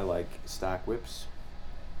much as I like stock whips,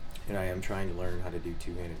 and I am trying to learn how to do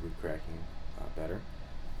two-handed whip cracking better,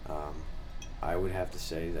 I would have to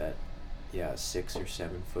say that, a 6 or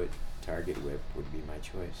 7 foot target whip would be my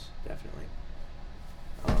choice, definitely.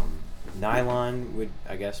 Nylon would,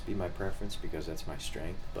 I guess, be my preference because that's my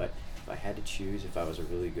strength, but if I had to choose, if I was a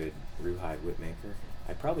really good Rawhide whip maker,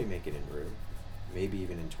 I'd probably make it in Raw, maybe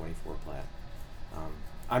even in 24 plat.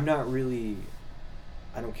 I'm not really,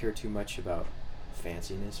 I don't care too much about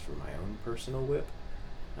fanciness for my own personal whip.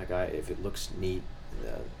 Like if it looks neat,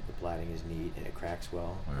 the platting is neat and it cracks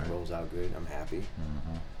well, Right. it rolls out good, I'm happy.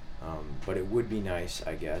 But it would be nice,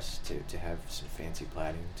 I guess, to have some fancy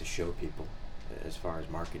platting to show people as far as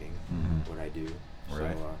marketing what I do.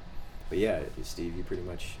 Right. So, but yeah, Steve, you pretty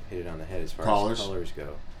much hit it on the head as far Colors. as colors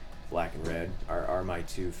go. Black and red are my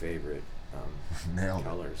 2 favorite Nailed it.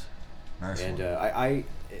 colors. Nice And one. I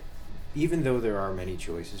even though there are many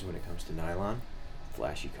choices when it comes to nylon,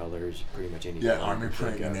 flashy colors, pretty much any Yeah, color army you can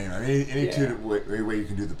print, think you of. name it. Any Yeah. way you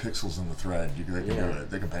can do the pixels in the thread, they can do Yeah. it.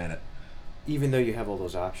 They can paint it. even though you have all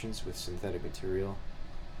those options with synthetic material,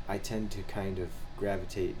 I tend to kind of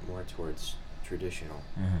gravitate more towards traditional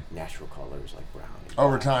natural colors like brown.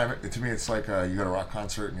 Over time, to me, it's like you go to a rock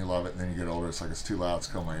concert and you love it, and then you get older, it's like it's too loud, it's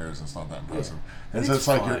killing my ears, and it's not that impressive. Yeah. And so it's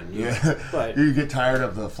like fun, but you get tired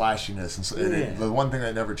of the flashiness, and, so, Yeah. the one thing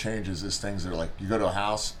that never changes is things that are like you go to a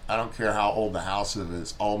house. I don't care how old the house is;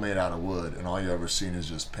 it's all made out of wood, and all you ever seen is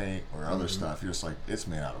just paint or other stuff. You're just like, it's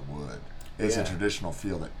made out of wood. It's a traditional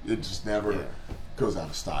feel that it just never goes out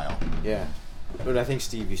of style. Yeah, but I think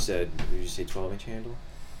Steve, you said, did you say 12-inch handle?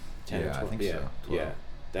 10 or Yeah, 12? I think yeah. so. 12. Yeah,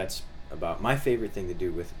 that's about my favorite thing to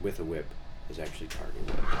do with a whip is actually target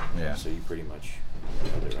whip. Yeah. So you pretty much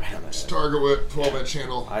nailed it right on that. Target whip, 12-inch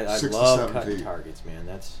handle, I 6 to love 7 cutting feet. targets, man.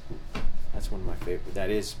 That's one of my favorite. That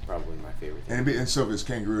is probably my favorite thing. And so if it's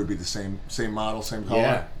kangaroo, it'd be the same model, same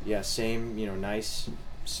color. Yeah, same. Nice,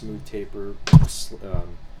 smooth taper,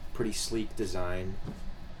 pretty sleek design.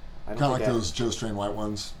 I don't Kind of think like that- those Joe Strain white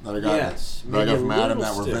ones that I got. Yes, that I got maybe from a Adam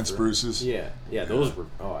little that were Vince stiffer. Bruce's. Yeah, those were.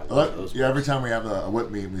 Oh, I love those. Yeah, every time we have a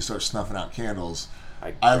whip meet and we start snuffing out candles,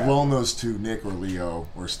 I grab loan them. those to Nick or Leo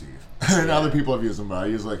or Steve. And Yeah. other people have used them, but I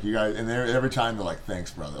use like you guys, and every time they're like,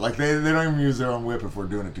 "Thanks, brother." Like they don't even use their own whip if we're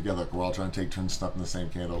doing it together. Like we're all trying to take turns snuffing the same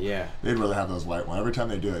candle. Yeah. They'd rather have those white ones. Every time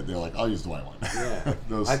they do it, they're like, "I'll use the white one." Yeah,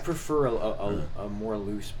 those. I prefer a more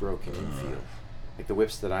loose, broken in feel. Like the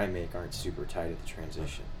whips that I make aren't super tight at the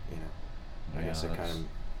transition. I Yeah, guess it kind of.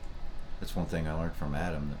 That's one thing I learned from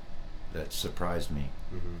Adam that surprised me.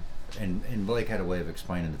 Mm-hmm. And Blake had a way of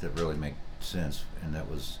explaining it that really made sense, and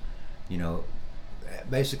that was,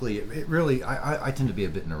 basically it really I tend to be a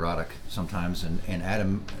bit neurotic sometimes, and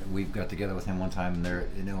Adam, we got together with him one time there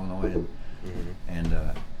in Illinois, and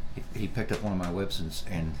he picked up one of my whips,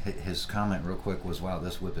 and his comment real quick was, "Wow,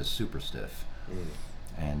 this whip is super stiff,"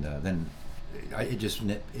 and then it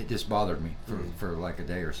just bothered me for like a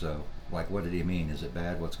day or so. Like, what did he mean? Is it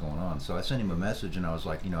bad? What's going on? So I sent him a message, and I was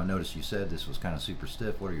like, I noticed you said this was kind of super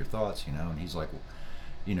stiff. What are your thoughts? And he's like,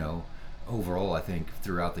 overall, I think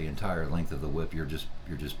throughout the entire length of the whip, you're just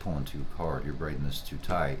pulling too hard. You're braiding this too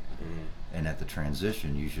tight, and at the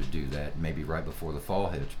transition, you should do that maybe right before the fall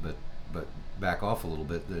hitch, but back off a little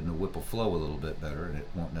bit, then the whip will flow a little bit better, and it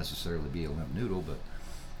won't necessarily be a limp noodle, but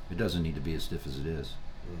it doesn't need to be as stiff as it is.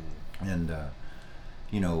 And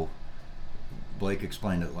Blake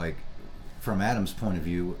explained it like, from Adam's point of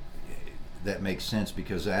view, that makes sense,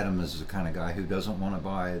 because Adam is the kind of guy who doesn't want to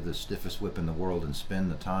buy the stiffest whip in the world and spend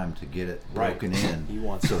the time to get it broken in He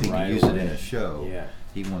wants so it he can right use it away. in a show. Yeah.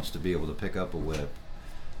 He wants to be able to pick up a whip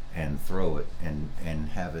and throw it and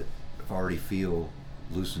have it already feel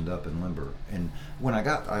loosened up and limber. And when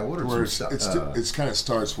I ordered where some it's stuff. it's kind of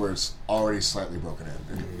starts where it's already slightly broken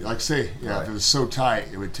in. Like say, Right. if it was so tight,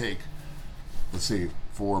 it would take, let's see,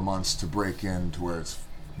 4 months to break in to where it's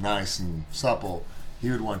nice and supple. He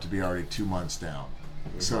would want it to be already 2 months down.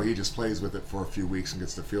 So he just plays with it for a few weeks and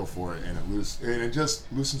gets the feel for it, and it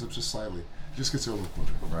just loosens up just slightly. It just gets there a little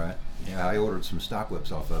quicker. Right. Yeah, I ordered some stock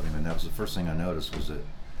whips off of him, and that was the first thing I noticed was that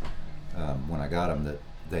when I got them, that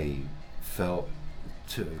they felt,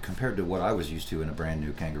 compared to what I was used to in a brand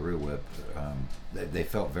new kangaroo whip, they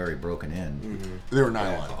felt very broken in. They were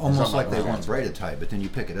nylon. Almost like they Nylon. weren't braided tight, but then you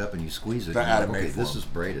pick it up and you squeeze it. The and you're Adam like, made okay, for this 'em. is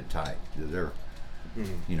braided tight. They're,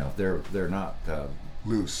 they're not.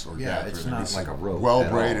 Loose or Yeah, gap it's braided. not like a rope Well at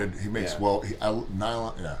all. braided. He makes Yeah.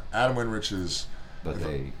 nylon. Yeah, Adam Winrich's But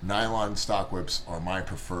they nylon stock whips are my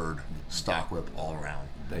preferred stock whip all around.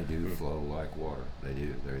 They do flow like water. They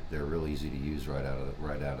do. They're real easy to use right out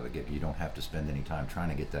of the gate. You don't have to spend any time trying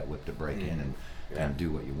to get that whip to break in and do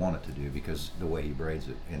what you want it to do, because the way he braids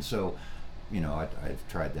it. And so, I've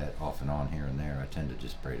tried that off and on here and there. I tend to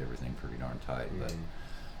just braid everything pretty darn tight,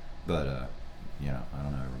 but I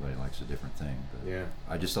don't know. Everybody likes a different thing. But Yeah.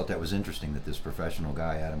 I just thought that was interesting that this professional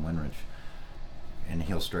guy, Adam Winrich, and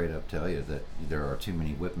he'll straight up tell you that there are too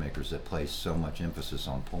many whip makers that place so much emphasis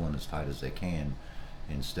on pulling as tight as they can,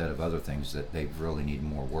 instead of other things that they really need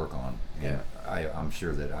more work on. And I'm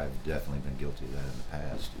sure that I've definitely been guilty of that in the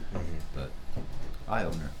past. But eye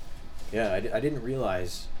opener. Yeah, I didn't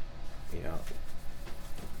realize,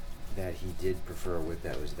 that he did prefer a whip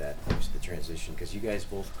that was that close to the transition, because you guys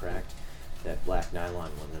both cracked that black nylon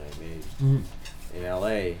one that I made in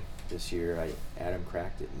LA this year. Adam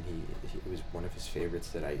cracked it, and it was one of his favorites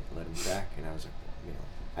that I let him crack, and I was like,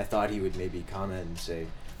 I thought he would maybe comment and say,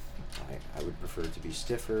 I would prefer it to be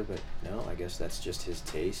stiffer, but no, I guess that's just his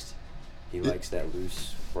taste. He likes that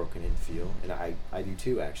loose, broken in feel, and I do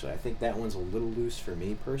too, actually. I think that one's a little loose for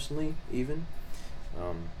me personally, even.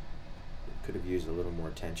 Could have used a little more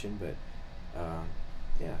tension, but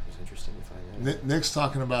yeah, it was interesting to find that. Nick's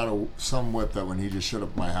talking about some whip that when he just showed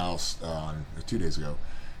up at my house 2 days ago,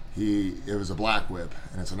 it was a black whip,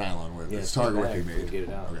 and it's a nylon whip. Yeah, it's Target whip he we made. can get it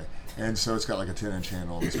out. Okay, and so it's got like a 10-inch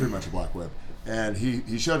handle. It's pretty much a black whip. And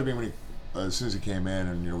he showed it to me when he as soon as he came in,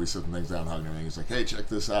 and we set some things down, hugging everything. He's like, "Hey, check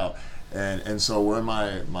this out." And so we're in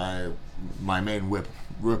my main whip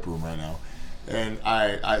room right now, and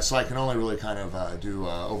so I can only really kind of do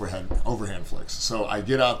overhand flicks. So I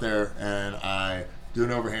get out there and I do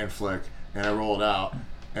an overhand flick and I roll it out.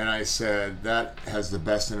 And I said, that has the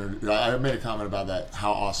best energy. I made a comment about that,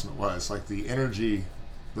 how awesome it was. Like the energy,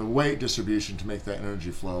 the weight distribution to make that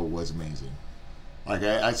energy flow was amazing. Like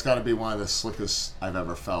it's got to be one of the slickest I've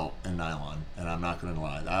ever felt in nylon, and I'm not going to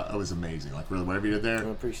lie, that was amazing. Like really, whatever you did there, I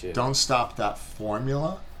appreciate it. Don't stop that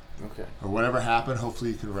formula. Okay. Or whatever happened.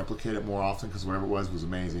 Hopefully you can replicate it more often, because whatever it was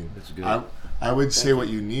amazing. It's good. I would say what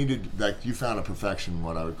you needed, like you found a perfection,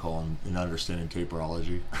 what I would call in understanding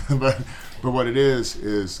taperology. but what it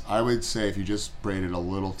is I would say if you just braided a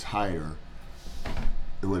little tighter,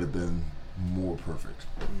 it would have been more perfect.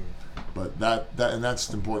 But that's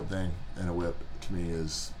the important thing in a whip to me,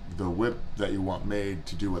 is the whip that you want made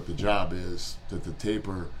to do what the job is, that the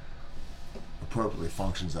taper appropriately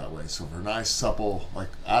functions that way. So for nice supple, like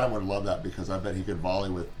Adam would love that, because I bet he could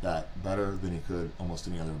volley with that better than he could almost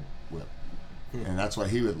any other whip. And that's why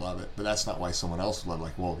he would love it, but that's not why someone else would love it.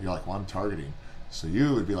 Like, well, you're like, well, I'm targeting. So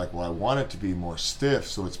you would be like, well, I want it to be more stiff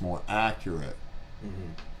so it's more accurate.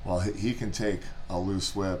 Well, he can take a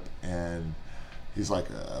loose whip, and he's like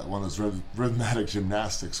one of those rhythmic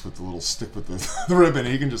gymnastics with the little stick with the ribbon.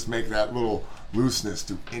 He can just make that little looseness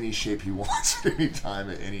to any shape he wants at any time,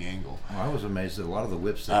 at any angle. Well, I was amazed at a lot of the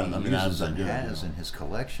whips that he uses and has in his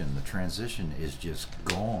collection. The transition is just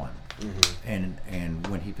gone. And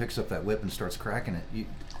when he picks up that whip and starts cracking it,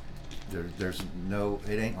 there's no,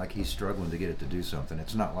 it ain't like he's struggling to get it to do something.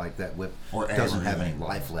 It's not like that whip doesn't have any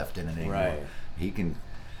life left in it anymore. Right. He can,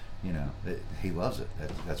 he loves it.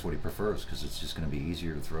 That's what he prefers, because it's just going to be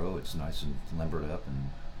easier to throw. It's nice and limbered up. And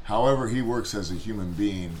however he works as a human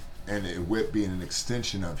being, and a whip being an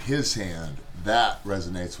extension of his hand, that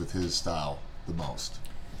resonates with his style the most.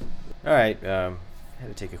 All right. Had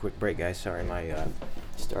to take a quick break, guys. Sorry, my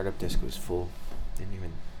startup disk was full. Didn't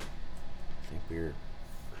even think we were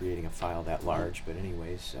creating a file that large. But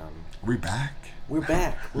anyways, We back? we're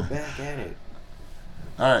back. We're back at it.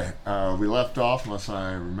 All right. We left off, unless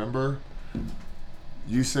I remember.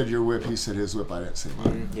 You said your whip, he said his whip. I didn't say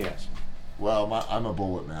mine. Yes. Well, I'm a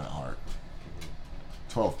bullwhip man at heart.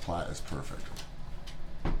 12 plat is perfect.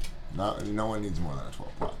 No one needs more than a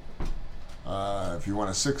 12 plat. If you want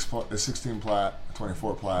a 16 plat, a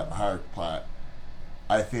 24 plat, a higher plat,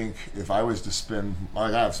 I think if I was to spend,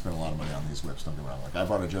 like I have spent a lot of money on these whips, don't get me wrong. Like I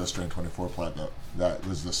bought a Joe Strain 24 plat that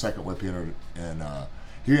was the second whip he entered, and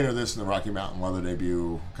he entered this in the Rocky Mountain Leather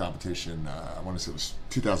Debut competition. I want to say it was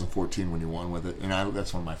 2014 when he won with it, and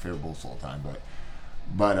that's one of my favorite bulls all the time.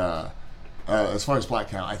 But as far as plat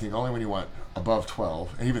count, I think only when you want above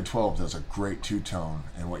 12, and even 12 does a great two-tone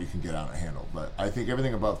and what you can get out of a handle. But I think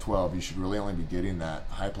everything above 12, you should really only be getting that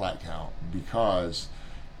high plat count because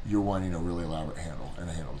you're wanting a really elaborate handle and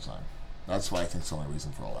a handle design. That's why I think it's the only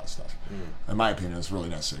reason for all that stuff. In my opinion, it's really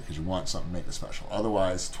necessary because you want something to make it special.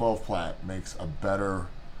 Otherwise, 12 plat makes a better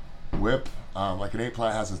whip. Like an 8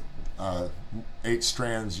 plat has 8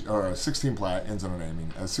 strands, or a 16 plat ends on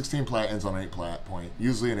a 16 plat ends on an 8 plat point.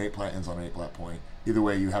 Usually an 8 plat ends on an 8 plat point. Either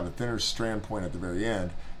way, you have a thinner strand point at the very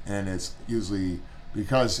end, and it's usually,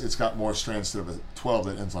 because it's got more strands instead of a 12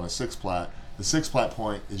 that ends on a 6 plat, the 6 plat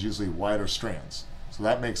point is usually wider strands. So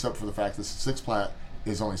that makes up for the fact that the 6 plat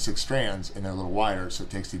is only 6 strands, and they're a little wider, so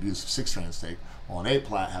it takes the abuse of 6 strands to take. While an 8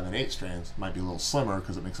 plat having 8 strands might be a little slimmer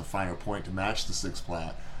because it makes a finer point to match the 6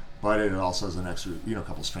 plat, but it also has an extra,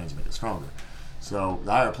 couple strands to make it stronger. So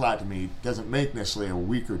the higher plat to me doesn't make necessarily a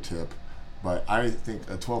weaker tip, but I think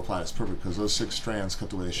a 12 plat is perfect because those 6 strands cut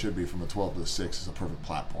the way they should be from a 12 to a 6 is a perfect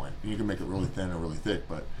plat point. You can make it really thin or really thick,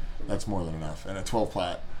 but that's more than enough. And a 12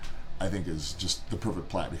 plat, I think, is just the perfect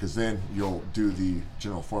plat, because then you'll do the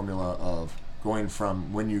general formula of going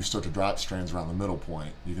from when you start to drop strands around the middle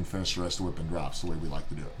point, you can finish the rest of the whip in drops the way we like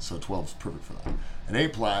to do it. So 12 is perfect for that. An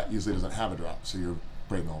 8 plat usually doesn't have a drop, so you're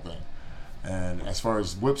braiding the whole thing. And as far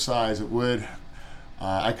as whip size, it would,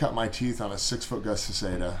 I cut my teeth on a 6-foot Gus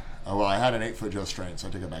Ceseda. Well, I had an 8-foot Joe Strain, so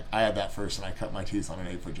I take it back. I had that first, and I cut my teeth on an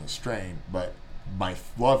 8-foot Joe Strain, but my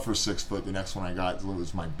love for 6-foot, the next one I got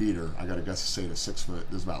was my beater. I got a Gus Ceseda 6-foot.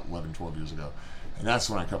 This was about 11, 12 years ago. And that's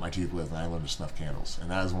when I cut my teeth with, and I learned to snuff candles.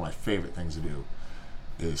 And that is one of my favorite things to do,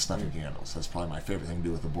 is snuffing candles. That's probably my favorite thing to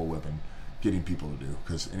do with a bullwhip. getting people to do,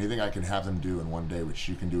 because anything I can have them do in one day, which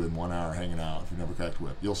you can do in 1 hour hanging out, if you've never cracked a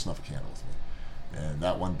whip, you'll snuff a candle with me. And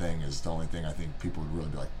that one thing is the only thing I think people would really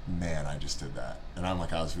be like, man, I just did that. And I'm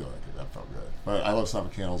like, I was feeling like that felt good. But I love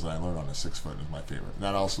snuffing candles, and I learned on a 6 foot is my favorite. And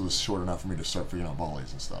that also was short enough for me to start figuring out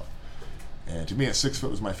volleys and stuff. And to me, a 6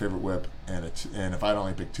 foot was my favorite whip, and if I'd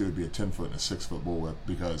only pick two, it'd be a 10 foot and a 6 foot bull whip,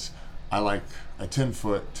 because I like a 10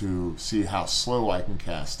 foot to see how slow I can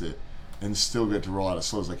cast it and still get to roll out as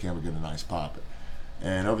slow as I can but get a nice pop.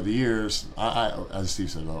 And over the years, I as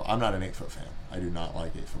Steve said, though, I'm not an 8 foot fan. I do not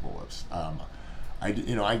like 8 foot bull whips. I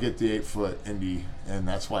get the 8 foot Indy, and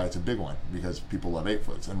that's why it's a big one, because people love 8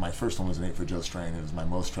 foots. And my first one was an 8 foot Joe Strain. It was my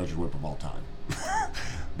most treasured whip of all time.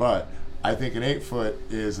 But I think an 8 foot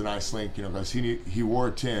is a nice link, because he wore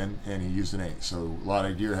a 10 and he used an 8. So a lot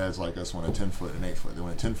of gearheads like us want a 10 foot and 8 foot. They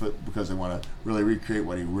want a 10 foot because they want to really recreate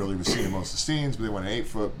what he really was seeing in most of the scenes, but they want an 8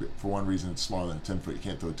 foot for one reason: it's smaller than a 10 foot. You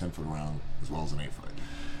can't throw a 10 foot around as well as an 8 foot.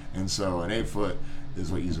 And so an 8 foot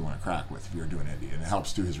is what you usually want to crack with if you're doing Indy, and it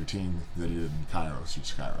helps do his routine that he did in Cairo,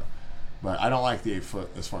 Streets Cairo. But I don't like the 8 foot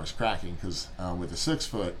as far as cracking, because with the 6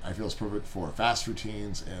 foot, I feel it's perfect for fast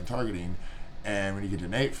routines and targeting. And when you get to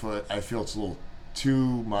an 8 foot, I feel it's a little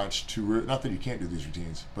too much not that you can't do these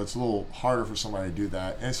routines, but it's a little harder for somebody to do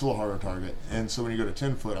that, and it's a little harder to target. And so when you go to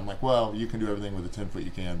 10 foot, I'm like, well, you can do everything with a 10 foot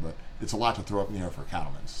you can, but it's a lot to throw up in the air for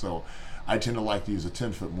cattlemen. So I tend to like to use a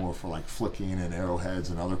 10 foot more for like flicking and arrowheads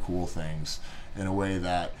and other cool things, in a way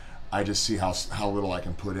that I just see how little I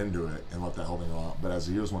can put into it and let that whole thing go out. But as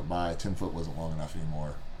the years went by, a 10 foot wasn't long enough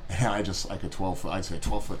anymore. And I just like a 12 foot, I'd say a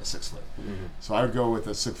 12 foot and a 6 foot. Mm-hmm. So I would go with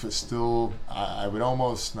a 6 foot still. I would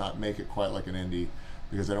almost not make it quite like an Indy,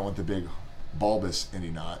 because I don't want the big bulbous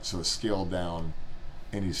Indy knot. So a scaled down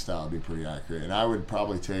Indy style would be pretty accurate. And I would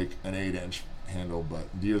probably take an 8-inch handle, but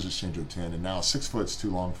the years just changed to a 10. And now 6 foot's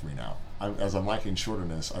too long for me now. As I'm liking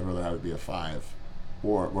shorterness, I'd rather have it be a 5,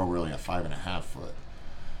 or really a 5.5 foot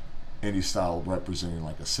Indy style, representing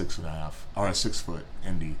like a 6.5 or a 6 foot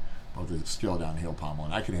Indy. With the scale down heel pommel,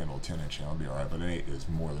 and I could handle a 10-inch handle, it'd be all right, but an 8 is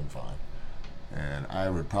more than fine. And I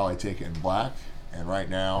would probably take it in black. And right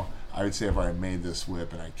now, I would say if I made this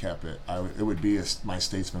whip and I kept it, it would be my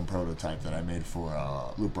Statesman prototype that I made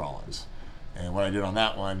for Luke Rollins. And what I did on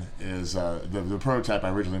that one is the prototype I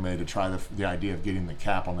originally made to try the idea of getting the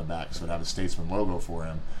cap on the back so it'd have a Statesman logo for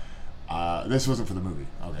him. This wasn't for the movie.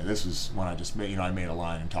 Okay, this was when I just made, I made a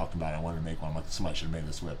line and talked about it. I wanted to make one. I'm like, somebody should have made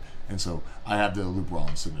this whip. And so I have the Luke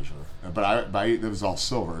Rollins signature. But it was all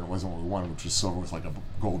silver, and it wasn't what we wanted, which was silver with like a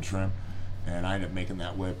gold trim. And I ended up making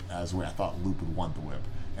that whip as the way I thought Luke would want the whip.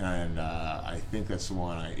 And I think that's the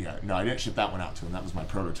one I didn't ship that one out to him. That was my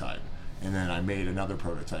prototype. And then I made another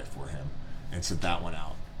prototype for him and sent that one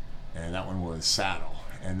out. And that one was saddle.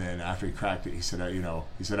 And then after he cracked it, he said, I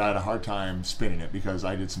had a hard time spinning it because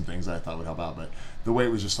I did some things that I thought would help out, but the weight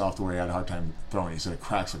was just off the way. I had a hard time throwing it. He said, it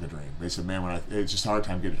cracks like a dream. They said, man, it's just a hard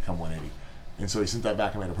time getting it to come 180. And so he sent that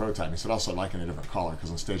back and made a prototype. He said, also, I'd like it in a different color,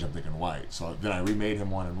 because on stage I'm thinking white. So then I remade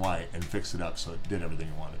him one in white and fixed it up so it did everything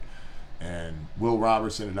he wanted. And Will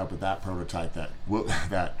Roberts ended up with that prototype that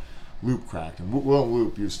Loop cracked. And Will and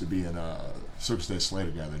Loop used to be in Circus Day Slay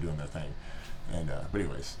together doing their thing. And but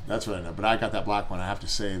anyways, that's what I know. But I got that black one. I have to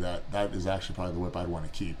say that is actually probably the whip I'd want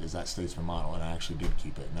to keep, is that Statesman model, and I actually did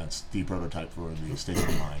keep it. And that's the prototype for the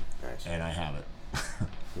Statesman line. Nice. And I have it.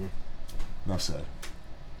 Enough said.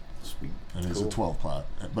 Sweet. And it's a 12 plot,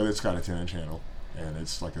 but it's got a 10-inch handle, and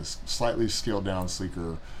it's like a slightly scaled down,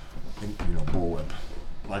 sleeker, bullwhip,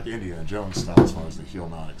 like Indiana Jones style as far as the heel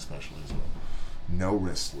knot especially as well. No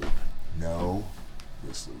wrist loop. No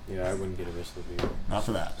wrist loop. Yeah, I wouldn't get a wrist loop either. Not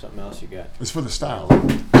for that. Something else you got? It's for the style.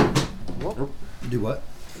 Do what?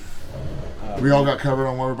 We all got covered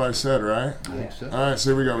on what everybody said, right? I think so. All right,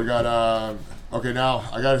 so here we go. We got, okay, now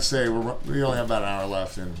I got to say, we only have about an hour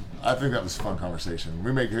left, and I think that was a fun conversation.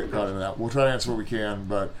 We may get caught into that. We'll try to answer what we can,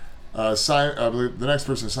 but I believe the next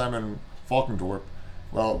person is Simon Falkendorp.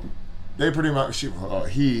 Well, they pretty much,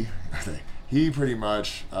 he pretty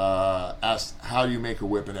much asked, how do you make a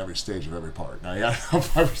whip in every stage of every part? Now, yeah,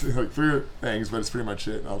 like 3 things, but it's pretty much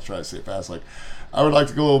it, and I'll try to say it fast. Like, I would like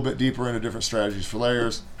to go a little bit deeper into different strategies for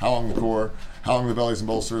layers, how long the core, how long the bellies and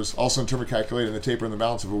bolsters, also in terms of calculating the taper and the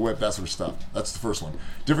balance of a whip, that sort of stuff. That's the first one.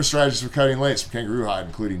 Different strategies for cutting lace from kangaroo hide,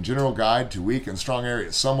 including general guide to weak and strong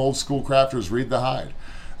areas. Some old school crafters read the hide.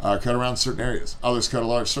 Cut around certain areas. Others cut a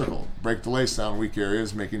large circle. Break the lace down in weak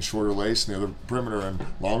areas, making shorter lace near the perimeter and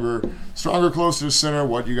longer, stronger, closer to the center.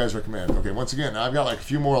 What do you guys recommend? Okay, once again, I've got like a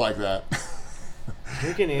few more like that.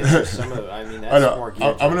 You can answer some of I mean, that's more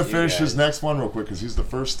geared I'm going to towards finish you his guys. next one real quick because he's the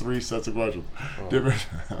first 3 sets of questions. Oh. Different.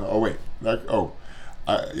 Oh, wait.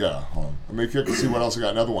 Hold on. Let me see what else I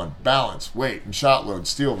got. Another one. Balance, weight, and shot load.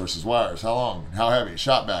 Steel versus wires. How long? How heavy?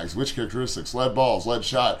 Shot bags. Which characteristics? Lead balls. Lead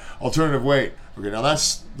shot. Alternative weight. Okay, now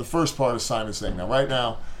that's the first part of Simon's thing. Now, right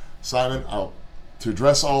now, Simon, to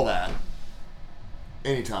address all that,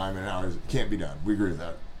 anytime and hours, it can't be done. We agree with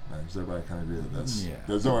that. Right? Does everybody kind of agree that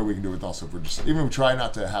there's no way we can do it also if we're just, even if we try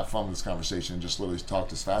not to have fun with this conversation and just literally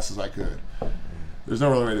talk as fast as I could. There's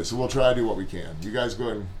no other way to do it. So we'll try to do what we can. You guys go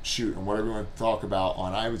ahead and shoot on whatever you want to talk about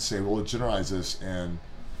on, I would say we'll generalize this and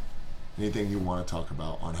anything you want to talk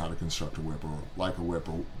about on how to construct a whip or like a whip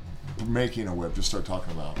or making a whip, just start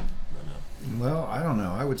talking about. Well, I don't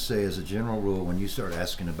know. I would say as a general rule, when you start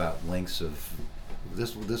asking about lengths of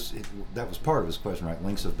that was part of his question, right?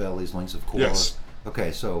 Lengths of bellies, lengths of core. Yes.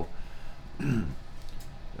 Okay, so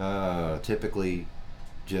typically,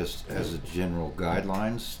 just as a general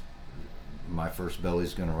guidelines, my first belly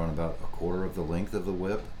is going to run about a quarter of the length of the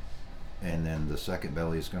whip, and then the second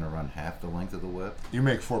belly is going to run half the length of the whip. You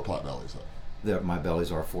make 4 plat bellies, though. My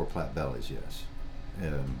bellies are 4 plat bellies, yes,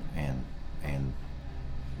 and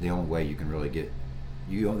the only way you can really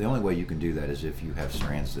the only way you can do that is if you have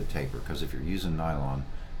strands that taper, because if you're using nylon,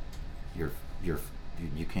 you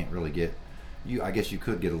can't really get. I guess you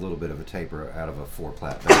could get a little bit of a taper out of a 4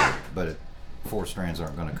 plat belly, but 4 strands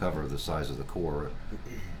aren't going to cover the size of the core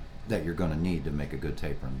that you're going to need to make a good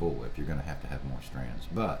tapering bullwhip. You're going to have more strands.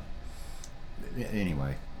 But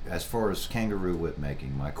anyway, as far as kangaroo whip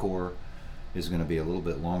making, my core is going to be a little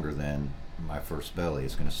bit longer than my first belly.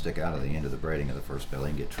 It's going to stick out of the end of the braiding of the first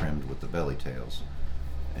belly and get trimmed with the belly tails.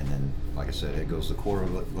 And then, like I said, it goes the quarter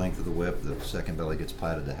length of the whip. The second belly gets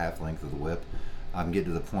plaited to half length of the whip. I'm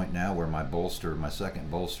getting to the point now where my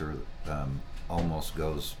second bolster, almost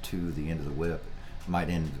goes to the end of the whip. Might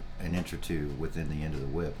end an inch or two within the end of the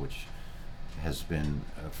whip, which has been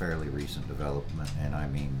a fairly recent development, and I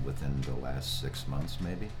mean within the last 6 months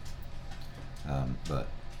maybe. But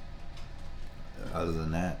other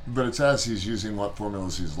than that. But it's as he's using what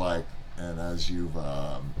formulas he's like, and as you've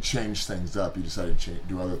changed things up, you decided to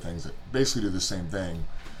do other things that basically do the same thing.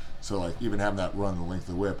 So like even having that run the length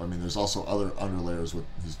of the whip, I mean there's also other underlayers with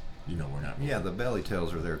his, we're not. Yeah, the belly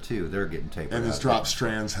tails are there too. They're getting tapered. And his drop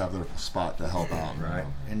strands have their spot to help out. Right.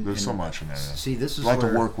 And there's so much in there. See, this is a lot to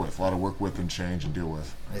work with and change and deal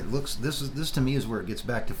with. This to me is where it gets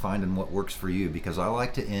back to finding what works for you, because I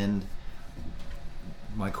like to end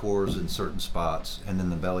my cores in certain spots and then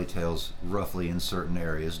the belly tails roughly in certain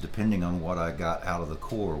areas depending on what I got out of the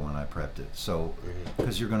core when I prepped it. So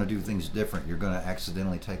because you're going to do things different, you're going to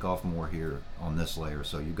accidentally take off more here on this layer.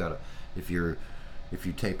 So you got to, if you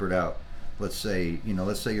tapered out, let's say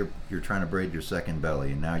you're trying to braid your second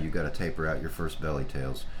belly and now you got to taper out your first belly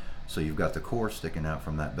tails. So you've got the core sticking out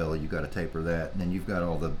from that belly, you got to taper that, and then you've got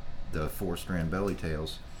all the 4-strand belly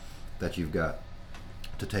tails that you've got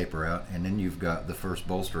to taper out, and then you've got the first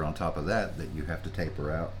bolster on top of that you have to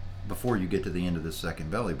taper out before you get to the end of the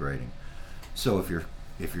second belly braiding. So if you're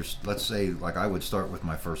let's say, like I would start with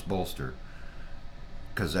my first bolster,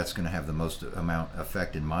 because that's going to have the most amount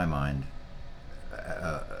effect in my mind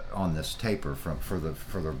on this taper for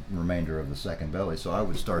the remainder of the second belly. So I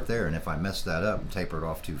would start there, and if I mess that up and taper it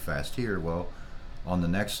off too fast here, well, on the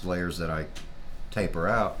next layers that I taper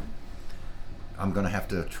out, I'm going to have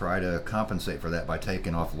to try to compensate for that by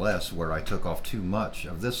taking off less where I took off too much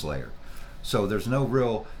of this layer. So there's no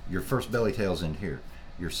real, your first belly tail's in here,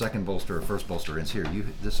 your second bolster or first bolster ends here.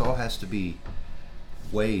 This all has to be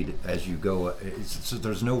weighed as you go. So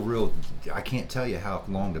there's no real, I can't tell you how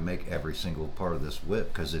long to make every single part of this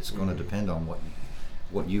whip, because it's going to depend on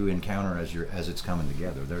what you encounter as it's coming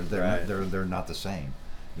together. They're not the same,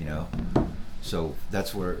 So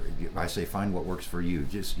that's where I say find what works for you.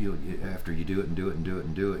 Just after you do it and do it and do it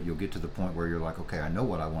and do it, you'll get to the point where you're like, okay, I know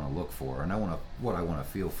what I want to look for, and what I want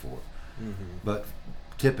to feel for. But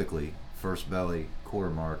typically, first belly quarter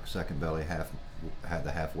mark, second belly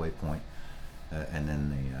the halfway point, and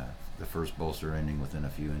then the first bolster ending within a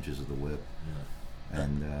few inches of the whip,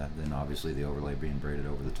 and then obviously the overlay being braided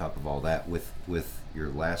over the top of all that with your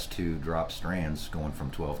last 2 drop strands going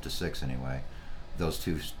from 12 to 6 anyway. Those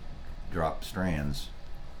 2 drop strands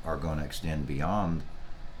are going to extend beyond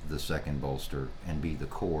the second bolster and be the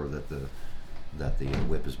core that the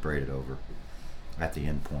whip is braided over at the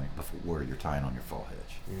end point before where you're tying on your fall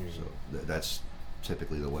hitch. So that's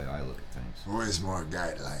typically the way I look at things. Always more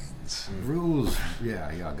guidelines. Rules,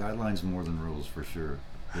 yeah, guidelines more than rules for sure.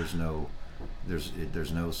 There's no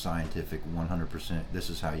scientific 100%. This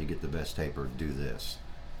is how you get the best taper. Do this,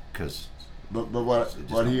 because. But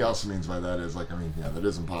what he also means by that is that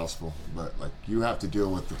is impossible. But like you have to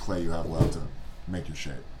deal with the clay you have left make your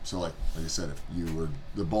shape. So like I said, if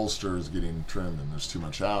the bolster is getting trimmed and there's too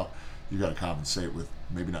much out, you got to compensate with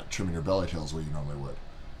maybe not trimming your belly tails the way you normally would.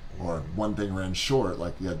 Or one thing ran short,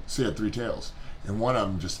 like you had 3 tails, and one of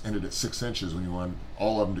them just ended at 6 inches when you want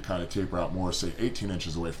all of them to kind of taper out more, say 18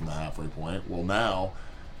 inches away from the halfway point. Well, now,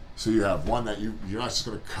 so you have one that you're not just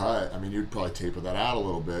going to cut. I mean, you'd probably taper that out a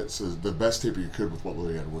little bit. So the best taper you could with what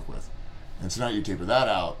you had to work with. And so now you taper that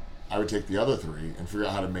out. I would take the other 3 and figure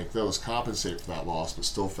out how to make those compensate for that loss, but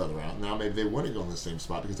still feather out. Now maybe they wouldn't go in the same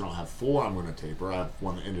spot because I don't have 4 I'm going to taper. I have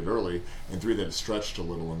 1 that ended early and 3 that had stretched a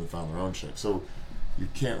little and they found their own shape. So you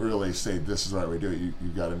can't really say this is the right way to do it. You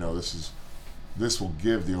got to know this will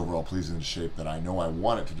give the overall pleasing shape that I know I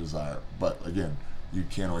want it to desire. But again, you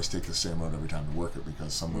can't always take the same road every time to work it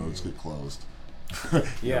because some roads get closed.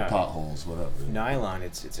 Yeah, potholes, whatever. Nylon,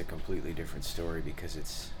 it's a completely different story because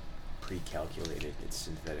it's pre-calculated. It's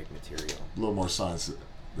synthetic material. A little more science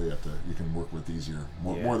that you can work with easier.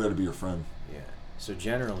 More there to be your friend. Yeah. So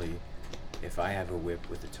generally, if I have a whip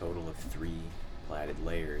with a total of 3 plaited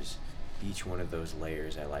layers, each one of those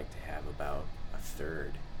layers I like to have about a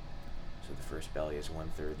third. So the first belly is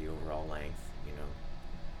 1/3 the overall length.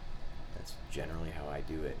 That's generally how I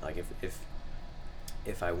do it. Like if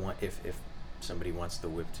somebody wants the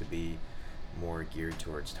whip to be more geared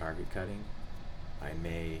towards target cutting, I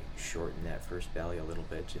may shorten that first belly a little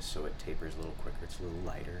bit just so it tapers a little quicker. It's a little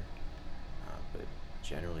lighter, but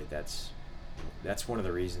generally that's one of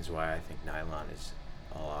the reasons why I think nylon is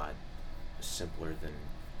a lot simpler than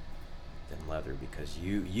leather, because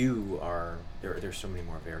you are there's so many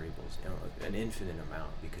more variables, an infinite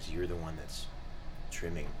amount, because you're the one that's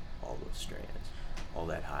trimming all those strands, all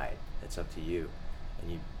that hide. That's up to you,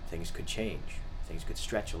 and things could change, things could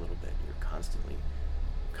stretch a little bit. You're constantly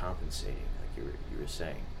compensating, like you were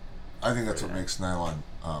saying. I think that's what makes nylon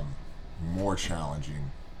more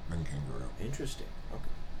challenging than kangaroo. Interesting.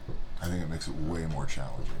 Okay. I think it makes it way more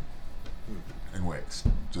challenging in ways.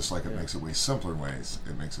 Just like it makes it way simpler in ways,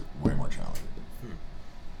 it makes it way more challenging.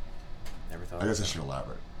 Never thought. I guess I should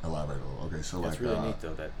elaborate a little. Okay, so that's really neat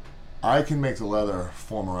though. That I can make the leather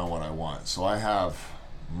form around what I want. So I have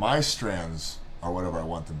my strands are whatever I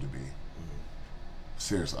want them to be.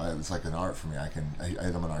 Seriously, it's like an art for me.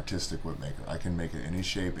 I'm an artistic whip maker. I can make it any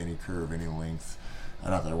shape, any curve, any length.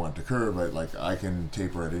 Not that I want it to curve, but like I can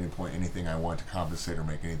taper at any point anything I want to compensate or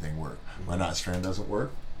make anything work. My knot strand doesn't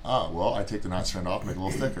work. Well, I take the knot strand off, make it a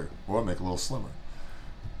little thicker, or make it a little slimmer.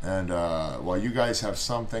 And while you guys have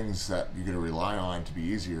some things that you're going to rely on to be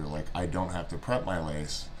easier, like I don't have to prep my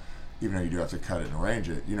lace, even though you do have to cut it and arrange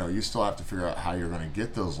it, you still have to figure out how you're going to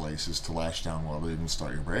get those laces to lash down well to even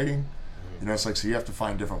start your braiding. It's like, so you have to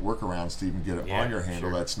find different workarounds to even get it on your handle.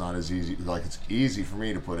 Sure. That's not as easy. Like, it's easy for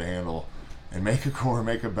me to put a handle and make a core,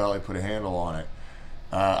 make a belly, put a handle on it.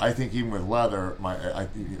 I think even with leather, I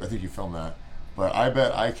think you filmed that, but I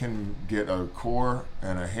bet I can get a core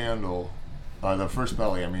and a handle, the first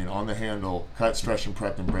belly, on the handle, cut, stretched, and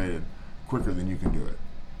prepped and braided quicker than you can do it.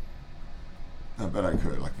 I bet I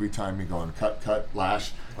could. Like, we timed me going cut,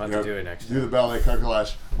 lash. We'll have to do it next time. Do the belly, cut,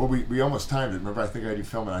 lash. Well, we almost timed it. Remember, I think I had you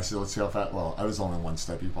film it. I said, let's see how fast. Well, I was only one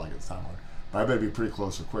step. You probably get the time on it. But I bet it'd be pretty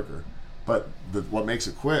close or quicker. But what makes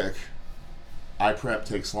it quick, eye prep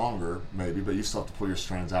takes longer, maybe, but you still have to pull your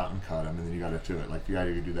strands out and cut them, and then you got to do it. Like, you got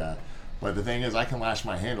to do that. But the thing is, I can lash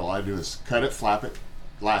my handle. All I do is cut it, flap it,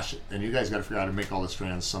 lash it. And you guys got to figure out how to make all the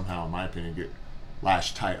strands somehow, in my opinion, get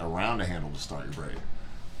lashed tight around a handle to start your braid.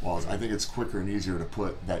 Well, I think it's quicker and easier to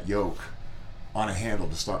put that yoke on a handle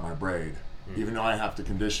to start my braid, even though I have to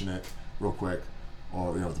condition it real quick,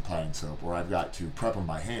 or with the plaiting soap, or I've got to prep them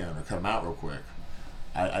by hand or cut them out real quick.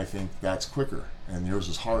 I think that's quicker, and yours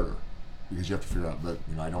is harder because you have to figure out. But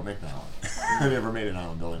I don't make nylon. I've never made a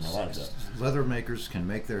nylon belly in my life yet. Leather makers can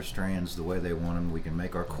make their strands the way they want them. We can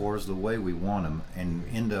make our cores the way we want them, and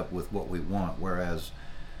end up with what we want. Whereas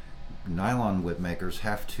nylon whip makers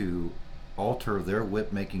have to alter their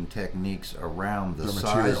whip making techniques around the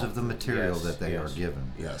size of the material that they are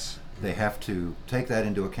given. Yes. They have to take that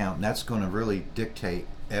into account, and that's going to really dictate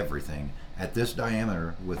everything. At this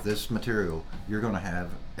diameter, with this material, you're going to have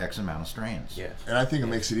X amount of strands. Yes. And I think it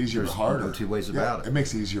makes it easier but harder. No two ways about it. It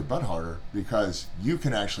makes it easier but harder because you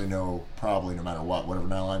can actually know, probably no matter whatever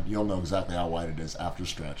nylon, you'll know exactly how wide it is after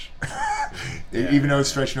stretch. Even though it's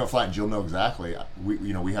stretched, flattened, you'll know exactly.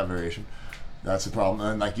 We have variation. That's the problem.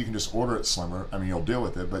 And like, you can just order it slimmer. You'll deal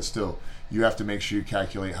with it, but still, you have to make sure you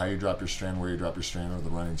calculate how you drop your strand, where you drop your strand, or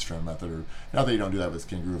the running strand method. Or not that you don't do that with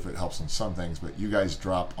kangaroo if it helps on some things, but you guys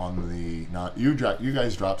drop on the you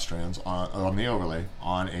guys drop strands on the overlay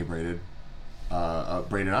on a braided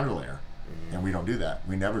underlayer, and we don't do that.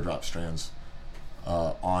 We never drop strands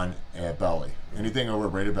on a belly. Anything over a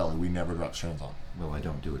braided belly, we never drop strands on. Well, I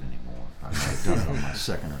don't do it anymore. I've done it on my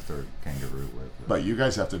second or third kangaroo whip. But you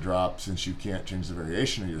guys have to drop, since you can't change the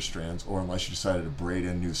variation of your strands, or unless you decided to braid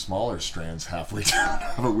in new smaller strands halfway down,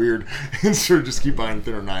 have a weird insert, just keep buying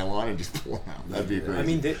thinner nylon and just pull them out. That'd be crazy. I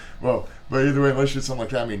mean, well, but either way, unless you did something like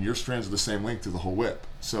that, I mean, your strands are the same length through the whole whip.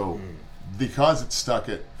 So because it's stuck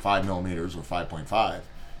at 5 millimeters or 5.5,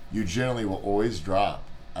 you generally will always drop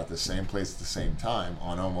at the same place at the same time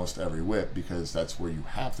on almost every whip, because that's where you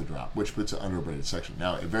have to drop, which puts an under braided section.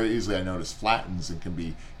 Now, it very easily, I notice, flattens and can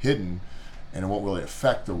be hidden, and it won't really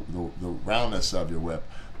affect the roundness of your whip,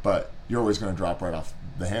 but you're always going to drop right off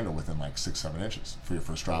the handle within like 6-7 inches for your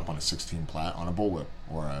first drop on a 16 plat on a bullwhip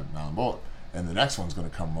or a nylon bullet. And the next one's going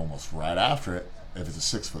to come almost right after it. If it's a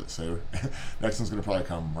 6 foot, say, next one's going to probably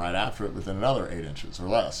come right after it within another 8 inches or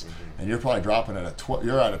less. And you're probably dropping at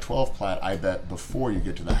you're at a 12 plat, I bet, before you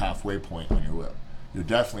get to the halfway point on your whip. You're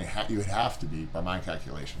definitely, you would have to be, by my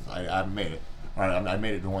calculations. I haven't made it. All right, I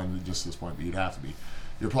made it to one just this point, but you'd have to be.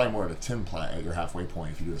 You're probably more at a 10 plat at your halfway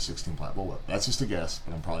point if you do a 16 plat bullwhip. That's just a guess,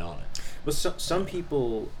 but I'm probably on it. But some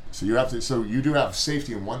people. So you do have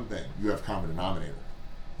safety in one thing. You have common denominator.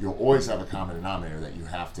 You'll always have a common denominator that you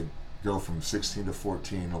have to go from 16 to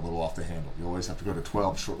 14 a little off the handle. You always have to go to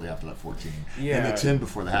 12 shortly after that 14. And the 10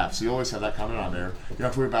 before the half. So you always have that common denominator. You don't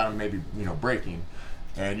have to worry about them maybe breaking.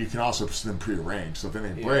 And you can also then prearrange. So if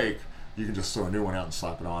anything break, you can just throw a new one out and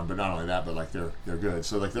slap it on. But not only that, but like they're good.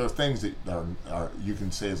 So like there are things that are you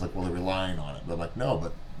can say is like, well, they're relying on it. But like no,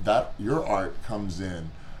 but that your art comes in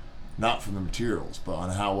not from the materials, but on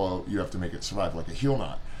how well you have to make it survive. Like a heel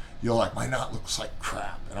knot. You're like, my knot looks like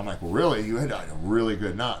crap. And I'm like, well, really? You had a really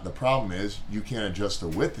good knot. The problem is you can't adjust the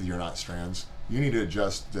width of your knot strands. You need to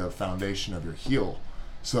adjust the foundation of your heel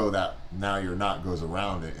so that now your knot goes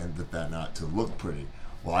around it and that knot to look pretty.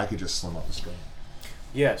 Well, I could just slim up the strand.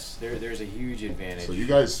 Yes, there's a huge advantage. So you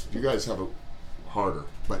guys have a harder,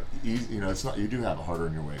 but it's not. You do have a harder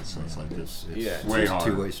in your ways, so it's like it's way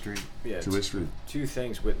harder. Two-way street. Yeah, two-way street. Two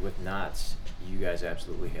things with knots. You guys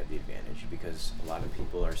absolutely have the advantage because a lot of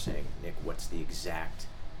people are saying, Nick, what's the exact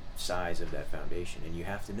size of that foundation? And you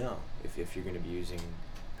have to know if you're going to be using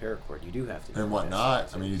paracord, you do have to know. And what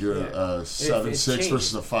knot? I mean, you do a 7/6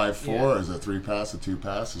 versus a 5/4. Is it a 3-pass, a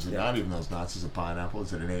 2-pass? Is it not even those knots? Is it pineapple?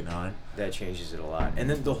 Is it an 8/9? That changes it a lot. And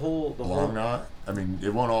then the long knot. I mean,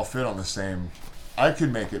 it won't all fit on the same. I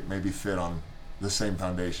could make it maybe fit on the same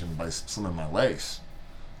foundation by slimming my lace.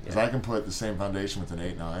 Because I can put the same foundation with an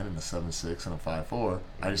 8/9 and a 7/6 and a 5/4.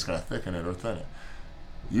 I just got to thicken it or thin it.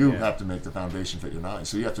 You have to make the foundation fit your knot.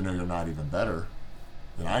 So you have to know your knot even better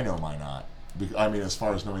than I know my knot. I mean, as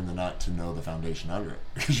far as knowing the knot to know the foundation under it.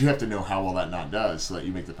 Because you have to know how well that knot does so that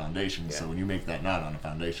you make the foundation. Yeah. So when you make that knot on a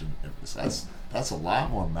foundation, that's a lot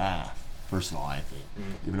more math, first of all, I think.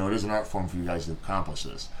 Even though it is an art form for you guys to accomplish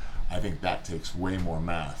this, I think that takes way more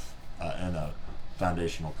math and a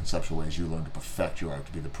foundational conceptual ways you learn to perfect your art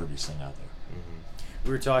to be the prettiest thing out there.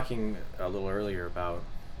 We were talking a little earlier about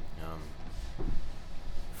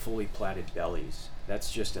fully plaited bellies.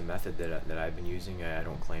 That's just a method that I've been using. I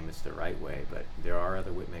don't claim it's the right way, but there are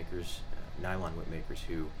other whip makers, nylon whip makers,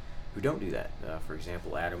 who don't do that. For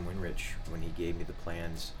example, Adam Winrich, when he gave me the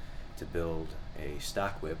plans to build a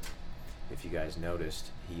stock whip, if you guys noticed,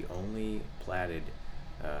 he only plaited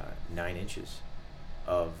 9 inches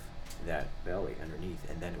of that belly underneath,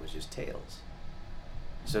 and then it was just tails.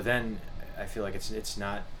 So then I feel like it's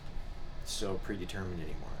not so predetermined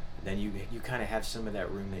anymore. Then you kind of have some of that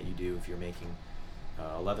room that you do if you're making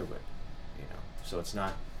a leather whip, So it's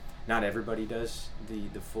not everybody does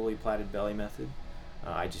the fully plaited belly method.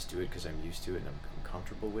 I just do it because I'm used to it and I'm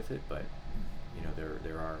comfortable with it. But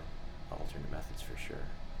there are alternate methods for sure.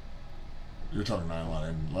 You're talking nylon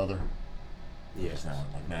and leather. Yes.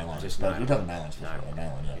 Like nylon. Just nylon. You're talking nylon.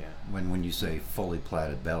 Nylon, yeah. When you say fully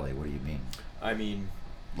plaited belly, what do you mean? I mean,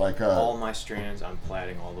 like all my strands, I'm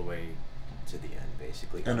plaiting all the way to the end,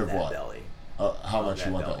 basically. End of that what? Belly. How much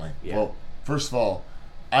you want belly. that length? Yeah. Well, first of all,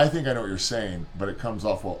 I think I know what you're saying, but it comes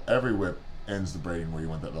off every whip ends the braiding where you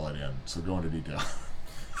want that belly to end. So go into detail.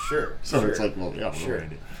 Sure. So sure. it's like, well, yeah, sure.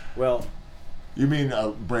 Well, you mean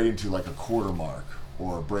braiding to like a quarter mark,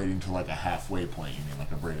 or braiding to like a halfway point? You mean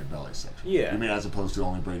like a braided belly section? Yeah. You mean as opposed to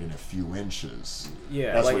only braiding a few inches?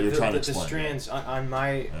 Yeah. That's like what you're trying to the explain. The strands on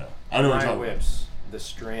my whips, the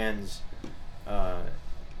strands,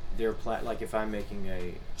 they're like if I'm making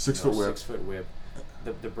a 6 foot whip,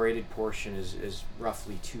 the braided portion is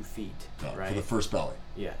roughly 2 feet, right? For the first belly.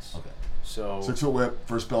 Yes. Okay. So 6 foot whip,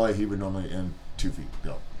 first belly, he would normally end 2 feet.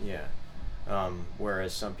 Go. Yeah.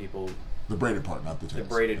 Whereas some people The braided part, not the tails.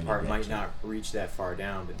 The braided And part then might back not reach that far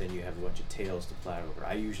down, but then you have a bunch of tails to plait over.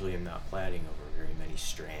 I usually am not plaiting over very many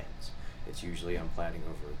strands. It's usually I'm plaiting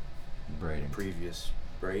over Braiding. previous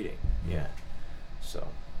braiding. Yeah. So,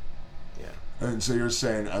 yeah. And so you're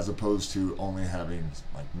saying, as opposed to only having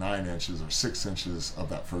like 9 inches or 6 inches of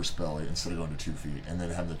that first belly instead of going to 2 feet, and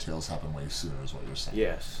then having the tails happen way sooner, is what you're saying.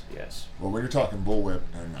 Yes. Yes. Well, when you're talking bullwhip,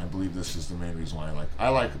 and I believe this is the main reason why I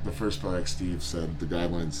like the first belly, like Steve said, the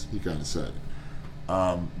guidelines he kind of said.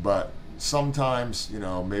 But sometimes,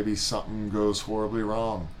 maybe something goes horribly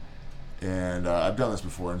wrong. And I've done this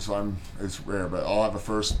before, and so it's rare, but I'll have a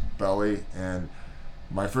first belly, and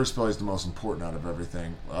my first belly is the most important out of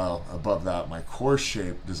everything. Above that, my core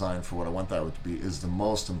shape designed for what I want that to be is the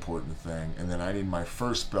most important thing. And then I need my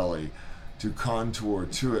first belly to contour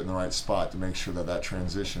to it in the right spot to make sure that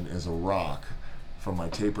transition is a rock from my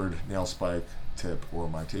tapered nail spike tip or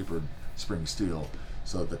my tapered spring steel.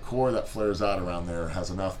 So that the core that flares out around there has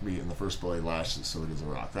enough meat in the first belly lashes so it is a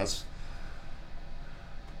rock. That's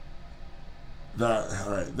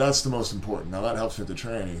the most important. Now that helps with the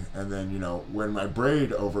training, and then when I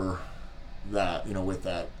braid over that, with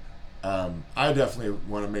that, I definitely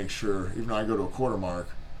want to make sure, even though I go to a quarter mark,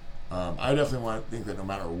 I definitely want to think that no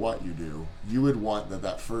matter what you do, you would want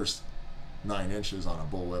that first 9 inches on a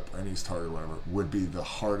bullwhip or any target or whatever would be the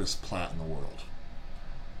hardest plait in the world.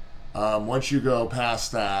 Once you go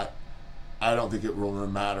past that, I don't think it will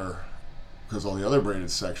matter, because all the other braided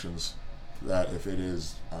sections, that if it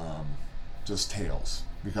is just tails,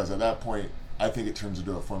 because at that point I think it turns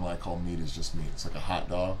into a formula I call meat is just meat. It's like a hot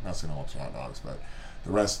dog. Not saying all hot dogs, but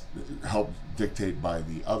the rest help dictate by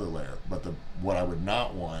the other layer. But what I would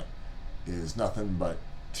not want is nothing but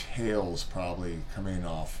tails probably coming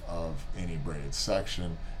off of any braided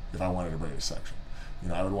section. If I wanted a braided section,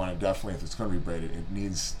 I would want it definitely, if it's going to be braided, it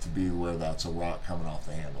needs to be where that's a rock coming off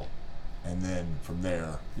the handle, and then from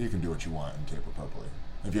there you can do what you want and taper properly.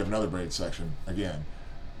 If you have another braided section, again,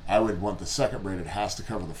 I would want the second braided has to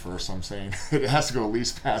cover the first. I'm saying it has to go at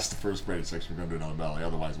least past the first braided section. We're going to do another belly,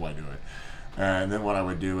 otherwise why do it? And then what I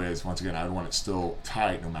would do is, once again, I would want it still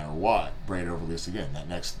tight no matter what. Braid over this again, that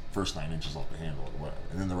next first 9 inches off the handle or whatever,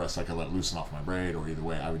 and then the rest I could let it loosen off my braid, or either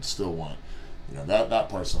way, I would still want, that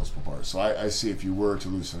part's the most important part. So I see if you were to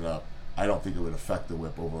loosen it up, I don't think it would affect the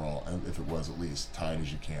whip overall, and if it was at least tight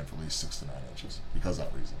as you can for at least 6 to 9 inches, because of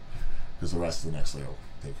that reason. Because the rest of the next layer will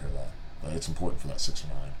take care of that. But it's important for that 6 or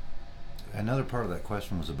 9. Another part of that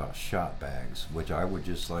question was about shot bags, which I would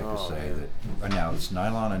just like to say man. that now it's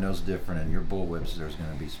nylon. I know it's different, and your bull whips there's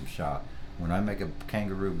going to be some shot. When I make a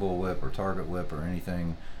kangaroo bull whip or target whip or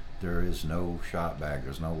anything, there is no shot bag.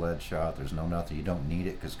 There's no lead shot. There's no nothing. You don't need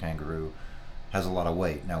it because kangaroo has a lot of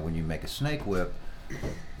weight. Now, when you make a snake whip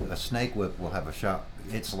will have a shot.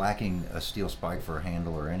 It's lacking a steel spike for a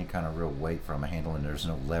handle or any kind of real weight from a handle, and there's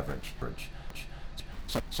no leverage.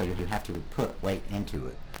 So you have to put weight into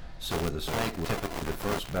it. So with a snake, typically the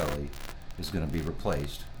first belly is going to be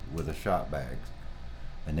replaced with a shot bag,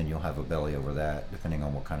 and then you'll have a belly over that, depending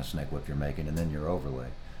on what kind of snake whip you're making, and then your overlay.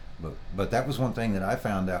 But that was one thing that I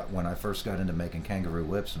found out when I first got into making kangaroo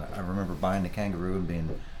whips, and I remember buying the kangaroo and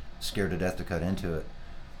being scared to death to cut into it.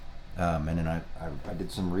 And then I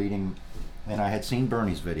did some reading, and I had seen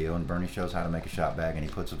Bernie's video, and Bernie shows how to make a shot bag, and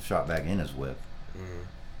he puts a shot bag in his whip. Mm.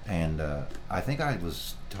 And I think I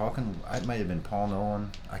was talking, it might have been Paul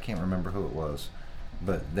Nolan, I can't remember who it was,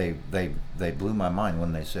 but they blew my mind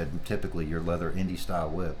when they said typically your leather indie style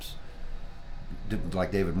whips,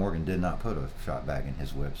 like David Morgan did not put a shot bag in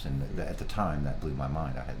his whips, and at the time that blew my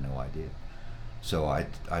mind. I had no idea. So I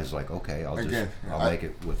was like, okay, I'll make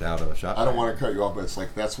it without a shot bag. I don't want to cut you off, but it's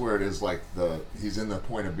like that's where it is, like he's in the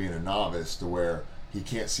point of being a novice to where he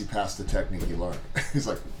can't see past the technique he learned. He's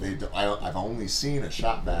like, I've only seen a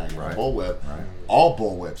shot bag in a bullwhip. Right. All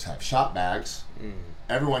bullwhips have shot bags. Mm.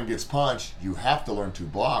 Everyone gets punched. You have to learn to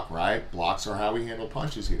block, right? Blocks are how we handle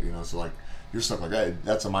punches here. So like you're stuck like that.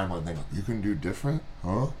 That's a mind-blowing thing. Like, you can do different,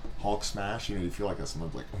 huh? Hulk smash. You feel like that's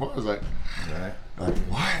someone's like, what was that? Right. Like,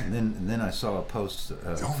 what? And then I saw a post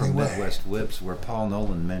from Midwest Whips where Paul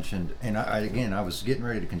Nolan mentioned, and I was getting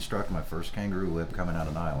ready to construct my first kangaroo whip coming out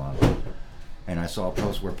of nylon. And I saw a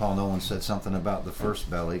post where Paul Nolan said something about the first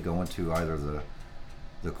belly going to either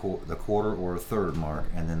the quarter or a third mark,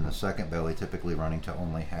 and then the second belly typically running to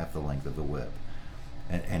only half the length of the whip.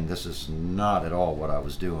 And this is not at all what I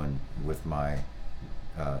was doing with my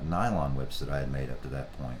nylon whips that I had made up to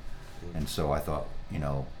that point. And so I thought,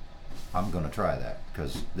 I'm going to try that,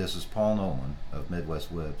 because this is Paul Nolan of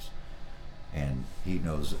Midwest Whips, and he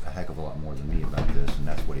knows a heck of a lot more than me about this, and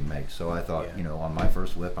that's what he makes. So I thought, on my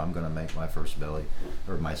first whip, I'm going to make my first belly,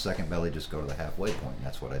 or my second belly, just go to the halfway point, and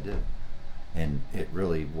that's what I did. and it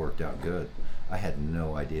really worked out good. I had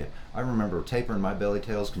no idea. I remember tapering my belly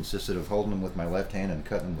tails consisted of holding them with my left hand and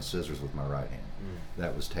cutting them with scissors with my right hand.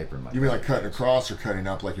 That was tapering my. You mean like cutting across or cutting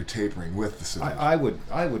up, like you're tapering with the scissors? I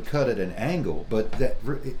would cut at an angle, but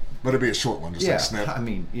but it'd be a short one, just like snip. I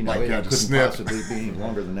mean, you know, like, it yeah, couldn't snip. possibly be any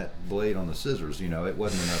longer than that blade on the scissors. You know, it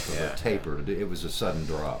wasn't enough of a taper to do. It was a sudden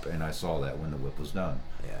drop, and I saw that when the whip was done.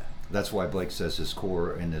 Yeah. That's why Blake says his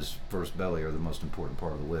core and his first belly are the most important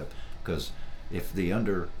part of the whip, because if the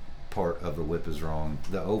under part of the whip is wrong,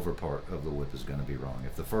 the over part of the whip is going to be wrong.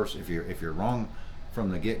 If you're wrong from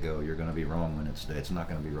the get-go, you're going to be wrong when it's not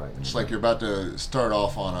going to be right when It's like you're about to start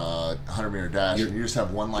off on a 100-meter dash, and you just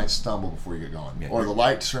have one light stumble before you get going. Yeah. Or the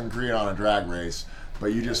lights turn green on a drag race,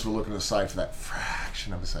 but you just were looking to the side for that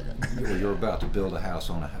fraction of a second. You're about to build a house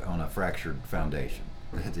on a fractured foundation.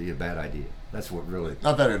 It's a bad idea. That's what really.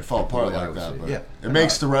 Not that it'd fall apart Well, I like would that, say, but yeah. it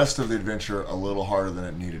makes the rest of the adventure a little harder than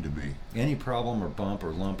it needed to be. Any problem or bump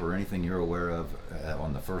or lump or anything you're aware of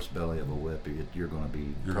on the first belly of a whip, you're going to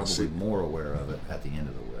be probably more aware of it at the end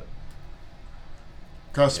of the whip.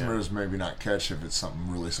 Customers maybe not catch if it's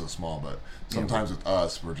something really so small, but sometimes with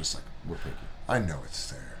us, we're just like, We're picky. I know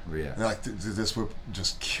it's there. Yeah. And like this whip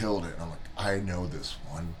just killed it. And I'm like, I know this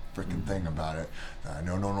one freaking thing about it that I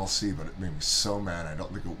know no one will see, but it made me so mad. I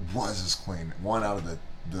don't think it was as clean. One out of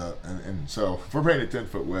and so if we're painting a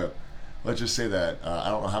 10-foot whip, let's just say that I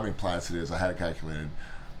don't know how many plats it is. I had it calculated,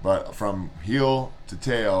 but from heel to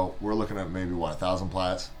tail, we're looking at maybe 1,000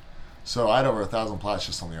 plats. So I had over 1,000 plats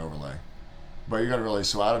just on the overlay. But you got to realize,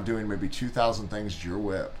 so out of doing maybe 2,000 things to your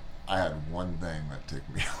whip, I had one thing that ticked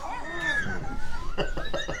me off.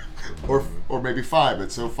 or maybe 5,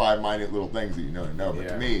 but so 5 minute little things that you know. But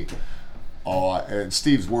to me, and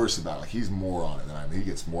Steve's worse about it. Like, he's more on it than I am. He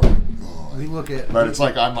gets more. We look at. But it's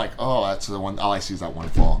like I'm like, oh, that's the one. All I see is that one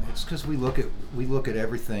fall. It's because we look at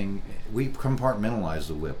everything. We compartmentalize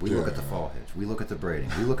the whip. We look at the fall hitch. We look at the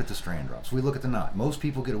braiding. We look at the strand drops. We look at the knot. Most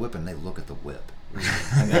people get a whip and they look at the whip.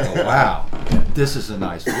 And they go, wow, this is a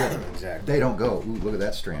nice whip. Exactly. They don't go, ooh, look at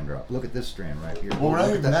that strand drop. Look at this strand right here. Well, we're not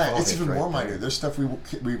Look even at that. fall It's hitch even right more there. minor. There's stuff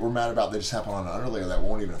we were mad about that just happened on an underlayer that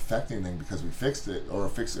won't even affect anything because we fixed it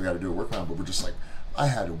we got to do a workaround. But we're just like, I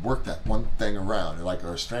had to work that one thing around. And like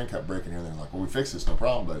our strand kept breaking here, and they're like, well, we fixed this, no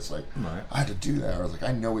problem. But it's like, Right. I had to do that. I was like,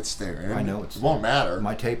 I know it's there. And I know it's it won't matter.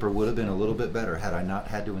 My taper would have been a little bit better had I not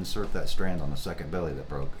had to insert that strand on the second belly that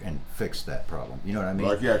broke and fix that problem. You know what I mean?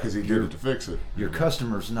 Like, yeah, because he did it to fix it. Your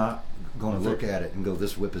customer's not going to look at it and go,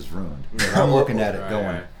 this whip is ruined. Yeah. I'm looking at it Right, going,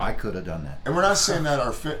 right. I could have done that. And we're not saying that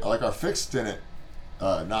our fix didn't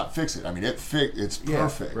not fix it. I mean, it's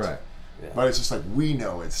perfect. Right. Yeah. But it's just like we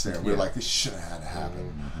know it's there. We're Yeah. like, this shouldn't have had to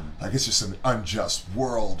happen. Like, it's just an unjust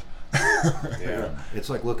world. Yeah. It's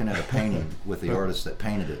like looking at a painting with the artist that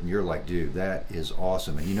painted it, and you're like, dude, that is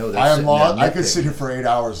awesome. And you know I that's am lost. I could sit here for 8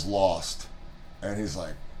 hours lost, and he's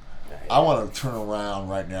like, I want to turn around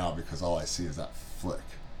right now because all I see is that flick.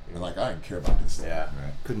 And like, I didn't care about this thing. Yeah.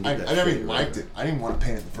 Right. Couldn't I get that never straight even right. liked it. I didn't even want to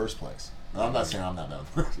paint it in the first place. And I'm not saying I'm that bad.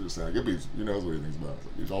 I'm just saying, he knows what he thinks about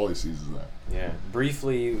it. All he sees is that. Yeah.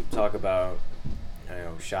 Briefly talk about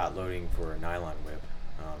shot loading for a nylon whip.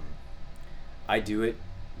 I do it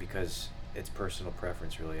because it's personal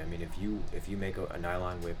preference, really. I mean, if you make a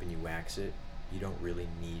nylon whip and you wax it, you don't really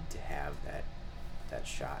need to have that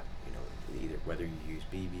shot. You know, either whether you use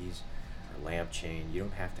BBs or lamp chain, you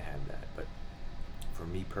don't have to have that. But for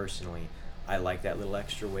me personally, I like that little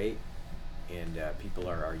extra weight, and people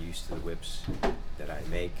are used to the whips that I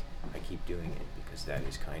make. I keep doing it because that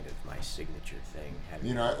is kind of my signature thing. having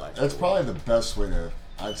You that know, little extra that's weight. probably the best way to,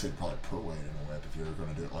 I'd say probably put weight in a whip if you're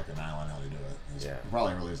going to do it like a nylon, how they do it. Yeah.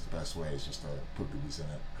 Probably really is the best way is just to put BBs in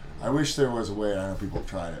it. I wish there was a way, and I know people have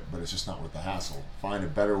tried it, but it's just not worth the hassle. Find a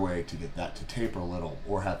better way to get that to taper a little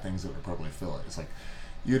or have things that would appropriately fill it. It's like,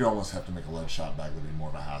 you'd almost have to make a lead shot bag that would be more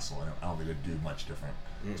of a hassle, and I don't think it'd do much different.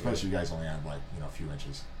 Mm-mm. Especially you guys only have like, a few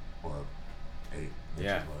inches or 8 inches,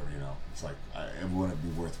 Yeah. whatever, It's like, it wouldn't be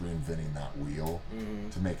worth reinventing that wheel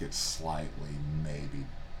Mhm. to make it slightly, maybe,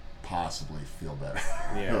 possibly feel better.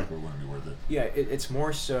 Yeah. Like, it wouldn't be worth it. Yeah, it's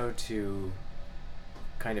more so to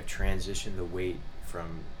kind of transition the weight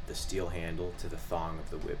from the steel handle to the thong of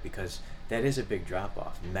the whip, because that is a big drop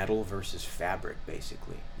off. Metal versus fabric,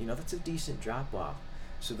 basically. That's a decent drop off.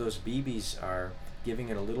 So those BBs are giving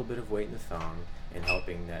it a little bit of weight in the thong and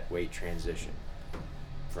helping that weight transition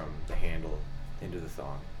from the handle into the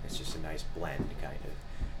thong. It's just a nice blend, kind of.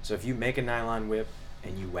 So if you make a nylon whip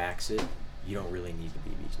and you wax it, you don't really need the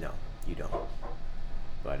BBs. No, you don't.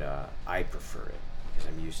 But I prefer it because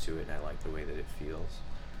I'm used to it and I like the way that it feels.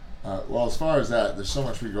 Well, as far as that, there's so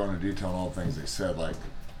much we go into detail on all the things they said. Like,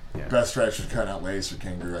 Yeah. Best strategy is cutting out legs for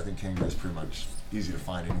kangaroo. I think kangaroo is pretty much easy to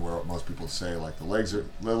find anywhere. Most people say like the legs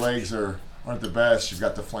aren't the best. You've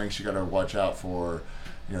got the flanks you got to watch out for.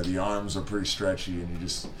 You know, the arms are pretty stretchy, and you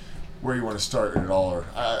just where you want to start it all. Or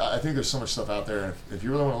I think there's so much stuff out there. If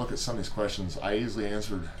you really want to look at some of these questions, I easily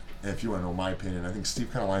answered. If you want to know my opinion, I think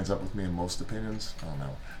Steve kind of lines up with me in most opinions. I don't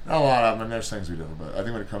know, not a lot of them. And there's things we differ, but I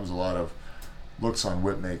think when it comes to a lot of looks on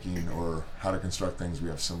whip making or how to construct things, we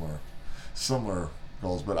have similar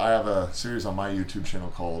goals. But I have a series on my YouTube channel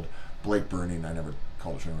called Blake Burning. I never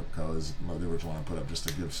called it Train Whip Co. Is the original one I put up just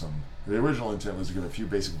to give some. The original intent was to give a few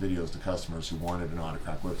basic videos to customers who wanted to know how to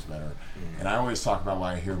crack whips better. Mm-hmm. And I always talk about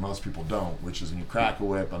why I hear most people don't, which is when you crack a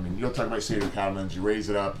whip. I mean, you'll talk about State of Cattlemen's, you raise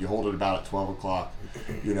it up, you hold it about at 12 o'clock,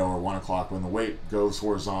 or 1 o'clock. When the weight goes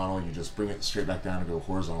horizontal, you just bring it straight back down and go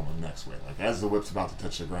horizontal the next way. Like as the whip's about to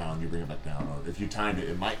touch the ground, you bring it back down. Or if you timed it,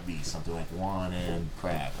 it might be something like 1 and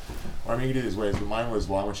crack. Or I mean, you can do these ways, but mine was,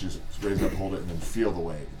 well, I want you to raise it up, hold it, and then feel the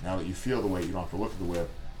weight. Now that you feel the weight, you don't have to look at the whip.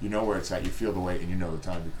 You know where it's at, you feel the weight, and you know the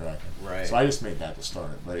time you're cracking. Right. So I just made that to start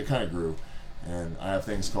it, but it kind of grew. And I have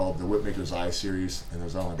things called the Whipmaker's Eye series, and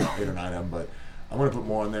there's only about 8 or 9 of them, but I'm going to put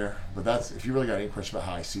more on there. But that's, if you really got any question about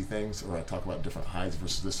how I see things, or I talk about different hides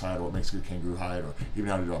versus this hide, or what makes a good kangaroo hide, or even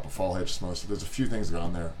how to drop a fall hitch, most there's a few things that are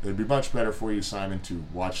on there. It'd be much better for you, Simon, to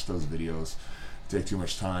watch those videos. Take too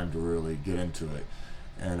much time to really get into it.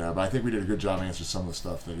 And but I think we did a good job answering some of the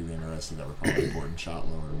stuff that you're interested that were probably important, shot,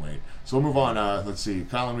 lower, and weight. So we'll move on. Let's see.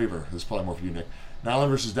 Colin Weaver. This is probably more for you, Nick. Nylon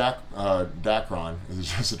versus Dacron. Is it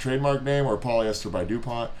just a trademark name or polyester by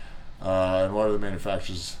DuPont? And what other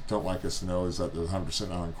manufacturers don't like us to know is that the 100%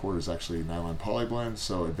 nylon cord is actually nylon polyblend.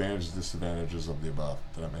 So advantages, disadvantages of the above.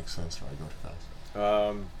 Did that make sense? Or I go too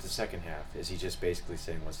fast? The second half, is he just basically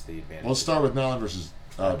saying what's the advantage? Let's start with nylon versus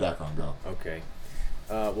Dacron. Go. Okay.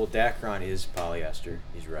 Well, Dacron is polyester.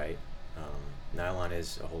 He's right. Nylon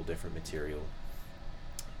is a whole different material.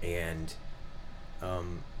 And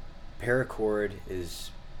paracord is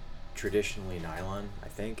traditionally nylon, I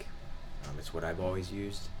think. It's what I've always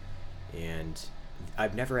used. And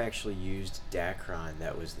I've never actually used Dacron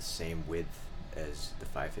that was the same width as the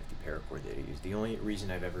 550 paracord that I used. The only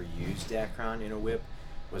reason I've ever used Dacron in a whip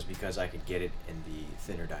was because I could get it in the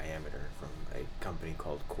thinner diameter from a company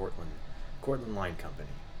called Cortland Line Company,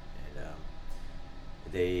 and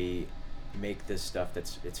they make this stuff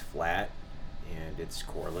it's flat and it's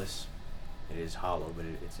coreless. It is hollow, but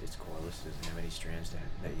it's coreless. It doesn't have any strands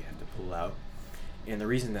that you have to pull out. And the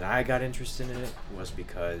reason that I got interested in it was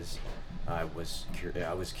because I was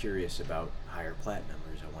curious about higher plat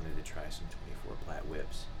numbers. I wanted to try some 24 plat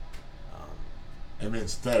whips. I mean,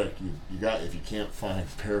 aesthetic. You got, if you can't find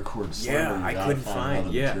paracord slimmer, yeah, I couldn't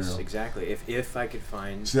find. Yes, material. Exactly. If I could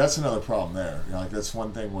find. See, that's another problem there. You know, like that's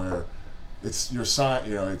one thing where it's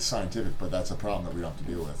it's scientific, but that's a problem that we don't have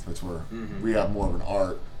to deal with. It's where we have more of an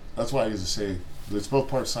art. That's why I used to say it's both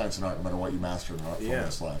part science and art, no matter what you master in art form in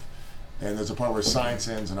this life. And there's a part where science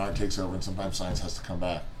ends and art takes over, and sometimes science has to come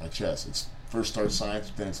back. Like chess, it's first starts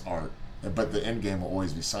science, then it's art. But the end game will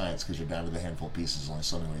always be science because you're down to the handful of pieces. Only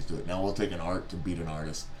so many ways to do it. Now we'll take an art to beat an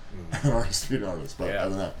artist, an artist to beat an artist. But other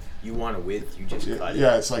than that, you want a width, you just cut it.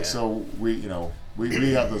 Yeah, it's like so we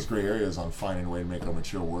have those gray areas on finding a way to make our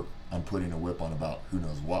material work. On putting a whip on about who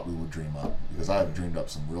knows what we would dream up, because I have dreamed up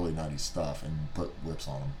some really nutty stuff and put whips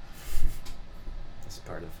on them. That's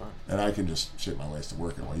part of the fun. And I can just shit my lace to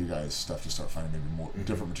work it while you guys stuff to start finding maybe more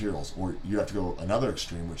different materials, or you have to go another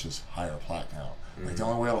extreme, which is higher plat count. Like the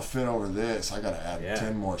only way it'll fit over this, I got to add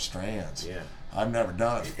 10 more strands. Yeah. I've never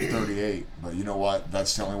done it for 38, but you know what?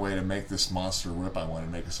 That's the only way to make this monster whip I want to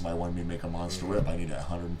make. If somebody wanted me to make a monster whip, I need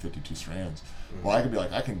 152 strands. Well, I could be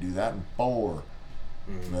like, I can do that in 4.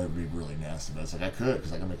 That would be really nasty. But it's like I could,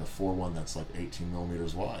 because I can make a 4-1 that's like 18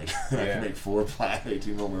 millimeters wide. I can make 4 plat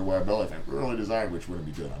 18 millimeter wide belly if I really desired, which wouldn't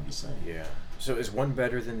be good. I'm just saying. Yeah. So is one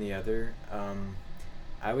better than the other?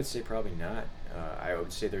 I would say probably not. I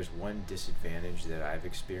would say there's one disadvantage that I've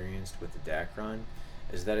experienced with the Dacron,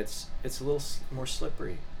 is that it's a little more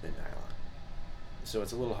slippery than nylon. So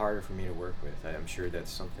it's a little harder for me to work with. I'm sure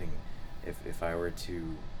that's something. If I were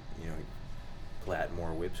to, plat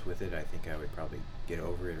more whips with it, I think I would probably get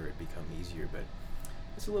over it, or it'd become easier. But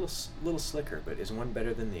it's a little slicker. But is one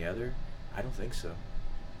better than the other? I don't think so.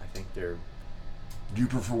 I think they're. Do you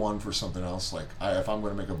prefer one for something else? Like, if I'm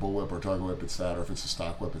going to make a bullwhip or a target whip, it's that, or if it's a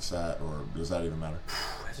stock whip, it's that, or does that even matter?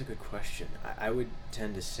 That's a good question. I would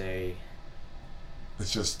tend to say.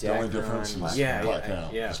 It's just the only difference is plat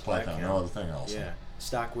count. Yeah, just plat count, no other thing else. Yeah.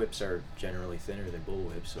 Stock whips are generally thinner than bull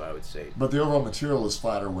whips, so I would say. But the overall material is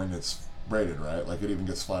flatter when it's braided, right? Like it even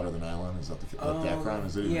gets flatter than nylon. Is that the Dacron?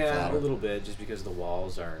 Is it even flatter? Yeah, a little bit, just because the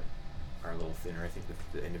walls are are a little thinner. I think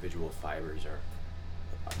the individual fibers are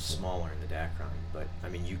smaller in the Dacron, but I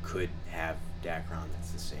mean you could have Dacron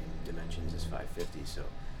that's the same dimensions as 550. So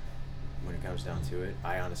when it comes down to it,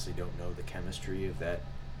 I honestly don't know the chemistry of that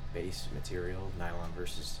base material, nylon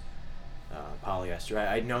versus polyester.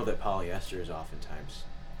 I know that polyester is oftentimes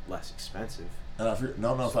less expensive. And I don't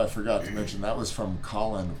know if I forgot to mention that was from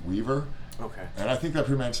Colin Weaver. Okay. And I think that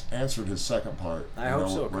pretty much answered his second part. I hope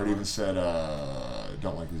so. Where it even said,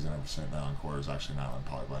 don't like using 100% nylon core is actually nylon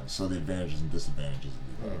polyblend. So the advantages and disadvantages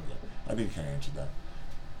of the I think he kind of answered that.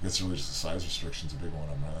 I guess really just the size restriction's a big one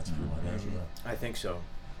on that. That's pretty much answered that. I think so.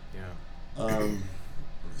 Yeah. Let me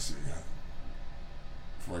see.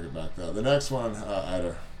 Before I get back to that. The next one, I had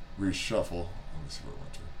to reshuffle. Let me see where it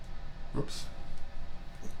went to. Whoops.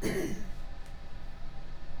 I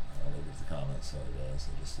gotta get the comments. Sorry guys,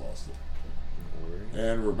 I just lost it.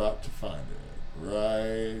 And we're about to find it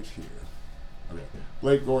right here. Okay.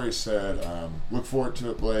 Blake Gorey said, look forward to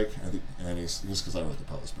it, Blake. And he's just because I wrote the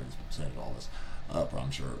post, but he's saying all this.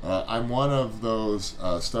 I'm sure. I'm one of those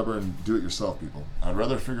stubborn do-it-yourself people. I'd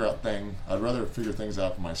rather figure things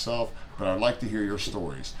out for myself, but I'd like to hear your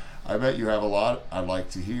stories. I bet you have a lot I'd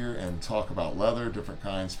like to hear and talk about leather, different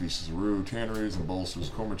kinds, species of roux, tanneries and bolsters,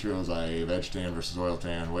 core materials, i.e. veg tan versus oil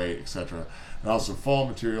tan, weight, etc. And also fall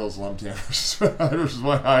materials, lump tan versus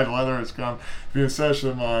white hide leather has come to be a session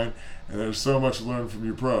of mine, and there's so much to learn from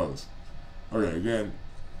you pros. Okay, again,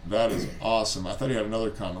 that is awesome. I thought he had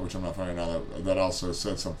another comment, which I'm not finding now, that also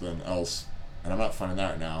said something else, and I'm not finding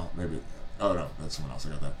that right now. Oh no, that's someone else. I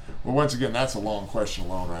got that. Well, once again, that's a long question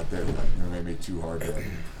alone right there. That made me too hard to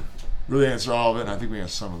really answer all of it, and I think we have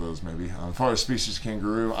some of those maybe. As far as species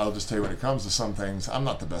kangaroo, I'll just tell you when it comes to some things, I'm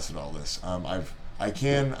not the best at all this. I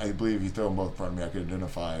believe if you throw them both in front of me, I can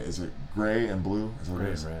identify, is it gray and blue? Is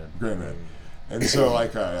Gray and red. Gray and red. And so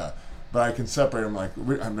but I can separate them but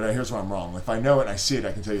here's where I'm wrong. If I know it and I see it,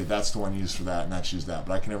 I can tell you that's the one used for that and that's used that,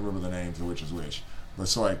 but I can never remember the names of which is which. But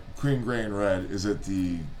so like cream, gray, and red, is it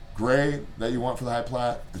the gray that you want for the high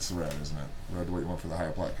plat? It's the red, isn't it? Red, what you want for the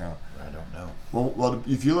higher plat count? I don't know. Well,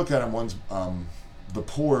 if you look at them, the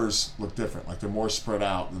pores look different. Like they're more spread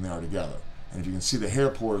out than they are together. And if you can see the hair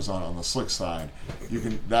pores on the slick side,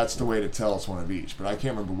 that's the way to tell it's one of each. But I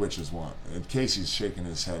can't remember which is one. And Casey's shaking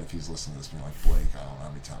his head if he's listening to this, being like, Blake, I don't know how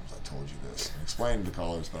many times I told you this. And explaining to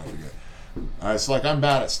callers, but I forget. It's like I'm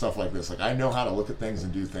bad at stuff like this. Like I know how to look at things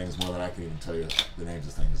and do things more than I can even tell you the names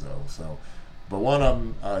of things, though. So, but one of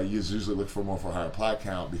them you usually look for more for a higher plat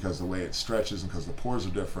count because the way it stretches and because the pores are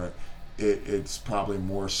different. It's probably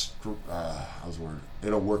more.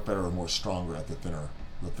 It'll work better or more stronger at the thinner.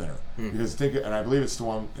 Because and I believe it's the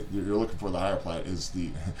one you're looking for. The higher plat is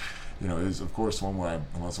the, is of course the one where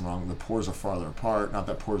unless I'm wrong, the pores are farther apart. Not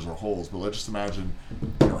that pores are holes, but let's just imagine,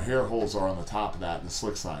 hair holes are on the top of that, the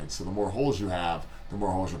slick side. So the more holes you have, the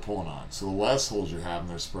more holes you're pulling on. So the less holes you have and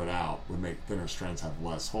they're spread out would make thinner strands have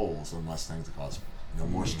less holes and less things that cause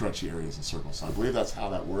more stretchy areas and circles. So I believe that's how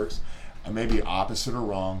that works. I may be opposite or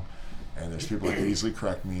wrong, and there's people that can easily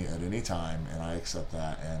correct me at any time, and I accept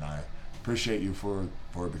that, and I appreciate you for it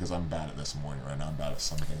because I'm bad at this morning right now. I'm bad at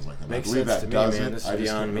some things like that. Makes I believe sense that to does me, man. it. This is I just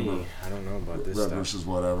beyond can't me. remember I don't know about this red stuff. versus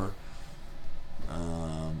whatever.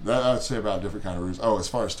 That I would say about different kind of roux. Oh, as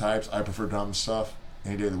far as types, I prefer drum stuff.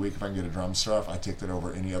 Any day of the week, if I can get a drum stuff, I take that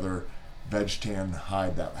over any other veg tan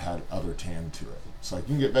hide that had other tan to it. So like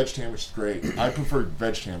you can get veg tan, which is great. I prefer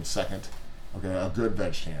veg tan second. Okay, a good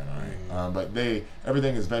veg tan, all right. But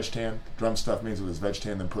everything is veg tan. Drum stuff means it was veg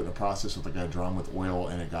tan, then put in a process with like a drum with oil,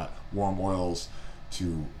 and it got warm oils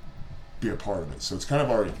to be a part of it. So it's kind of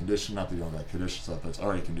already conditioned. Not that you don't have that conditioned stuff, but it's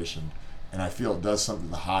already conditioned. And I feel it does something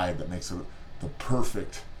to the hide that makes it the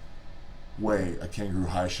perfect way a kangaroo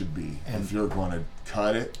hide should be. And if you're going to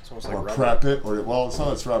cut it or like prep it, it's not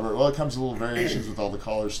that it's rubber. Well, it comes with little variations with all the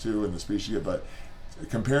colors too and the species. But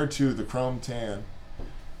compared to the chrome tan,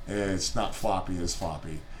 it's not floppy as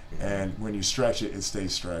floppy. And when you stretch it, it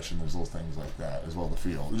stays stretched, and there's little things like that as well. The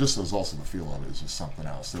feel, there's also the feel of it is just something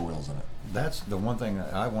else. The oil's in it. That's the one thing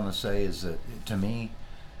I want to say is that to me,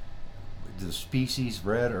 the species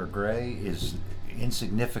red or gray is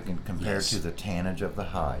insignificant compared to the tannage of the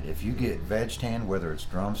hide. If you get veg tan, whether it's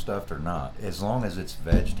drum stuffed or not, as long as it's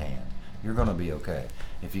veg tan, you're going to be okay.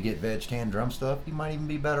 If you get veg tan drum stuff, you might even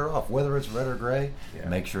be better off. Whether it's red or gray,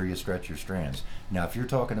 make sure you stretch your strands. Now, if you're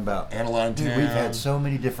talking about aniline tan, we've had so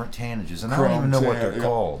many different tannages, and I don't even know what they're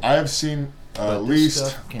called. I have seen at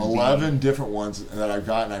least 11 different ones that I've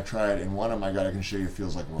gotten. I've tried, and one of them I can show you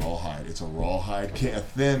feels like rawhide. It's a rawhide, a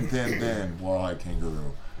thin rawhide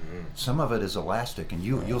kangaroo. Some of it is elastic, and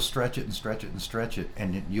you'll stretch it and stretch it and stretch it,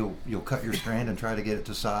 and you'll cut your strand and try to get it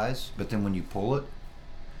to size. But then when you pull it,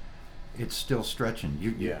 it's still stretching.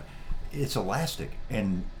 Yeah. It's elastic,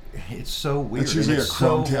 and it's so weird. It's usually and a it's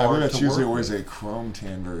chrome so tan. I hard believe that's to usually work always with. a chrome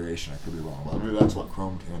tan variation. I could be wrong, but I believe that's what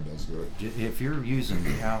chrome tan does to it. If you're using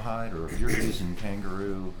cowhide or if you're using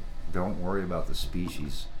kangaroo, don't worry about the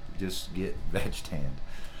species. Just get veg tanned.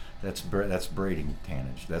 That's braiding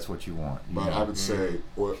tannage. That's what you want. You But know?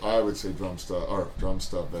 I would say drum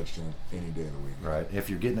stuff veg tan any day of the week. Right. If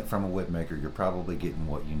you're getting it from a whip maker, you're probably getting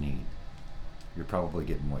what you need. You're probably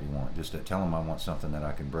getting what you want. Just tell them I want something that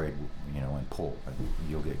I can braid, and pull. And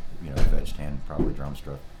you'll get, veg tan, probably drum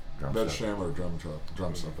stuff. Veg tan or drum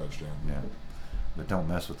stuff veg tan. Yeah. But don't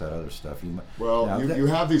mess with that other stuff. Well, you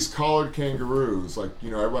have these collared kangaroos, like,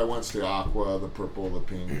 everybody wants the aqua, the purple, the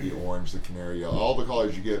pink, the orange, the canary yellow, all the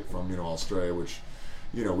colors you get from, Australia, which,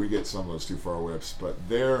 we get some of those too for our whips, but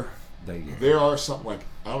there are something like,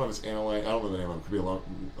 I don't know if it's aniline, I don't know the name of it, could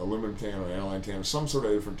be aluminum tan or aniline tan or some sort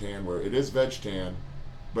of different tan where it is veg tan,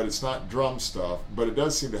 but it's not drum stuff, but it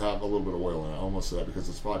does seem to have a little bit of oil in it, almost to that, because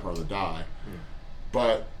it's probably part of the dye.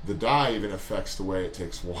 But the dye even affects the way it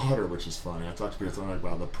takes water, which is funny. I talked to Peter Thornhick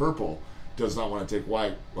about it. The purple does not want to take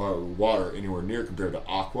water anywhere near compared to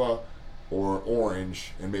aqua or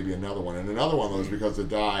orange and maybe another one. And another one of those, because the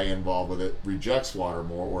dye involved with it rejects water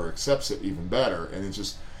more or accepts it even better. And it's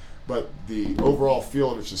just, but the overall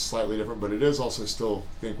feel of it's just slightly different. But it is also still,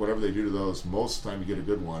 I think whatever they do to those, most of the time you get a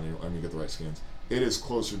good one, you get the right skins. It is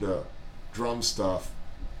closer to drum stuff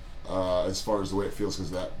as far as the way it feels,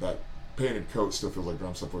 because that painted coat still feels like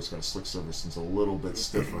drum stuff, where it's got a slick surface and it's a little bit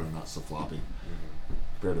stiffer and not so floppy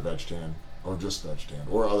compared to veg tan or just veg tan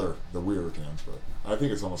or the weirder tans. But I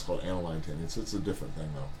think it's almost called aniline tan. It's a different thing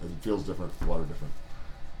though. It feels different, water different.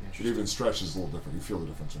 It even stretches a little different. You feel the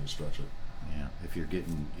difference when you stretch it. Yeah, if you're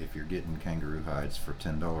getting kangaroo hides for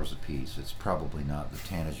 $10 a piece, it's probably not the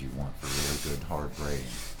tannage you want for really good hard braiding.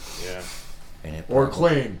 Yeah. Or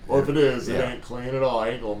clean. Or if it is, Yeah. it ain't clean at all. I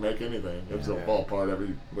ain't gonna make anything. It's gonna fall apart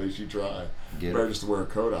every place you try. Better just to wear a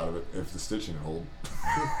coat out of it if the stitching will hold.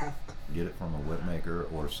 Get it from a whip maker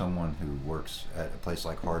or someone who works at a place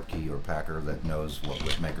like Hardkey or Packer that knows what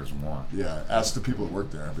whip makers want. Yeah, ask the people that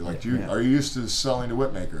work there. I'd be like, Yeah. are you used to selling to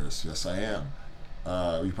whip makers? Yes, I am.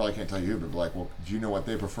 You probably can't tell you who, but like, well, do you know what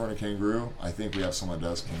they prefer in a kangaroo? I think we have someone that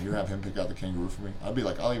does. Can you have him pick out the kangaroo for me? I'd be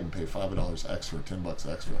like, I'll even pay $5 extra, $10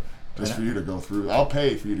 extra, just for you to go through. I'll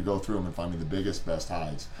pay for you to go through them and find me the biggest, best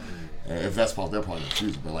hides. If that's possible, they'll probably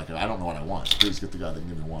choose it. But like, I don't know what I want. Please get the guy that can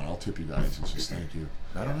give me one. I'll tip you guys. It's just thank you.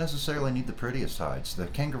 I don't necessarily need the prettiest hides. The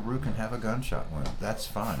kangaroo can have a gunshot wound. That's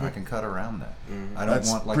fine. I can cut around that. I don't That's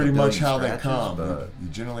want like pretty a much billion how they scratches, come. but You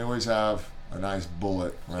generally always have a nice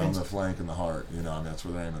bullet around the flank and the heart. That's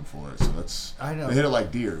where they're aiming for it. So that's, I know. they hit it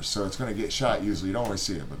like deer, so it's going to get shot usually. You don't always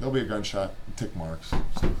see it, but there'll be a gunshot, tick marks.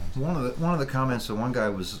 Sometimes. One of the comments that one guy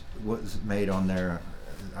was made on there,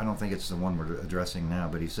 I don't think it's the one we're addressing now,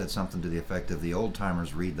 but he said something to the effect of the old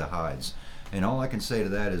timers read the hides, and all I can say to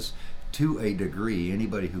that is, to a degree,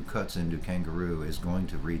 anybody who cuts into kangaroo is going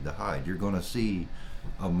to read the hide. You're going to see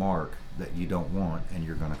a mark that you don't want, and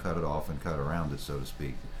you're going to cut it off and cut around it, so to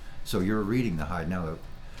speak. So you're reading the hide. Now,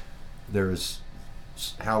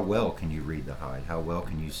 how well can you read the hide? How well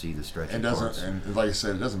can you see the stretching parts? And like I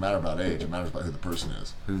said, it doesn't matter about age. It matters about who the person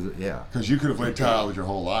is. Yeah. Because you could have laid tile with your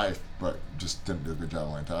whole life, but just didn't do a good job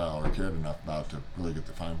of laying tile or cared enough about to really get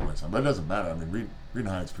the fine points on. But it doesn't matter. I mean,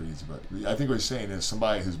 reading hides pretty easy. But I think what he's saying is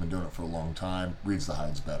somebody who's been doing it for a long time reads the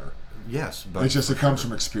hides better. Yes, but It comes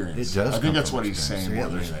from experience. It does. I think that's come what from he's experience. saying. Yeah,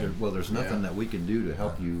 more than anything. there's nothing that we can do to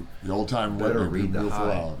help you. The old time better women read the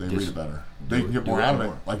hide. They Just read it better. do They can it- get do more it out of it.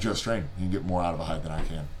 more. Like Joe Strain, he can get more out of a hide than I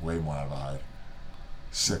can. Way more out of a hide.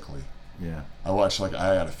 Sickly. Yeah. I watched,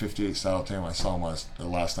 I had a 58 style tan when I saw him the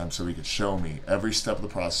last time, so he could show me every step of the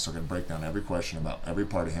process, so I could break down every question about every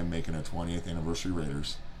part of him making a 20th anniversary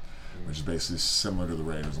Raiders, which is basically similar to the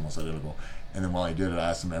Raiders, almost identical. And then while he did it, I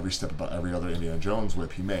asked him every step about every other Indiana Jones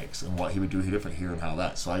whip he makes and what he would do different here and how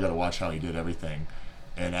that. So I got to watch how he did everything,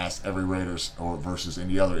 and ask every Raiders or versus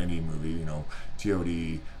any other Indian movie,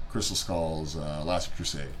 TOD, Crystal Skulls, Last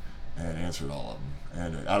Crusade, and answered all of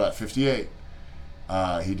them. And out of that 58.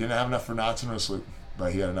 He didn't have enough for knots and wrist loop,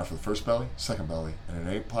 but he had enough for the first belly, second belly, and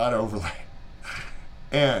an 8-plat overlay.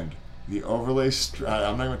 And the overlay,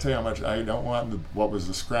 I'm not going to tell you how much. I don't want what was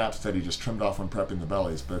the scraps that he just trimmed off when prepping the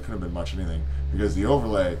bellies, but it could have been much of anything, because the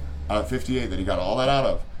overlay out of 58 that he got all that out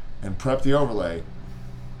of and prepped the overlay,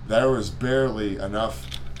 there was barely enough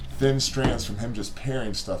thin strands from him just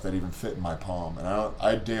pairing stuff that even fit in my palm. And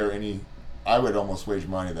I would almost wager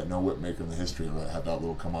money that no whip maker in the history would have that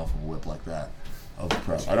little come off of a whip like that. of the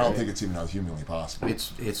prep. I don't think it's even humanly possible.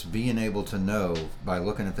 It's being able to know by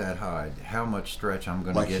looking at that hide how much stretch I'm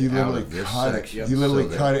going to Like get he out literally of this cut it. section. He literally so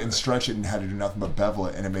that- cut it and stretched it and had to do nothing but bevel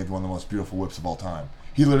it, and it made one of the most beautiful whips of all time.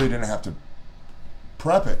 He literally didn't have to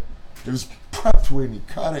prep it. It was prepped when he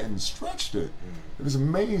cut it and stretched it. It was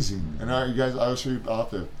amazing. And you guys, I'll show you. I'll have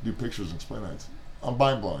to do pictures and explain that. It's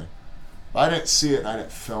mind blowing. If I didn't see it and I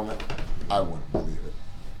didn't film it, I wouldn't believe it.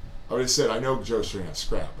 I would have said, I know Joe String has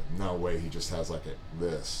scrap, but no way he just has like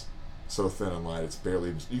this. So thin and light, it's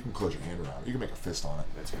barely, you can close your hand around it. You can make a fist on it.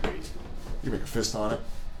 That's crazy. You can make a fist on it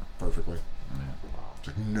perfectly. Yeah. It's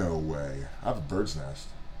like, no way. I have a bird's nest.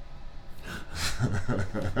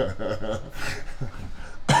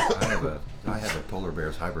 I have a polar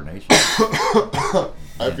bear's hibernation.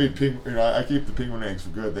 I feed I keep the penguin eggs for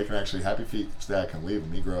good. They can actually happy feet stack and leave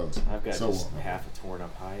them. He grows. I've got so just half a torn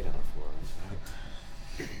up hide on the floor.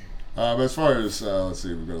 But as far as let's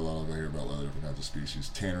see, we've got a lot over here about other different kinds of species,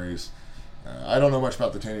 tanneries. I don't know much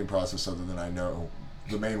about the tanning process other than I know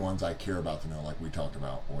the main ones I care about to know, like we talked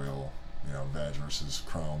about, oil, veg versus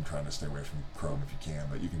chrome. Trying to stay away from chrome if you can,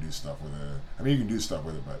 but you can do stuff with it. I mean, you can do stuff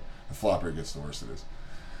with it, but the floppier it gets, the worse it is.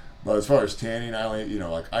 But as far as tanning, I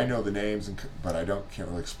only, I know the names, but I can't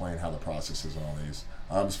really explain how the process is on all these.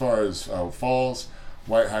 As far as falls,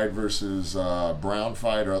 white hide versus brown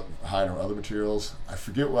hide or other materials, I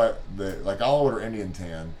forget what I'll order Indian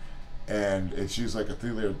tan, and it's usually like a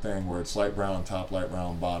 3-layered thing where it's light brown on top, light brown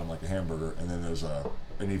on bottom, like a hamburger, and then there's an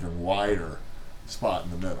even wider spot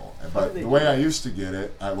in the middle. But the way I used to get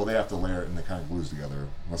it, they have to layer it and it kind of glues together.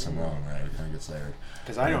 Unless I'm wrong, right? It kind of gets layered.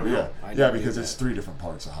 Because I don't know. Yeah, because it's 3 different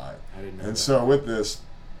parts of hide. I didn't know. And that. so with this,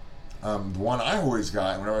 the one I always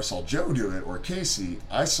got, whenever I saw Joe do it or Casey,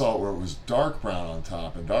 I saw it where it was dark brown on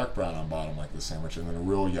top and dark brown on bottom, like the sandwich, and then a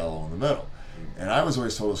real yellow in the middle. And I was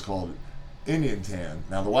always told it's called Indian tan.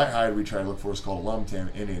 Now the white hide we try to look for is called lum tan,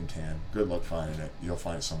 Indian tan. Good luck finding it. You'll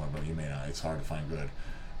find it somewhere, but you may not. It's hard to find good.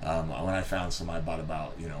 When I found some, I bought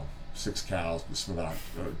about 6 cows, about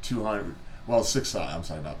 200. Well, 6 sides. I'm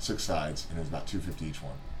sorry, about 6 sides, and it was about $250 each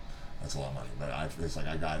one. That's a lot of money, but it's like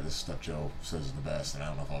I got it. This stuff Joe says is the best, and I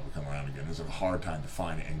don't know if I'll ever come around again. It's a hard time to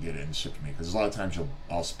find it and get it and ship to me because a lot of times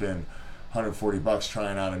I'll spend $140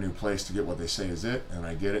 trying out a new place to get what they say is it, and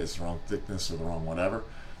I get it. It's the wrong thickness or the wrong whatever,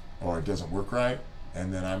 or it doesn't work right,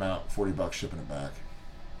 and then I'm out $40 shipping it back.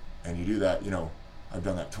 And you do that, I've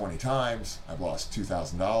done that 20 times. I've lost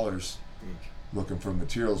 $2,000 looking for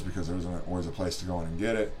materials because there isn't always a place to go in and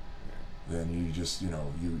get it. Then you just, you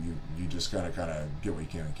just gotta kind of get what you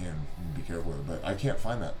can and be careful with it. But I can't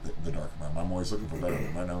find the darker brown. I'm always looking for better.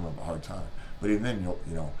 I know I'm having a hard time. But even then,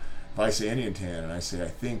 if I say Indian tan and I say I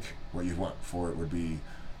think what you'd want for it would be,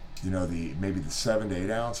 maybe the 7 to 8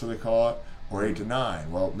 ounce, what they call it, or 8 to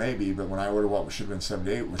 9. Well, maybe, but when I ordered what should have been 7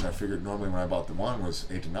 to 8, which I figured normally when I bought the one was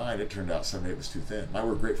 8 to 9, it turned out 7 to 8 was too thin. Might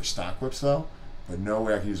work great for stock whips though, but no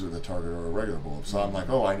way I can use it with a Target or a regular bullet. So I'm like,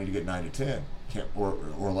 I need to get 9 to 10, or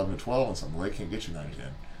 11 to 12 on something. Well, they can't get you 9 to 10.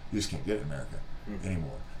 You just can't get it in America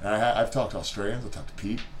anymore. And I've talked to Australians. I talked to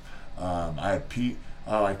Pete. I had Pete.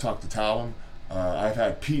 I talked to Talon. I've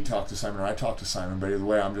had Pete talk to Simon, or I talked to Simon. But either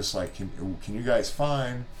way, I'm just like, can you guys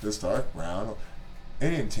find this dark brown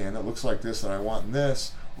Indian tan that looks like this that I want in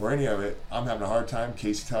this, or any of it? I'm having a hard time.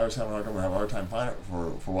 Casey Tyler's having a hard time. We're having a hard time finding it for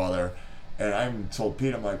a while there. And I'm told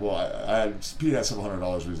Pete, I'm like, well, Pete had several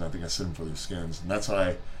 $100 reason I think I sent him for these skins, and that's how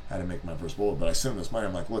I had to make my first bullet. But I sent him this money.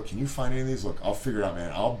 I'm like, look, can you find any of these? Look, I'll figure it out,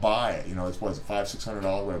 man. I'll buy it. It's what is it,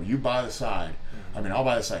 $500-600, whatever. You buy the side. I'll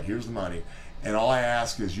buy the side. Here's the money. And all I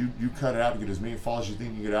ask is you cut it out and get as many falls as you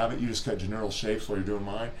think you get out of it. You just cut general shapes while you're doing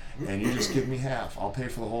mine, and you just give me half. I'll pay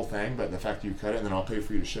for the whole thing, but the fact that you cut it, and then I'll pay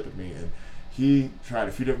for you to ship it to me. And he tried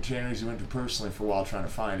a few different tanneries he went to personally for a while trying to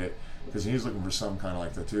find it, because he was looking for some kind of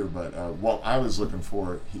like that too. But what I was looking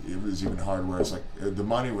for, it was even hard, where it's like the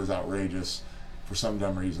money was outrageous for some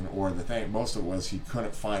dumb reason, or the thing, most of it was he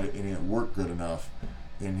couldn't find it and it worked good enough.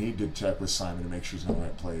 And he did check with Simon to make sure he's in the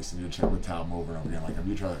right place, and he did check with Talm over and over again. Like, have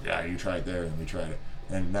you tried it? Yeah, you tried it there, and we tried it,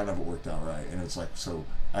 and none of it worked out right. And it's like, so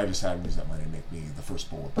I just had him use that money to make me the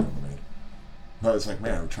first bullet that I ever made. But it's like,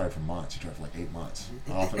 man, we tried for months. He tried for like 8 months.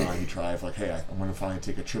 Off and on, he tried for like, hey, I'm going to finally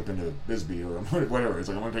take a trip into Bisbee or whatever. It's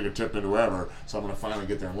like, I'm going to take a trip into wherever, so I'm going to finally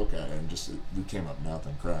get there and look at it. And just, we came up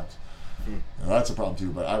nothing, craps. And that's a problem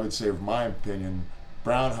too. But I would say, in my opinion,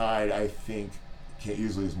 brown hide, I think,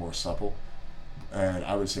 usually is more supple. And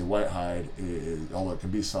I would say white hide, although it can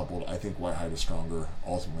be suppled, I think white hide is stronger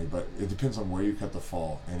ultimately. But it depends on where you cut the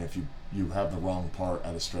fall, and if you have the wrong part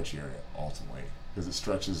at a stretchy area ultimately,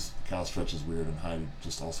 because cow stretches weird, and hide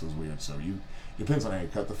just also is weird. So it depends on how you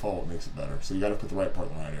cut the fall, what makes it better. So you got to put the right part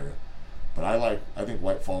in the right area. But I think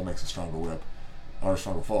white fall makes a stronger whip. ours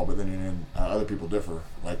stronger fall. But then other people differ.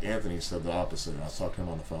 Like Anthony said the opposite. And I was talking to him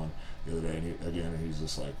on the phone the other day, and he's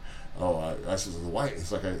just like, oh, I said the white.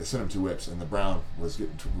 It's like I sent him 2 whips, and the brown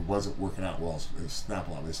wasn't working out well. It was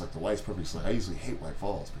snapping on me. It's like the white's perfect. It's like I usually hate white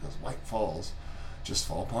falls because white falls just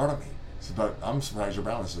fall apart on me. So, but I'm surprised your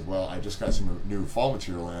brown. I said, well, I just got some new fall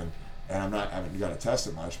material in, and I haven't got to test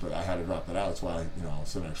it much, but I had to drop that out. That's why I was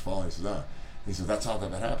sitting next fall. And he says, He says, that's how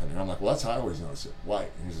that happened. And I'm like, well, that's how I always notice it,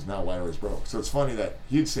 white. And he says, no, white always broke. So it's funny that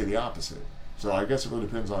he'd say the opposite. So I guess it really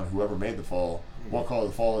depends on whoever made the fall, what color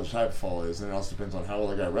the fall is, type of fall is, and it also depends on how well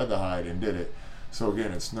the guy read the hide and did it. So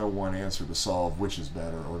again, it's no one answer to solve which is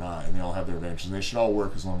better or not, and they all have their advantages. And they should all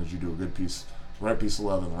work as long as you do a good piece, right piece of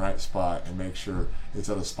leather in the right spot, and make sure it's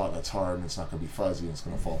at a spot that's hard and it's not going to be fuzzy and it's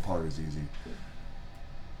going to fall apart as easy.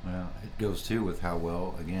 Well, it goes too with how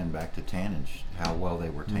well, again, back to tannage, how well they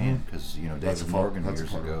were tanned. Because David Morgan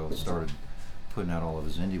years ago started putting out all of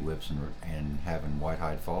his indie whips and having white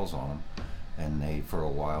hide falls on them, and they for a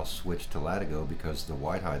while switched to Latigo because the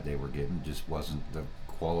white hide they were getting just wasn't the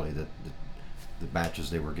quality that the batches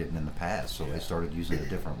they were getting in the past. So they started using a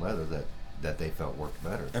different leather that they felt worked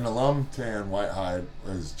better. An alum tan white hide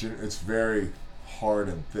it's very hard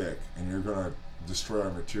and thick, and you're going to destroy our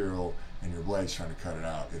material and your blade's trying to cut it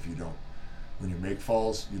out if you don't. When you make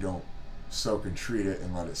falls, you don't soak and treat it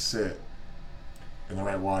and let it sit in the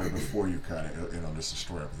right water before you cut it. It'll just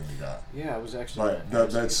destroy everything you got. Yeah, I was actually.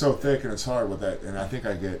 But that's so thick and it's hard with that. And I think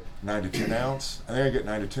I get 9 to 10 ounce. I think I get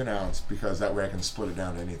 9 to 10 ounce because that way I can split it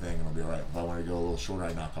down to anything and it'll be all right. If I want to go a little shorter,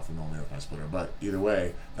 I knock off a millimeter if I split it. But either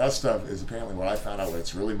way, that stuff is apparently what I found out what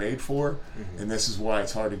it's really made for. Mm-hmm. And this is why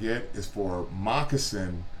it's hard to get, is for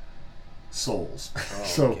moccasin soles. Oh,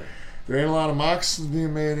 so okay. There ain't a lot of moccasins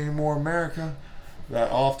being made anymore in America that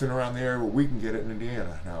often around the area where we can get it in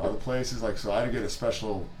Indiana. Now other places, I had to get a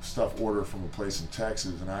special stuff order from a place in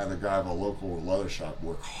Texas, and I had the guy of a local leather shop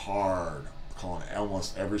work hard calling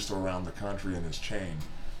almost every store around the country in his chain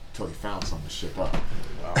until he found something to ship up.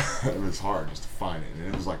 Wow. It was hard just to find it, and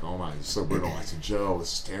it was like, oh my, it's so brittle. I said, Joe,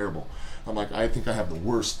 this is terrible. I'm like, I think I have the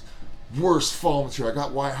worst fall material. I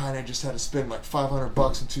got white hide, and I just had to spend like $500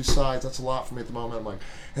 on 2 sides. That's a lot for me at the moment. I'm like,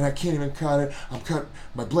 and I can't even cut it.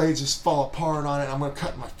 My blades just fall apart on it. I'm going to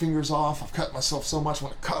cut my fingers off. I've cut myself so much, I'm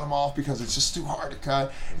going to cut them off because it's just too hard to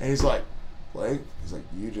cut. And he's like, Blake,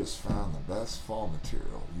 you just found the best fall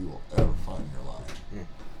material you will ever find in your life. Mm.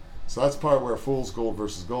 So that's part where fool's gold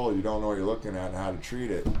versus gold. You don't know what you're looking at and how to treat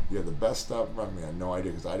it. You have the best stuff. I mean, I had no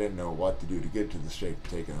idea because I didn't know what to do to get to the shape to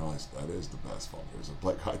take it. And I realized that is the best fall material.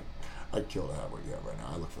 Blake, I'd kill to have what you have right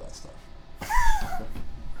now. I look for that stuff.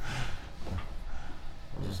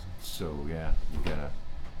 So yeah, you gotta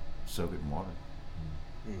soak it in water,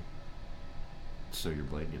 so your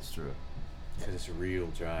blade gets through it. Because it's real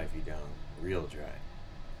dry if you don't. Real dry.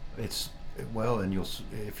 It's and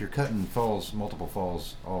if you're cutting multiple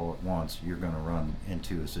falls all at once, you're gonna run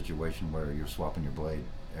into a situation where you're swapping your blade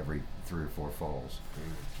every 3 or 4 falls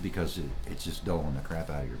because it's just dulling the crap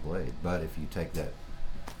out of your blade. But if you take that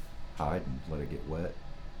hide and let it get wet,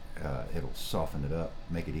 it'll soften it up,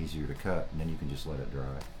 make it easier to cut, and then you can just let it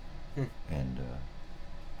dry and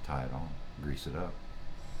tie it on, grease it up.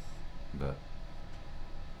 But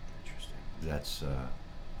interesting. That's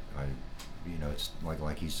it's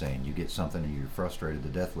like he's saying, you get something and you're frustrated to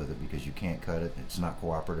death with it because you can't cut it, it's not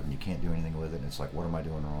cooperative, and you can't do anything with it, and it's like, what am I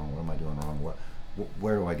doing wrong? What am I doing wrong?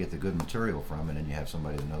 Where do I get the good material from? And then you have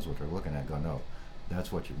somebody that knows what they're looking at go, no,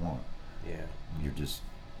 that's what you want. Yeah. You're just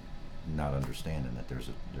not understanding that there's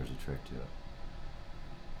a trick to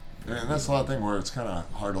it. And that's a lot of thing where it's kind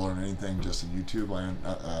of hard to learn anything just in YouTube land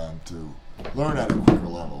to learn at a quicker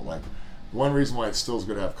level. Like one reason why it's still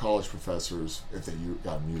good to have college professors, if they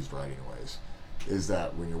got them used right anyways, is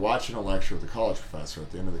that when you're watching a lecture with a college professor,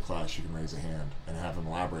 at the end of the class you can raise a hand and have them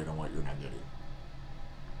elaborate on what you're not getting.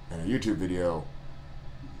 In a YouTube video,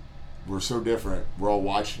 we're so different, we're all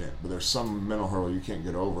watching it, but there's some mental hurdle you can't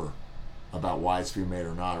get over about why it's being made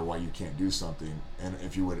or not, or why you can't do something. And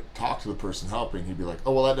if you would talk to the person helping, he'd be like,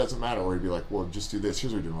 oh, well, that doesn't matter. Or he'd be like, well, just do this.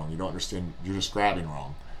 Here's what you're doing wrong. You don't understand. You're just grabbing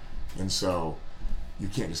wrong. And so you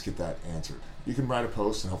can't just get that answered. You can write a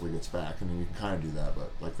post and hopefully it gets back, and then you can kind of do that.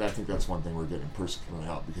 But I think that's one thing we're getting in person can really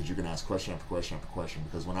help, because you can ask question after question after question.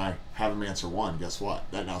 Because when I have them answer one, guess what?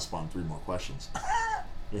 That now spawned 3 more questions.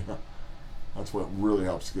 That's what really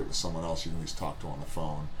helps to get with someone else you can at least talk to on the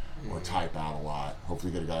phone. Or type out a lot.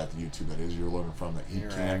 Hopefully get a guy at the YouTube that is you're learning from, that he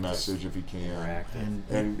can message if he can.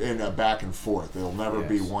 And back and forth. There'll never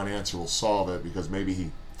be one answer will solve it, because maybe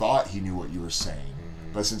he thought he knew what you were saying.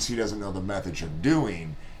 But since he doesn't know the method you're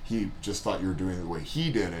doing, he just thought you were doing it the way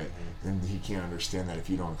he did it, and he can't understand that if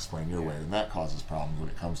you don't explain your way, and that causes problems when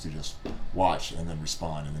it comes to just watch and then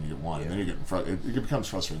respond, and then you get one, and then you get it becomes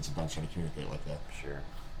frustrating sometimes trying to communicate like that. Sure.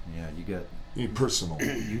 Yeah, you got personal.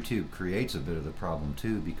 YouTube creates a bit of the problem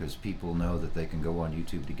too, because people know that they can go on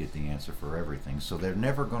YouTube to get the answer for everything, so they're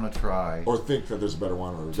never going to try or think that there's a better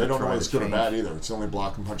one, or they don't know what's good or bad either. It's the only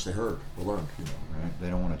block and punch they heard or learned. Right? They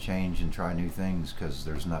don't want to change and try new things because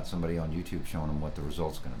there's not somebody on YouTube showing them what the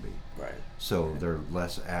result's going to be. Right. So they're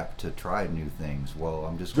less apt to try new things. Well,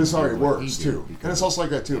 I'm just. This already works too, and it's also like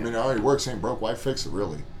that too. I mean, it already works, ain't broke. Why fix it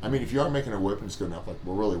really? I mean, if you aren't making a whip and it's good enough, like,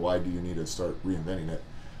 well, really, why do you need to start reinventing it?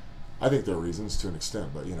 I think there are reasons to an extent,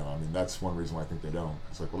 but I mean, that's one reason why I think they don't.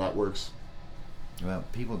 It's like, well, that works. Well,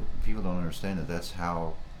 people don't understand that that's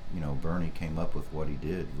how Bernie came up with what he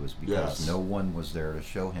did, was because no one was there to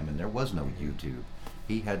show him, and there was no YouTube.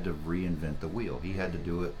 He had to reinvent the wheel. He had to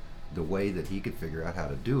do it the way that he could figure out how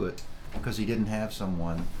to do it, because he didn't have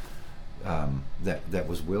someone that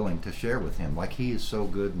was willing to share with him. Like, he is so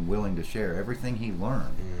good and willing to share everything he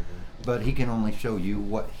learned, but he can only show you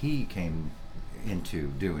what he came into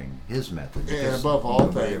doing, his method. And above all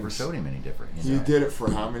nobody things, ever showed him any different. He did it for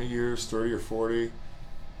how many years? 30 or 40?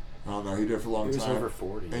 I don't know. He did it for a long time. It was over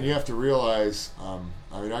 40. And you have to realize,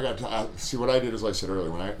 I mean, see what I did, as I said earlier,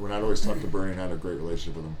 when I'd always talk to Bernie and I had a great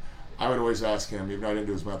relationship with him, I would always ask him, even though I didn't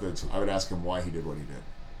do his methods, I would ask him why he did what he did.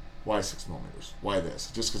 Why 6 millimeters? Why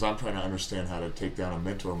this? Just because I'm trying to understand how to take down a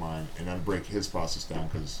mentor of mine and then break his process down,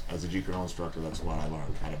 because as a Jeet Kune Do instructor, that's what I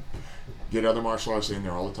learned. How to get other martial artists in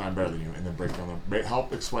there all the time better than you, and then break down them,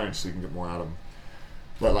 help explain so you can get more out of them.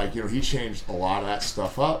 But like, he changed a lot of that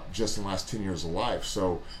stuff up just in the last 10 years of life.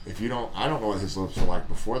 So if you don't, I don't know what his lips were like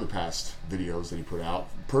before the past videos that he put out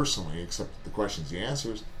personally, except the questions he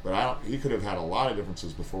answers. But he could have had a lot of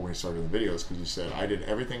differences before when he started the videos, because he said, I did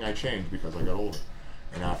everything I changed because I got older.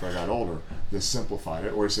 And after I got older, this simplified it.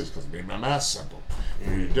 Or he says, because it made my math simple.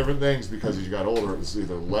 And he did different things because he got older. It was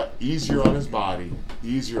either easier on his body,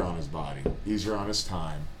 easier on his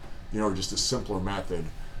time, or just a simpler method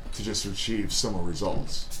to just achieve similar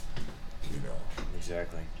results.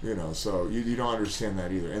 Exactly. So you don't understand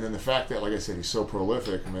that either. And then the fact that, like I said, he's so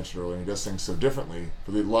prolific, I mentioned earlier, and he does things so differently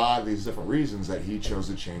for a lot of these different reasons that he chose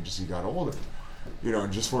to change as he got older.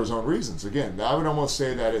 And just for his own reasons. Again, I would almost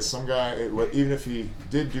say that as some guy, even if he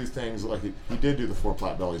did do things like he did do the 4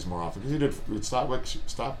 flat bellies more often, because he did with stock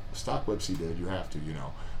whips, he did. You have to,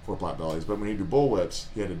 4 flat bellies. But when he did bull whips,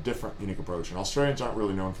 he had a different, unique approach. And Australians aren't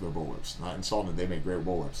really known for their bull whips. Not insulting, they make great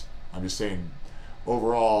bull whips. I'm just saying,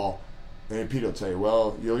 overall, and Pete will tell you,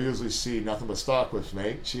 well, you'll usually see nothing but stock whips,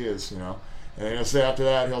 mate. She is, And he'll say after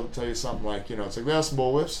that, he'll tell you something like, it's like, there's some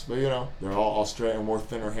bull whips, but they're all Australian, more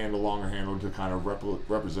thinner handle, longer handle to kind of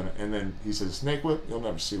represent it. And then he says, snake whip, you'll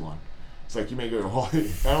never see one. It's like, you may go your whole, I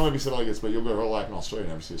don't know if he said it like this, but you'll go your whole life in Australia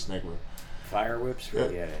and never see a snake whip. Fire whips,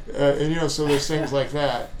 forget it. And so there's things like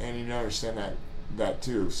that, and you understand that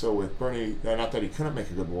too. So with Bernie, not that he couldn't make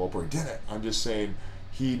a good bull whip or he didn't, I'm just saying,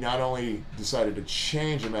 he not only decided to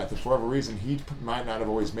change the method for whatever reason, he might not have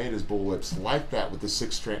always made his bull whips like that with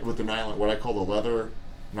the nylon, what I call the leather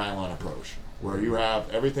nylon approach, where you have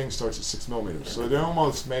everything starts at 6 millimeters. So it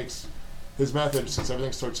almost makes his method, since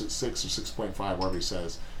everything starts at 6 or 6.5, whatever he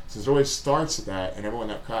says, since it always starts at that, and everyone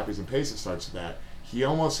that copies and pastes it starts at that, he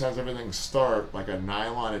almost has everything start like a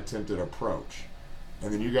nylon attempted approach.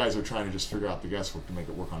 And then you guys are trying to just figure out the guesswork to make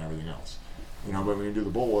it work on everything else. But when you do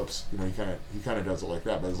the bull whips, he kind of does it like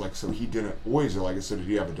that. But it's like, so he didn't always do like I said. Did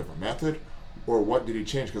he have a different method, or what did he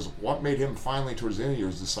change? Because what made him finally towards the end of the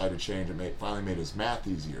years decide to change and finally made his math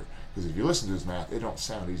easier? Because if you listen to his math, it don't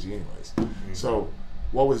sound easy anyways. Mm-hmm. So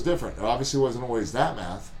what was different? It obviously wasn't always that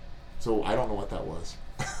math. So I don't know what that was.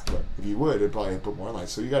 But if you would, it'd probably put more light.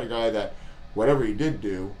 So you got a guy that whatever he did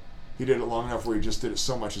do, he did it long enough where he just did it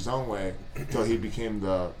so much his own way until he became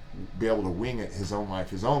be able to wing it his own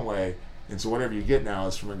life his own way. And so whatever you get now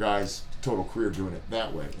is from a guy's total career doing it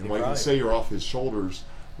that way. And while you can say you're off his shoulders,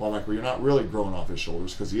 well, you're not really growing off his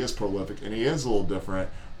shoulders, because he is prolific and he is a little different,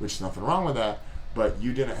 which is nothing wrong with that. But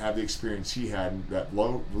you didn't have the experience he had that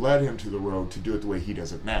led him to the road to do it the way he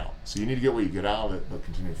does it now. So you need to get what you get out of it, but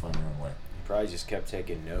continue to find your own way. He probably just kept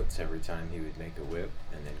taking notes every time he would make a whip,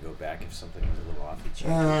 and then go back if something was a little off. He'd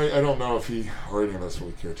change it. I don't know if he or any of us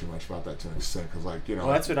really care too much about that to an extent, because Well,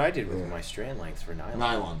 that's what I did with my strand lengths for nylon.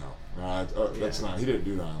 Nylon though, that's not. He didn't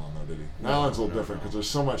do nylon though, did he? Nylon's a little different because there's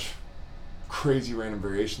so much crazy random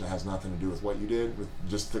variation that has nothing to do with what you did, with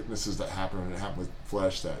just thicknesses that happen, and it happened with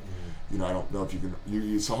flesh that. I don't know if you can.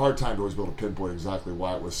 It's a hard time to always be able to pinpoint exactly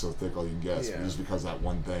why it was so thick. All you can guess, just because of that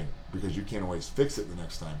one thing. Because you can't always fix it the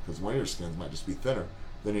next time. Because one of your skins might just be thinner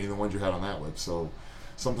than any of the ones you had on that whip. So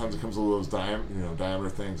sometimes it comes with those diameter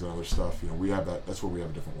things and other stuff. We have that. That's where we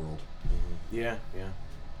have a different world. Yeah.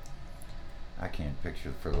 I can't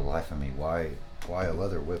picture for the life of me why a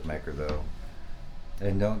leather whip maker though.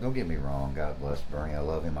 And don't get me wrong, God bless Bernie, I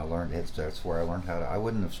love him. That's where I learned how to. I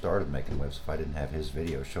wouldn't have started making whips if I didn't have his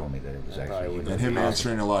video showing me that it was actually. And him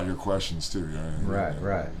answering a lot of your questions too.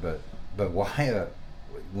 Right. But why?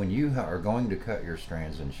 When you are going to cut your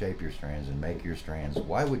strands and shape your strands and make your strands,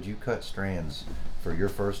 why would you cut strands for your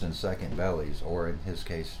first and second bellies, or in his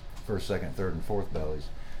case, first, second, third, and fourth bellies?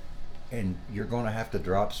 And you're going to have to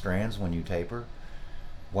drop strands when you taper.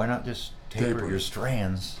 Why not just taper your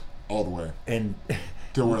strands all the way and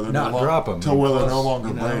till where they're drop them till where they're no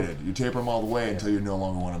longer braided? You taper them all the way until you no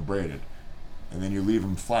longer want them braided, and then you leave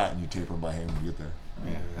them flat and you taper them by hand when you get there.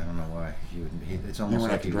 Yeah, I don't know why. It's almost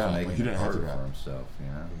like he was making it harder for himself,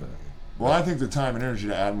 But. Well, I think the time and energy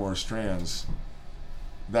to add more strands,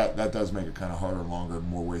 that does make it kind of harder, longer,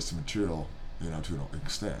 more wasted material, to an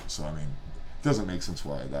extent. So it doesn't make sense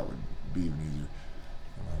why that would be even easier.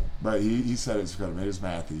 But he said it's got to make his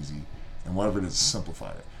math easy, and whatever it is,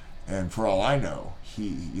 simplified it. And for all I know,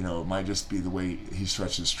 it might just be the way he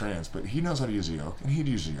stretches strands, but he knows how to use a yoke, and he'd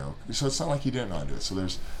use a yoke. So it's not like he didn't know how to do it. So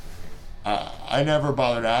I never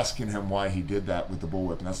bothered asking him why he did that with the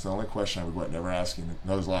bullwhip, and that's the only question I would regret never asking.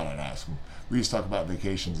 There's a lot I'd ask him. We used to talk about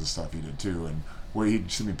vacations and stuff he did too, and where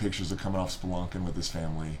he'd send me pictures of coming off spelunking with his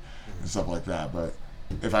family and stuff like that. But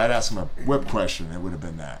if I had asked him a whip question, it would have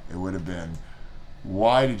been that. It would have been,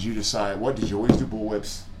 why did you decide, what did you always do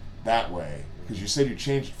bullwhips that way? Because you said you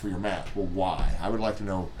changed it for your match. Well, why? I would like to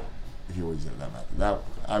know if you always did it that method.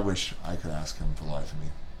 I wish I could ask him for the life of me.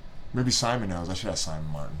 Maybe Simon knows. I should ask Simon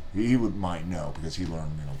Martin. He might know because he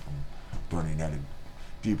learned, from Bernie and had a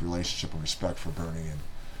deep relationship and respect for Bernie. And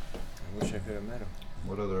I wish I could have met him.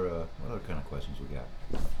 What other kind of questions we got?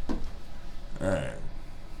 All right.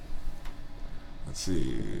 Let's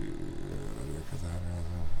see.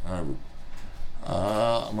 All right.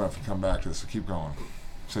 I'm gonna have to come back to this. So keep going.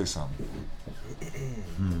 Say something.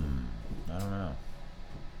 I don't know.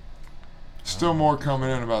 Still more coming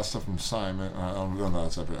in about stuff from Simon. No,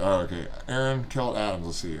 that's separate. Okay. Aaron Kelt Adams.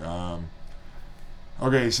 Let's see.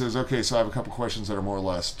 Okay, he says, okay, so I have a couple questions that are more or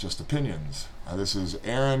less just opinions. This is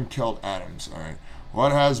Aaron Kelt Adams. All right.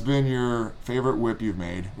 What has been your favorite whip you've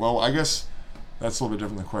made? Well, I guess that's a little bit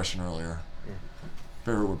different than the question earlier.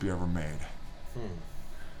 Favorite whip you ever made?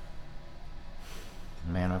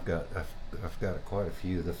 Man, I've got quite a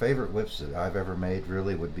few. The favorite whips that I've ever made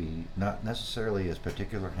really would be not necessarily a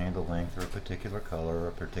particular handle length or a particular color or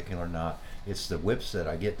a particular knot. It's the whips that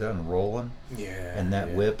I get done rolling, and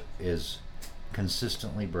that whip is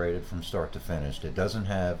consistently braided from start to finish. It doesn't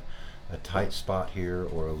have a tight spot here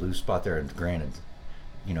or a loose spot there. And granted,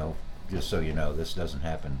 just so you know, this doesn't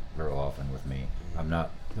happen very often with me. I'm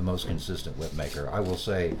not the most consistent whip maker. I will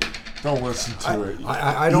say. Don't listen to it.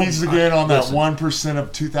 I don't. He's again on that 1%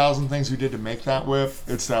 of 2,000 things we did to make that whip.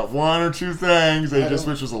 It's that one or two things they just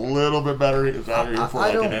wish was a little bit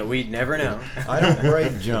better. We'd never know. I don't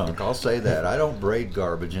braid junk. I'll say that. I don't braid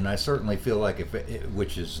garbage, and I certainly feel like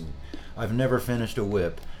I've never finished a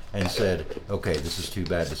whip and said, okay, this is too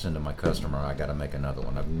bad to send to my customer. I got to make another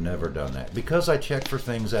one. I've never done that because I check for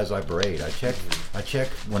things as I braid. I check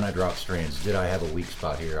when I drop strands. Did I have a weak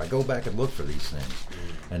spot here? I go back and look for these things,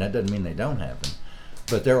 and that doesn't mean they don't happen.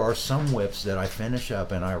 But there are some whips that I finish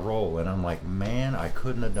up and I roll, and I'm like, man, I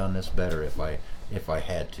couldn't have done this better if I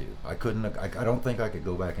had to. I couldn't. I don't think I could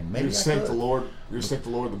go back and maybe. You thank the Lord. You thank the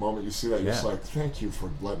Lord the moment you see that. You're just like, thank you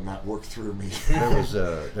for letting that work through me. There was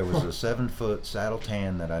a 7-foot saddle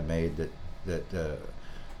tan that I made that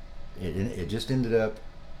it just ended up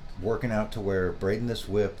working out to where braiding this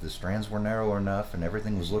whip, the strands were narrow enough and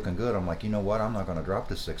everything was looking good. I'm like, you know what? I'm not going to drop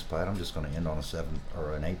this 6-plat. I'm just going to end on a 7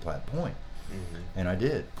 or an 8-plat point, and I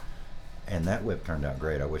did. And that whip turned out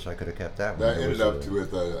great. I wish I could have kept that one. That ended up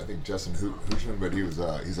with I think Justin Huchman, but he's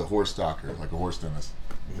a horse doctor, like a horse dentist.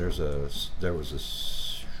 There was a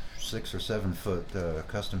 6 or 7 foot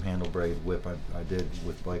custom handle braid whip I did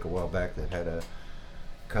with Blake a while back that had a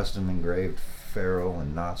custom engraved ferrule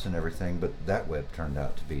and knots and everything. But that whip turned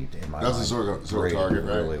out to be, in my mind, that's a Zorro target,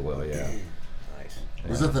 right? Really well, yeah. Nice.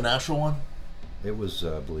 Was it the natural one? It was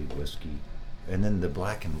Bleed Whiskey. And then the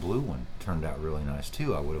black and blue one turned out really nice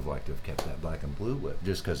too. I would have liked to have kept that black and blue whip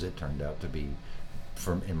just because it turned out to be,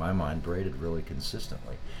 in my mind, braided really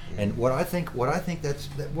consistently. And why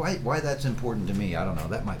that's important to me, I don't know.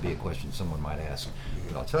 That might be a question someone might ask.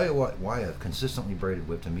 But I'll tell you why a consistently braided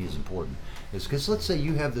whip to me is important. Is because let's say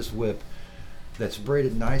you have this whip that's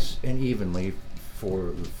braided nice and evenly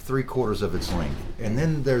for 3/4 of its length, and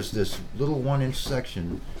then there's this little 1-inch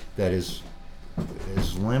section that is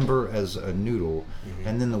as limber as a noodle, Mm-hmm.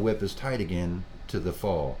 and then the whip is tight again to the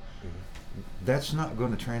fall. That's not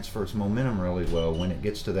going to transfer its momentum really well when it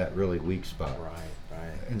gets to that really weak spot.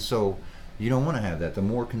 Right. And so you don't want to have that. The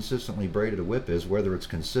more consistently braided a whip is, whether it's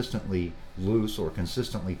consistently loose or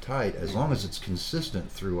consistently tight, as long as it's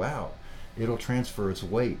consistent throughout, it'll transfer its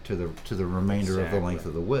weight to the remainder of the length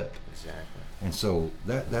of the whip. Exactly. And so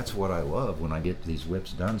that's what I love when I get these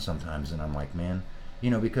whips done sometimes, and I'm like, man,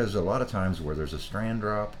 because a lot of times where there's a strand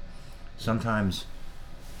drop, sometimes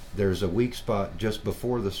there's a weak spot just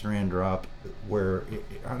before the strand drop where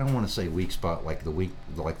I don't want to say weak spot like the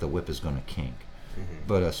whip is going to kink,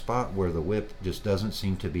 but a spot where the whip just doesn't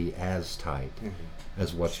seem to be as tight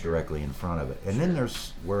as what's directly in front of it. And then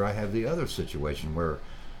there's where I have the other situation where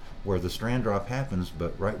the strand drop happens,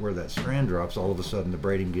 but right where that strand drops, all of a sudden the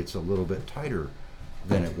braiding gets a little bit tighter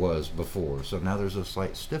than it was before. So now there's a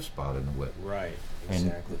slight stiff spot in the whip. Right. And,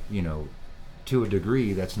 Exactly. to a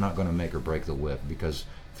degree, that's not going to make or break the whip, because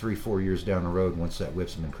 3-4 years down the road, once that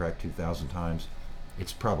whip's been cracked 2,000 times,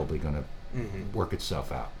 it's probably going to work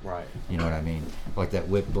itself out. Right. You know what I mean? Like that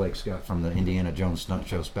whip Blake's got from the Indiana Jones Stunt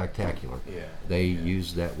Show Spectacular. Yeah. They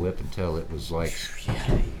used that whip until it was like Yeah,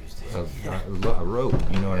 they used it. a rope.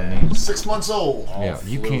 You know what I mean? 6 months old. Yeah,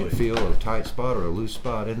 you can't fluid. feel a tight spot or a loose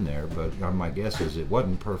spot in there, but my guess is it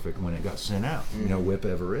wasn't perfect when it got sent out. No whip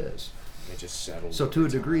ever is. It just settled. So to a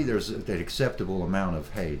degree, there's an acceptable amount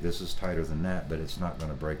of, hey, this is tighter than that, but it's not going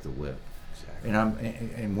to break the whip. Exactly.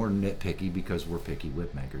 And we're nitpicky because we're picky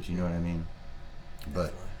whip makers. You know what I mean?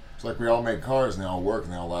 But It's like we all make cars and they all work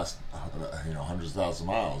and they all last, hundreds of thousands of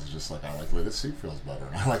miles. It's just like, I like the way this seat feels better,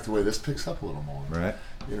 and I like the way this picks up a little more. right.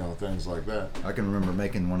 Things like that. I can remember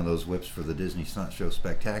making one of those whips for the Disney Stunt Show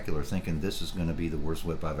Spectacular, thinking this is going to be the worst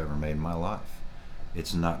whip I've ever made in my life.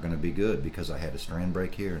 It's not going to be good because I had a strand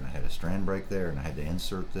break here and I had a strand break there and I had to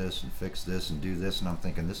insert this and fix this and do this, and I'm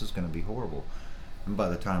thinking this is going to be horrible. And by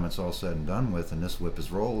the time it's all said and done with and this whip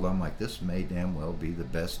is rolled, I'm like, this may damn well be the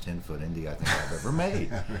best 10-foot Indy I think I've ever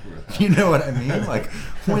made. You know what I mean? Like,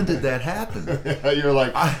 when did that happen? You're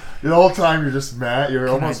like, the whole time you're just mad. You're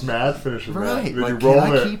almost mad finishing that. Right. Then Like, you roll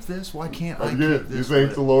can I it. keep this? Why can't I Again, keep you this? thank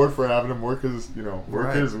whip? the Lord for having him work his,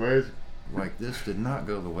 Right. his ways. Like, this did not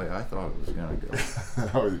go the way I thought it was going to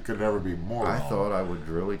go. It could never be more I wrong. thought I would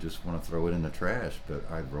really just want to throw it in the trash, but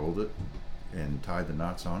I rolled it and tied the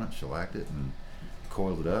knots on it, shellacked it, and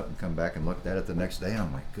coiled it up and come back and looked at it the next day, and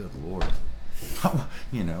I'm like, good Lord. Can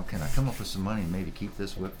I come up with some money and maybe keep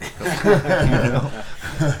this whip for a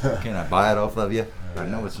couple Can I buy it off of you? I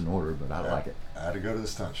know it's an order, but I like it. I had to go to the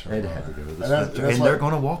stunt show. It had to go to the And stunt show. that's And why- they're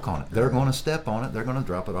going to walk on it. They're going to step on it. They're going to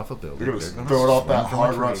drop it off a building. They're going to They're gonna throw it off swing that from a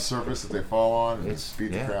hard tree. rough surface that they fall on and It's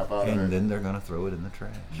beat the crap out and of it. then they're going to throw it in the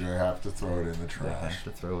trash. They have to throw it in the They trash. have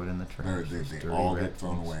to throw it in the trash. They Those dirty all rat get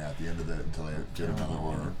thrown things. away at the end of it until they get another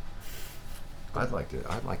order. I'd like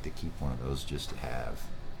to keep one of those just to have,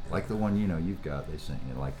 like the one you've got. They sent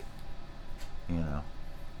you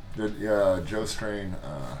Joe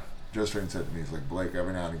Strain said to me, he's like, Blake,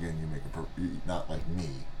 every now and again you make not like me,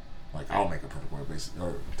 like I'll make a perfect whip,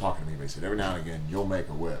 or talking to me, basically, every now and again you'll make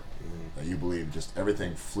a whip that you believe just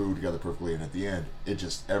everything flew together perfectly, and at the end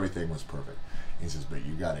everything was perfect. He says, but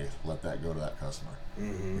you gotta let that go to that customer.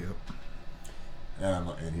 Yep.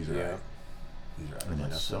 And he's right. Yeah. He's right. And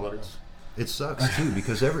Like, it so let it go. sucks. It sucks too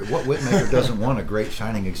because what whip maker doesn't want a great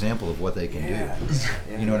shining example of what they can do?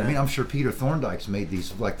 You know what I mean? I'm sure Peter Thorndike's made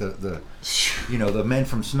these like the men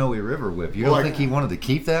from Snowy River whip. You don't Well, think he wanted to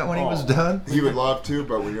keep that when he was done? He would love to,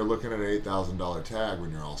 but when you're looking at an $8,000 tag,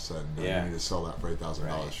 when you're all said and done, Yeah. you need to sell that for $8,000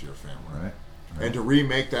 Right. to your family. Right. And to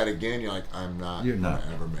remake that again, you're like, I'm not You're going not.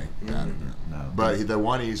 to ever make that again. No. But the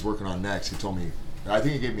one he's working on next, he told me, I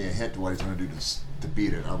think he gave me a hint to what he's going to do to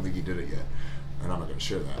beat it. I don't think he did it yet. And I'm not going to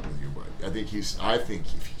share that with you, but I think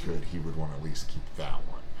if he could, he would want to at least keep that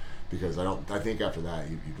one. Because I think after that,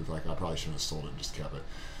 he'd be like, I probably shouldn't have sold it and just kept it.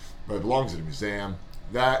 But it belongs to the museum.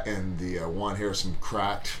 That and the one Harrison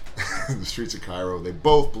cracked in the streets of Cairo, they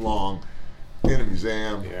both belong in a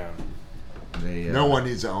museum. Yeah. No one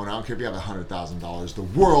needs to own it. I don't care if you have $100,000. The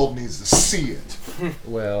world needs to see it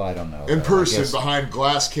Well, I don't know. in I person guess- behind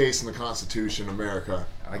glass case in the Constitution, America.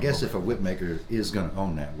 I guess if a whip maker is going to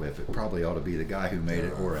own that whip, it probably ought to be the guy who made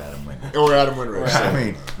it or Adam Wingate. Or Adam Winrich. I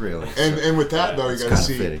mean, really. And with that though, you It's got to kinda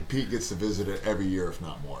see fitting. Pete gets to visit it every year, if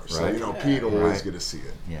not more. So Right. Pete will always Right. get to see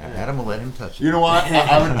it. Yeah, Adam will let him touch it. You know what?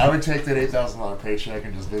 I would take that $8,000 paycheck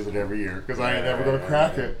and just visit every year because I ain't never going to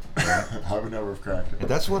crack it. I would never have cracked And it.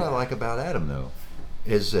 that's what I like about Adam, though,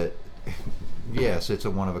 is that, yes, it's a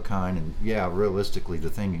one of a kind, and yeah, realistically, the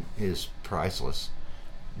thing is priceless.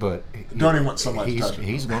 But don't even want somebody to touch it.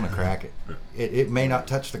 He's going to crack it. It may not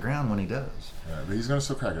touch the ground when he does. Yeah, but he's going to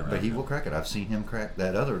still crack it. But he will crack it. I've seen him crack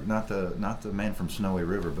that other, not the man from Snowy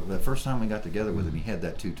River, but the first time we got together with him, he had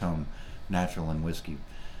that two-tone natural and whiskey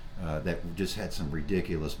that just had some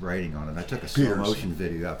ridiculous braiding on it. I took a slow motion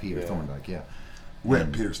video out Peter Thorndike,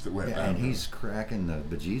 Peter's the whip. Yeah, and he's cracking the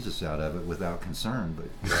bejesus out of it without concern, but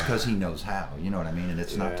it's because he knows how. You know what I mean? And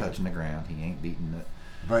it's not touching the ground. He ain't beating it.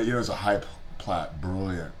 But it's a high plat,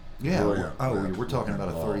 brilliant. Yeah. Brilliant. We're talking about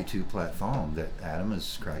a 32 plat foam that Adam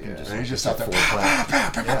is cracking. Yeah. Just and like he's just a out there.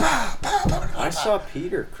 4 plat. I saw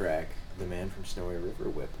Peter crack the man from Snowy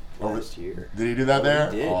River whip last year. Did he do that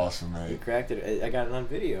there? He did. Awesome, mate. He cracked it. I got it on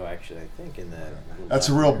video, actually, I think, in that. That's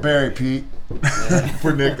a real berry, Pete.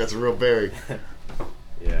 For Nick, that's a real berry.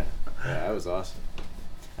 Yeah, that was awesome.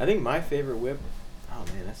 I think my favorite whip, oh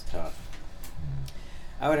man, that's tough.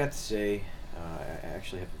 I would have to say, I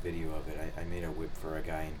actually have a video of it. I made a whip for a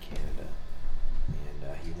guy in Canada,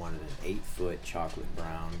 and he wanted an 8-foot chocolate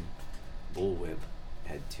brown bull whip.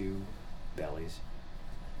 Had 2 bellies,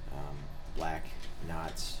 black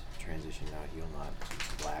knots, transition knot, heel knot,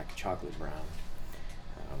 black, chocolate brown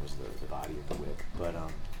was the body of the whip. But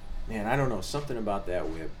man, I don't know, something about that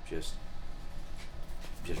whip just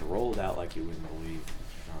rolled out like you wouldn't believe.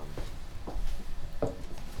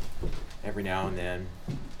 Every now and then,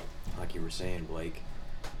 like you were saying, Blake.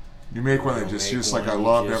 You make one that just like I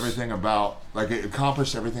loved everything about, like it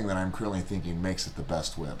accomplished everything that I'm currently thinking makes it the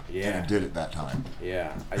best whip. Yeah. And it did it that time.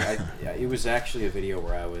 Yeah. It was actually a video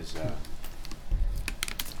where I was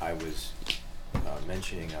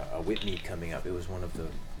mentioning a whip meet coming up. It was one of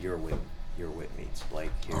your whip meets,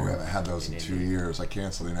 Blake. Here we haven't had those in 2 years. I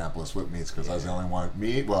canceled the Indianapolis whip meets because I was the only one.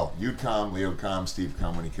 You'd come, Leo would come, Steve would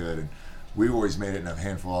come when he could, and we always made it in a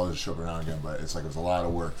handful of others show up around again, but it's like it was a lot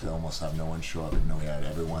of work to almost have no one show up and know we had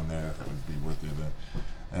everyone there that would be worth the event.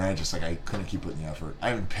 And I couldn't keep putting the effort.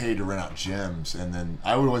 I even paid to rent out gyms, and then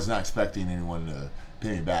I was not expecting anyone to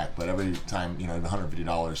pay me back, but every time,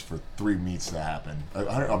 $150 for 3 meets that happened.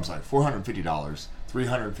 $450,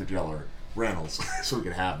 $350 rentals so we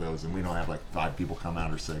could have those, and we don't have like 5 people come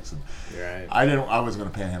out or 6. And right. I wasn't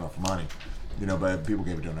going to pay him enough money, but if people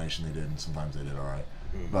gave a donation, they did, and sometimes they did all right.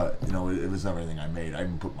 Mm-hmm. But it was never anything I made. I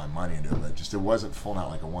even put my money into it, but just it wasn't full out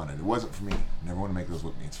like I wanted. It wasn't for me. Never wanted to make those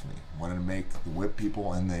whip meets for me. I wanted to make the whip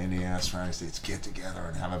people in the Indiana surrounding states get together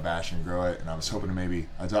and have a bash and grow it. And I was hoping to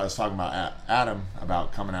I was talking about Adam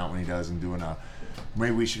about coming out when he does and doing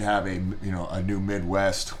maybe we should have a new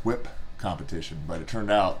Midwest whip competition. But it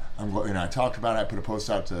turned out I talked about it. I put a post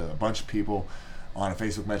out to a bunch of people on a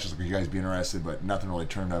Facebook message, like you guys be interested, but nothing really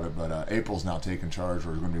turned of it. But April's now taking charge,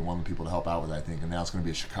 or is going to be one of the people to help out with it, I think, and now it's going to be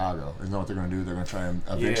in Chicago. Isn't that what they're going to do? They're going to try and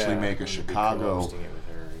eventually make a Chicago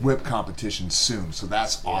whip competition soon. So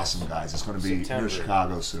that's awesome, guys. It's going to be near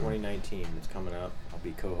Chicago soon. 2019, it's coming up. I'll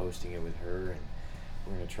be co-hosting it with her, and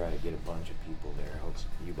we're going to try to get a bunch of people there. I hope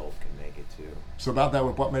you both can make it too. So about that,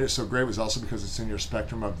 what made it so great was also because it's in your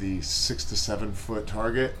spectrum of the 6 to 7 foot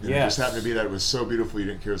target. And it just happened to be that it was so beautiful you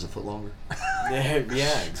didn't care it was a foot longer.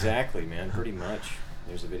 Yeah, exactly, man. Pretty much.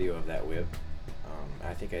 There's a video of that whip.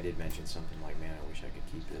 I think I did mention something like, man, I wish I could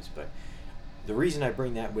keep this. But the reason I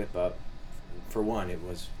bring that whip up, for one, it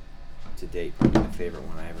was to date probably the favorite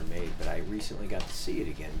one I ever made. But I recently got to see it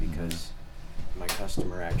again because my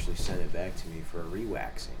customer actually sent it back to me for a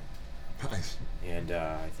re-waxing. Nice. And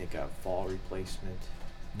I think a fall replacement.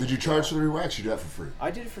 Did you charge for the re-wax? You did that for free? I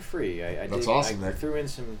did it for free. That's awesome, I Nick. threw in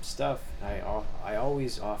some stuff. I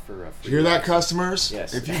always offer a free. You hear that, customers?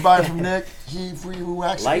 Yes. If you buy from Nick, he free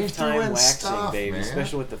waxing. Lifetime waxing, stuff, baby. man.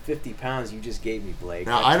 Especially with the 50 pounds you just gave me, Blake.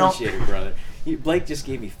 Now, I appreciate it, brother. Blake just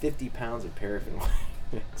gave me 50 pounds of paraffin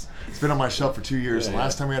wax. It's been on my shelf for 2 years. And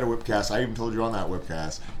last time we had a whipcast, I even told you on that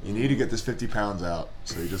whipcast, you need to get this 50 pounds out.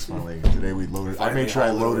 So he just finally, today we loaded. I made sure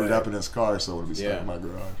I loaded it up in his car so it would be stuck in my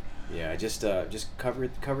garage. Yeah, just cover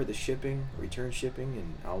the shipping, return shipping,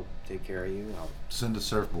 and I'll take care of you. I'll send a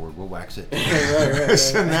surfboard. We'll wax it. right.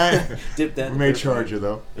 Send that. Dip that. We may charge you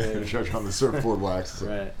though. Charge you on the surfboard wax. So.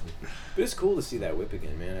 Right. But it's cool to see that whip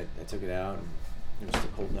again, man. I took it out and it was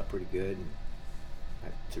still holding up pretty good. And I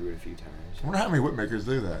threw it a few times. I wonder how many whip makers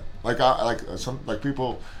do that. Some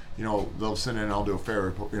people, they'll send in. I'll do a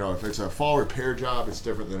fair. If it's a fall repair job, it's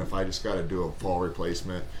different than if I just got to do a fall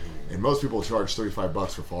replacement. Mm-hmm. And most people charge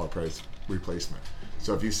 $35 for fall replacement.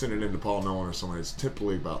 So if you send it into Paul Nolan or someone, it's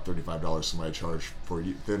typically about $35 somebody charge for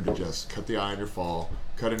them to just cut the eye on your fall,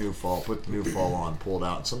 cut a new fall, put the new fall on, pull it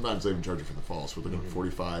out. And sometimes they even charge you for the fall. So we're looking at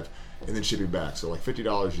 $45 and then shipping back. So like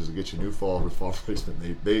 $50 is to get you a new fall with fall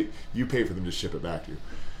replacement. You pay for them to ship it back to you.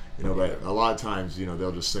 But a lot of times,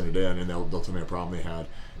 they'll just send it in and they'll tell me a problem they had.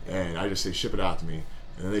 And I just say, ship it out to me.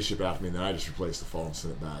 And then they ship it out to me, and then I just replace the fall and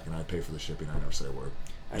send it back, and I pay for the shipping. I never say a word.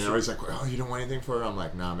 And they're always like, oh, you don't want anything for it? I'm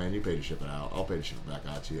like, nah, man, you pay to ship it out. I'll pay to ship it back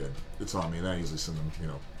out to you. It's on me. And I usually send them,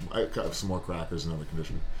 I cut some more crackers and other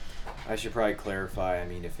conditioning. I should probably clarify. I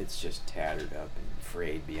mean, if it's just tattered up and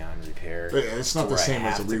frayed beyond repair, But it's not the same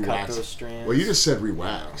as a re-wax. Well, you just said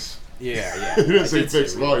re-wax. Yeah. You didn't say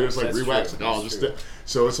fix it all. You're just like That's re-wax. true. Like, I'll just dip.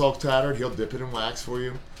 So it's all tattered. He'll dip it in wax for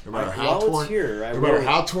you. No matter how while it's torn, here, I no matter will-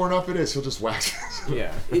 how torn up it is, he'll just wax it.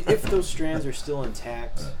 Yeah. If those strands are still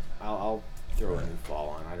intact, I'll throw a new fall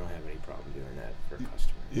on. I don't have any problem doing that for a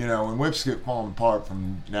customer. When whips get falling apart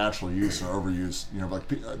from natural use or overuse,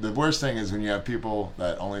 the worst thing is when you have people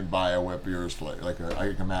that only buy a whip of yours for I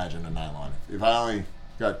can imagine a nylon. If I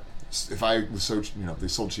was so, if they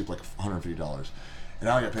sold cheap like $150, and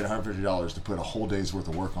I got paid $150 to put a whole day's worth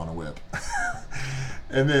of work on a whip,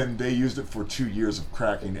 and then they used it for 2 years of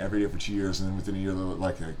cracking every day for 2 years, and then within a year they're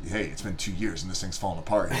like, hey, it's been 2 years and this thing's falling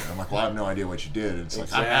apart here. I'm like, well, I have no idea what you did. And it's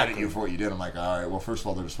like, I'm mad at you for what you did. I'm like, all right, well, first of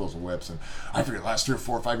all, they're disposable whips, and I figured the last 3 or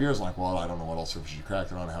 4 or 5 years, I'm like, well, I don't know what all surface you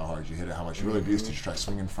cracked it on, how hard you hit it, how much you really abused it. Did you try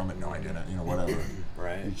swinging from it? No, I didn't. Whatever.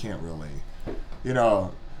 Right. You can't really,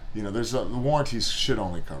 there's the warranties should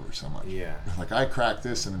only cover so much. Yeah. Like I cracked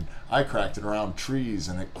this, and I cracked it around trees,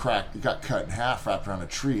 and it got cut in half, wrapped around a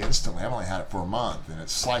tree instantly. I've only had it for a month, and it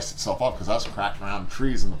sliced itself off because I was cracking around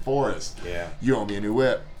trees in the forest. Yeah. You owe me a new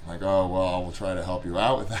whip. I'm like, oh well, I will try to help you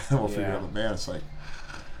out with that. We'll figure it out. But man, it's like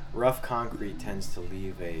rough concrete tends to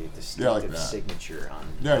leave a distinctive signature on.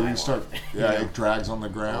 Yeah, nylon. you start. Yeah, it drags on the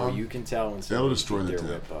ground. Oh, you can tell when It'll somebody destroy beat the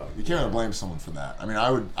their tip. whip up. You can't really blame someone for that. I mean,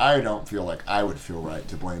 I don't feel like I would feel right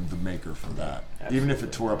to blame the maker for that. Absolutely. Even if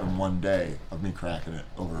it tore up in one day of me cracking it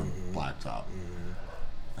over a blacktop.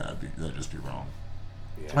 That'd just be wrong.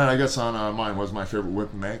 Yeah. And I guess on mine was my favorite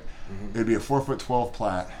whip to make. It'd be a 4'12"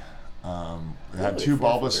 plat. It had two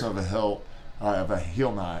bulbous of a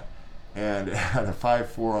heel knot, and it had a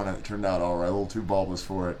 5.4 on it. It turned out all right, a little too bulbous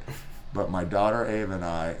for it. But my daughter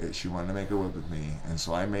Ava and she wanted to make a whip with me, and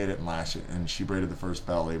so I made it and lashed it, and she braided the first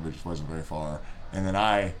belly, which wasn't very far. And then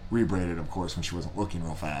I rebraided, of course, when she wasn't looking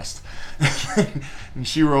real fast. And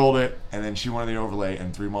she rolled it, and then she wanted the overlay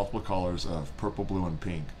in 3 multiple colors of purple, blue, and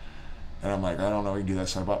pink. And I'm like, I don't know, we can do that.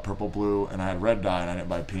 So I bought purple, blue, and I had red dye, and I didn't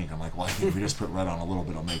buy pink. I'm like, well, I think if we just put red on a little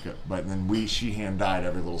bit, it'll make it. But then she hand dyed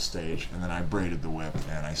every little stage, and then I braided the whip,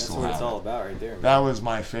 and I still have it. That's what it's all about right there, man. That was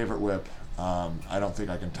my favorite whip. I don't think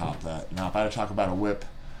I can top that. Now, if I had to talk about a whip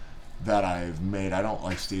that I've made, I don't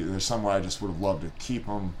like Steve. There's some where I just would have loved to keep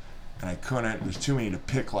them, and I couldn't. There's too many to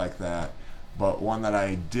pick like that. But one that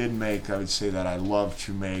I did make, I would say that I love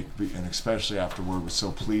to make, and especially afterward was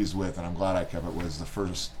so pleased with, and I'm glad I kept it, was the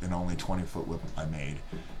first and only 20-foot whip I made.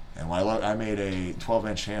 And I made a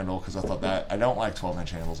 12-inch handle because I thought that I don't like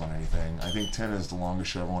 12-inch handles on anything. I think 10 is the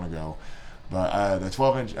longest you ever want to go. But the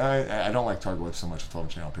 12-inch, I don't like Target whips so much with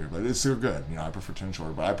 12-inch handle period, but they're good. I prefer 10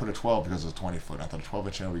 shorter. But I put a 12 because it's a 20-foot. I thought a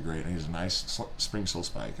 12-inch handle would be great, and I used a nice spring sole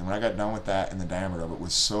spike. And when I got done with that, and the diameter of it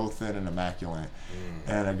was so thin and immaculate,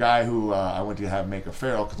 and a guy who I went to have make a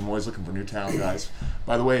ferrule, because I'm always looking for new talent guys.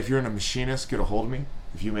 By the way, if you're in a machinist, get a hold of me.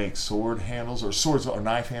 If you make sword handles or swords or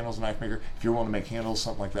knife handles, knife maker, if you're willing to make handles,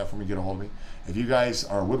 something like that for me, get a hold of me. If you guys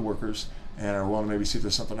are woodworkers and are willing to maybe see if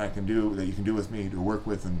there's something I can do that you can do with me to work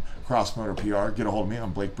with in cross promote or PR, get a hold of me.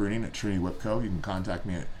 I'm Blake Bruning at Trinity Whip Co. You can contact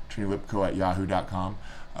me at trinitywhipco@yahoo.com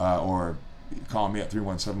or call me at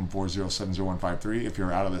 317-407-0153. If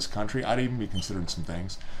you're out of this country, I'd even be considering some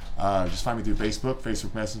things. Just find me through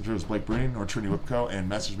Facebook Messenger is Blake Bruning or Trinity Whip Co. and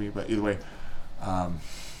message me. But either way,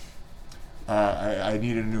 I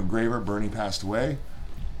needed a new engraver. Bernie passed away.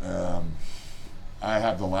 I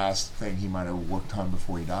have the last thing he might have worked on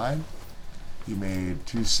before he died. He made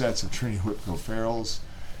 2 sets of Trinity Whip Co. ferrules,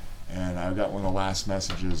 and I got one of the last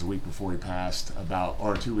messages a week before he passed,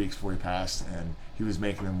 or 2 weeks before he passed, and he was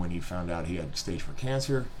making them when he found out he had stage 4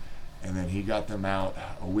 cancer, and then he got them out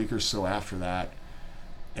a week or so after that,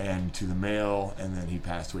 and to the mail, and then he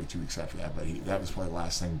passed away 2 weeks after that. But that was probably the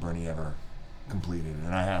last thing Bernie ever completed,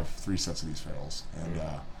 and I have 3 sets of these ferrules, and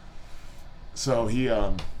so he,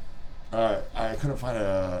 I couldn't find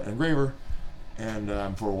an engraver.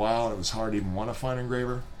 And for a while, it was hard to even want to find an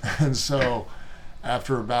engraver. And so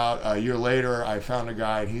after about a year later, I found a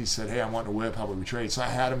guy, and he said, hey, I'm wanting a whip. How about we trade? So I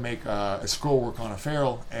had him make a scroll work on a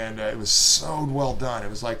ferrule, and it was so well done. It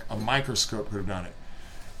was like a microscope could have done it.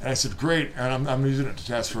 And I said, great. And I'm using it to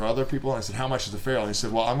test for other people. And I said, how much is the ferrule? And he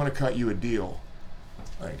said, well, I'm going to cut you a deal.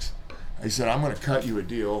 Thanks. He said, I'm going to cut you a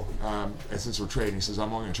deal. And since we're trading, he says,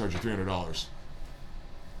 I'm only going to charge you $300.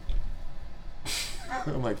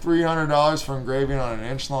 I'm like, $300 for engraving on an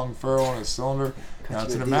inch-long ferrule and a cylinder. Now,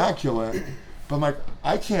 it's an immaculate, But I'm like,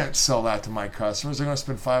 I can't sell that to my customers. They're going to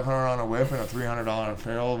spend $500 on a whip and a $300 on a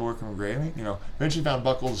ferrule working with graving. You know, eventually found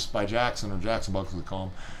Buckles by Jackson, or Jackson Buckles we call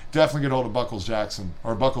them. Definitely get hold of Buckles Jackson,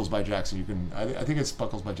 or Buckles by Jackson. You can, I think it's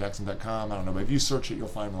bucklesbyjackson.com. I don't know, but if you search it, you'll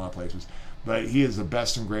find him in a lot of places. But he is the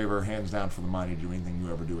best engraver, hands down, for the money to do anything you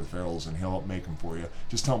ever do with ferrules, and he'll make them for you.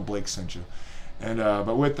 Just tell him Blake sent you. And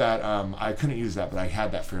but with that, I couldn't use that, but I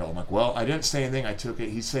had that ferrule. I'm like, well, I didn't say anything. I took it.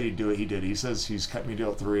 He said he'd do it. He did. He says he's cut me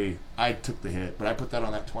deal at 3. I took the hit, but I put that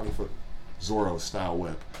on that 20-foot Zorro style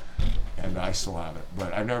whip, and I still have it.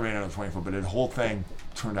 But I've never made another 20-foot. But the whole thing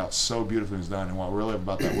turned out so beautifully when it was done. And what really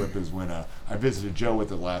about that whip is when I visited Joe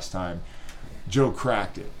with it last time, Joe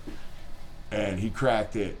cracked it. And he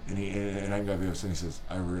cracked it, and I got videos, and he says,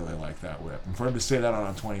 I really like that whip. And for him to say that on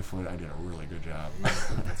a 20-foot, I did a really good job.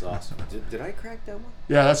 That's awesome. Did I crack that one?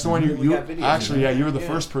 Yeah, that's the one you got videos actually, of you were the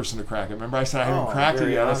first person to crack it. Remember I said I haven't cracked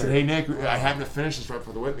it yet. I said, hey, Nick, I happen to finish this right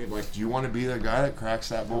before the whip meet. Like, do you want to be the guy that cracks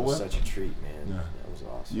that bull That was whip? such a treat, man. Yeah. That was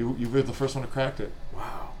awesome. You were the first one to crack it.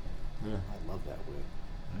 Wow. Yeah. I love that whip.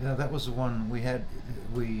 Yeah, that was the one we had.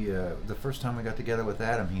 The first time we got together with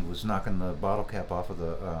Adam, he was knocking the bottle cap off of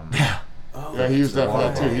the. Oh, Yeah, he used that for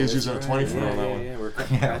that too. right. He was using a 20-foot on that one. Yeah, we're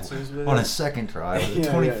cutting Yeah, pretzels with on it. his second try with a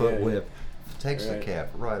Yeah, 20-foot yeah. whip, takes Right. the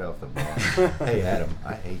cap right off the bottom. Hey, Adam,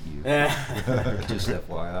 I hate you. Just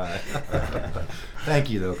FYI. Thank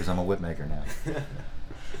you, though, because I'm a whip maker now.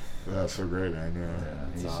 That's so great, man. Yeah. Yeah,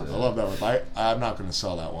 he's, awesome. I love that whip. I'm not going to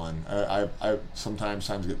sell that one. I sometimes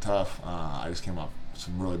times get tough. I just came off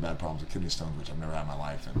some really bad problems with kidney stones, which I've never had in my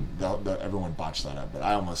life, and everyone botched that up. But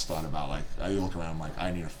I almost thought about, like, I look around, I'm like, I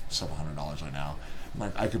need several $100s right now. I'm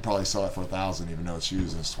like, I could probably sell it for $1,000, even though it's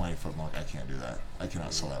used and it's 20-foot. I'm like, I can't do that. I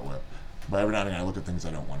cannot sell that whip. But every now and again, I look at things I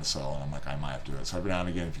don't want to sell, and I'm like, I might have to do it. So every now and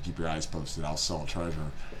again, if you keep your eyes posted, I'll sell a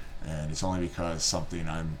treasure. And it's only because something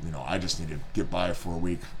I just need to get by for a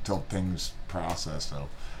week till things process. So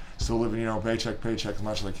still living, paycheck as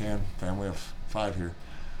much as I can. Family of 5 here.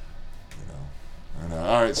 And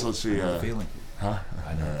all right, so let's see. I know the feeling. Huh?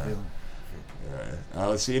 I know the feeling.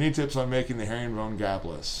 Let's see. Any tips on making the herringbone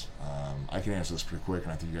gapless? I can answer this pretty quick,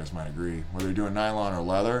 and I think you guys might agree. Whether you're doing nylon or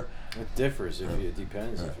leather. It differs. It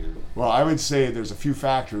depends if you're. Well, I would say there's a few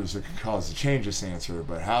factors that could cause to change this answer,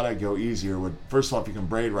 but how to go easier would, first of all, if you can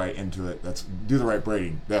braid right into it, do the right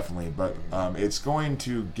braiding, definitely. But it's going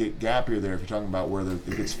to get gappier there if you're talking about where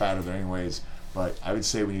it gets fatter there anyways. But I would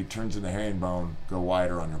say when it turns into herringbone, go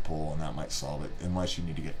wider on your pull, and that might solve it, unless you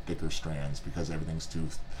need to get thicker strands because everything's too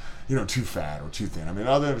fat or too thin. I mean,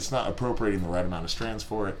 other than it's not appropriating the right amount of strands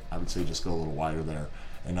for it, I would say just go a little wider there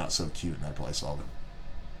and not so cute, and that'd probably solve it.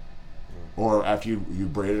 Or after you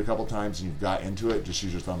braid it a couple times and you've got into it, just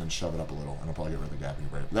use your thumb and shove it up a little, and it'll probably get rid of the gap in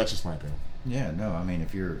your braid. But that's just my opinion. Yeah, no, I mean,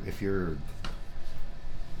 if you're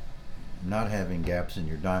not having gaps in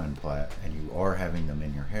your diamond plat and you are having them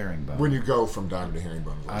in your herringbone. When you go from diamond to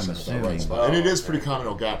herringbone, is what I'm saying, at that right assuming- spot. And it is pretty common,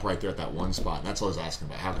 a gap right there at that one spot. And that's what I was asking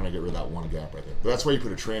about. How can I get rid of that one gap right there? But that's why you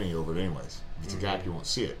put a tranny over it anyways. If it's a gap, you won't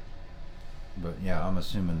see it. But yeah, I'm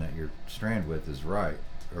assuming that your strand width is right,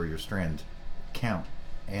 or your strand count.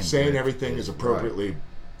 And Saying width everything is right. appropriately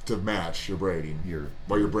to match your braiding.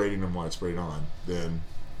 While you're braiding and while it's braided on, then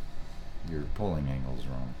Your pulling angle is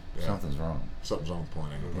wrong. Yeah. Something's wrong. something's wrong with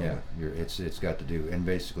pulling angle. Yeah, it's got to do, and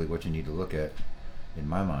basically what you need to look at, in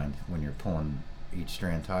my mind, when you're pulling each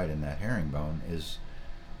strand tight in that herringbone is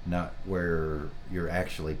not where you're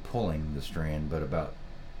actually pulling the strand, but about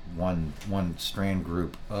one strand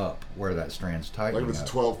group up where that strand's Like tightening if it's up.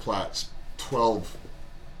 12 plats, 12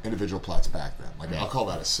 individual plats back then. Like I'll call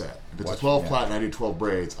that a set. If it's a Watch- 12 yeah. plat and I do 12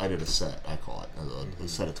 braids, I did a set. I call it a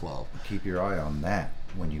set of 12. Keep your eye on that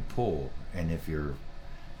when you pull, and if you're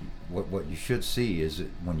what you should see is that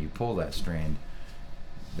when you pull that strand,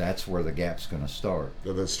 that's where the gap's going to start.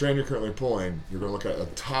 The strand you're currently pulling, you're going to look at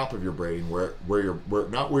the top of your braiding, where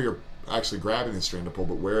not where you're actually grabbing the strand to pull,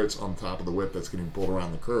 but where it's on top of the whip that's getting pulled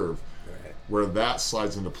around the curve. Right. Where that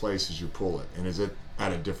slides into place as you pull it, and is it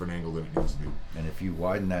at a different angle than it needs to be? And if you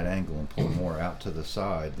widen that angle and pull more out to the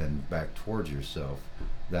side than back towards yourself,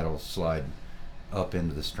 that'll slide up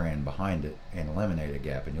into the strand behind it and eliminate a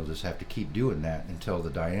gap. And you'll just have to keep doing that until the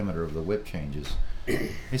diameter of the whip changes.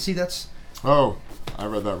 You see, that's... Oh, I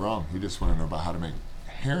read that wrong. He just wanted to know about how to make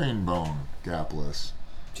herringbone gapless.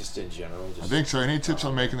 Just in general. I think so. Any tips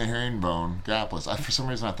on making the herringbone gapless? For some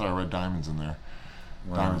reason, I thought I read diamonds in there.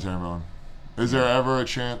 Diamonds herringbone. Is there ever a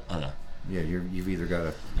chance? Oh yeah. Yeah, you've either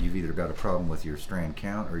got a problem with your strand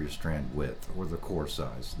count or your strand width or the core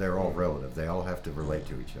size. They're all relative. They all have to relate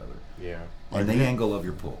to each other. Yeah. Like And the you- angle of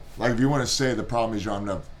your pull. Like if you want to say the problem is you're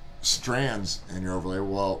on strands in your overlay,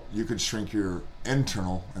 well, you could shrink your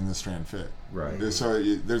internal and the strand fit. Right. So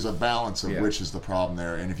there's a balance of Yeah. which is the problem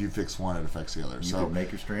there, and if you fix one, it affects the other. You So could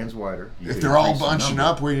make your strands wider. You if could they're all increase the bunching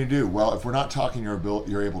number. up, what do you do? Well, if we're not talking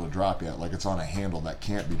you're able to drop yet, like it's on a handle that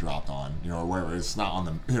can't be dropped on, or wherever, it's not on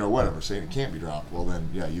the, whatever, saying it can't be dropped, well then,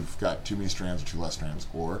 yeah, you've got too many strands or too less strands,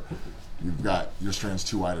 or you've got your strands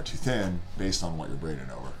too wide or too thin based on what you're braiding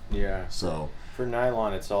over. Yeah. So For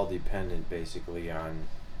nylon, it's all dependent basically on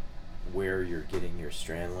where you're getting your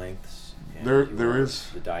strand lengths. And there is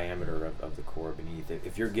the diameter of the core beneath it.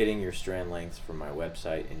 If you're getting your strand lengths from my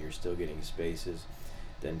website and you're still getting spaces,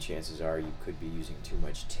 then chances are you could be using too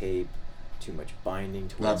much tape, too much binding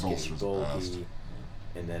to where it's getting bolsters the best. bulky,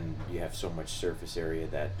 and then you have so much surface area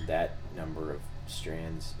that number of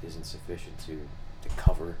strands isn't sufficient to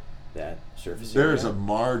cover that surface area. there's a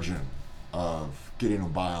margin of getting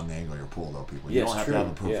them by on the angle of your pull, though, people. You Yes, don't have true. to have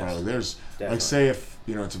a profile. Yes. There's Definitely. like, say if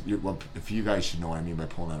if you guys should know what I mean by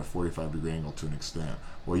pulling at a 45-degree angle to an extent.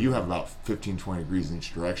 Well, you have about 15, 20 degrees in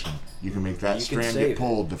each direction. You can make that You can strand save get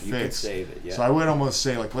pulled to it. You fix. can save it, yeah. So I would almost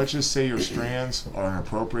say, like, let's just say your strands are an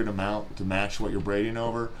appropriate amount to match what you're braiding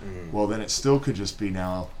over. Mm-hmm. Well, then it still could just be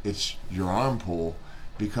now it's your arm pull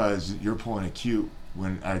because you're pulling acute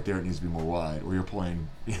when right there it needs to be more wide, or you're pulling.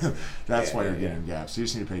 That's why you're getting gaps. So you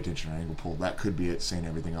just need to pay attention to angle pull. That could be it, saying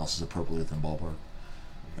everything else is appropriately within ballpark.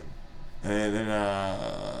 And then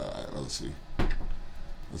let's see.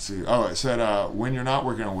 Oh, it said when you're not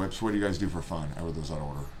working on whips, what do you guys do for fun? I wrote those out of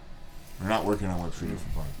order. We're not working on whips. We do for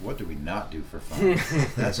fun. What do we not do for fun?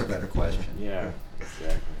 That's a better question. Yeah,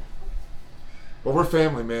 exactly. Well, we're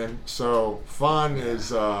family, man. So fun is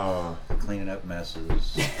Cleaning up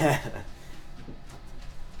messes.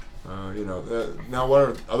 now what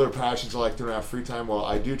are other passions I like doing when I have free time? Well,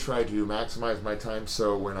 I do try to maximize my time.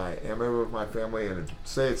 So when I am over with my family and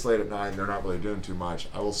say it's late at night and they're not really doing too much,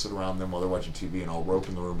 I will sit around them while they're watching TV and I'll rope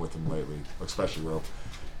in the room with them lately, especially rope.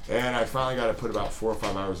 And I finally got to put about 4 or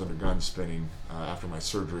 5 hours under gun spinning after my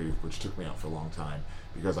surgery, which took me out for a long time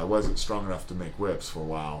because I wasn't strong enough to make whips for a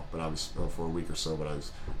while, but I was for a week or so. But I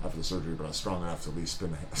was after the surgery, but I was strong enough to at least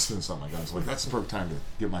spin some of my guns. Like that's the perfect time to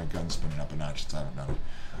get my gun spinning up a notch since I haven't done it.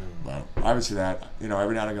 But obviously that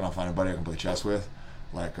every now and again I'll find a buddy I can play chess with.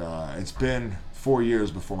 Like it's been 4 years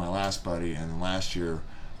before my last buddy, and then last year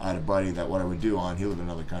I had a buddy that what I would do on he lived in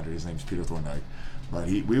another country. His name's Peter Thorndike. But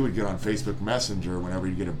we would get on Facebook Messenger whenever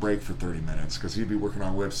he'd get a break for 30 minutes because he'd be working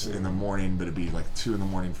on whips in the morning, but it'd be like 2 in the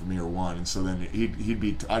morning for me or 1. And so then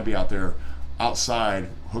I'd be out there outside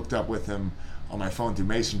hooked up with him on my phone through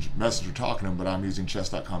Messenger talking to him, but I'm using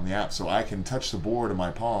chess.com, the app, so I can touch the board in my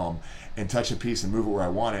palm and touch a piece and move it where I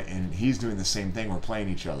want it, and he's doing the same thing. We're playing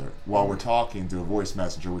each other while we're talking through a voice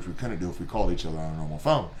messenger, which we couldn't do if we called each other on a normal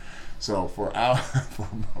phone. So for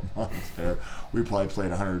months there, we probably played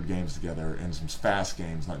 100 games together and some fast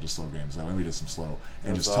games, not just slow games. I mean, we did some slow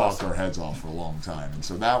and That's just awesome. talked our heads off for a long time. And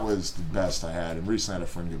so that was the best I had. And recently I had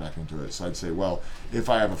a friend get back into it. So I'd say, well, if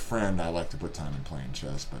I have a friend, I like to put time in playing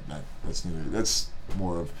chess. But that's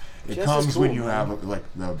more of it Chess comes is cool, when you man.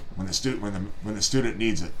 have when the student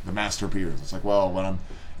needs it, the master appears. It's like, well,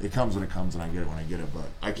 it comes when it comes, and I get it when I get it. But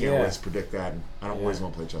I can't Yeah. always predict that, and I don't always Yeah.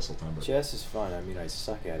 want to play chess all the time. But Chess is fun. I mean, I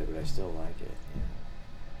suck at it, but I still like it. Yeah.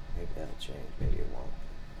 Maybe that'll change. Maybe it won't.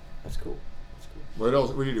 That's cool. That's cool. what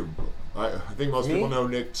else? What do you do? I think most Me? people know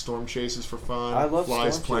Nick storm chases for fun. I love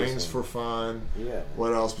flies storm planes chasing. for fun. Yeah.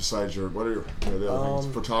 What else besides what are the other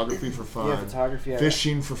things? Photography for fun. Yeah, photography.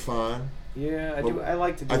 Fishing for fun. Yeah, I Well, do. I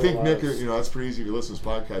like to do. I think a lot Nick, of- that's pretty easy. If you listen to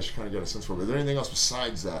this podcast, you kind of get a sense for it. But is there anything else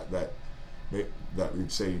besides that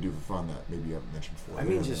you'd say you do for fun that maybe you haven't mentioned before? I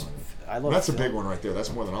mean, just I love. that's a film. big one right there.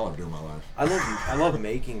 That's more than I'll ever do in my life. I love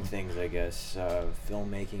making things. I guess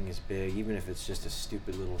filmmaking is big, even if it's just a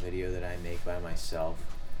stupid little video that I make by myself,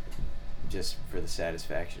 just for the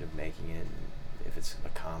satisfaction of making it. And if it's a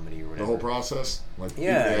comedy or whatever. The whole process, like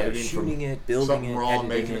Yeah, editing shooting from it, building something it, raw, and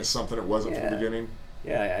editing making it something it wasn't from the Yeah. beginning.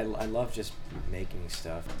 Yeah, I love just making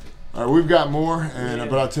stuff. All right, we've got more, and Yeah.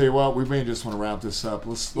 but I'll tell you what, we may just want to wrap this up.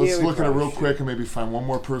 Let's Yeah, we look at it probably real should. quick and maybe find one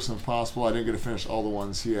more person if possible. I didn't get to finish all the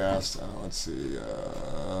ones he asked. Let's see.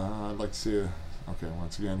 I'd like to see. Okay,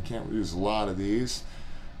 once again, can't use a lot of these.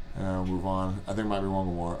 Move on. I think might be one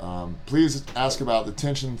more. Please ask about the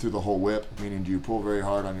tension through the whole whip. Meaning, do you pull very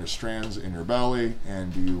hard on your strands in your belly?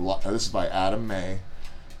 And do you? This is by Adam May.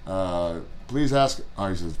 Please ask. Oh,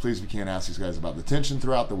 he says, please, we can't ask these guys about the tension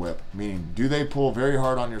throughout the whip. Meaning, do they pull very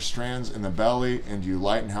hard on your strands in the belly, and do you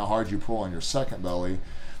lighten how hard you pull on your second belly,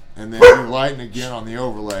 and then do you lighten again on the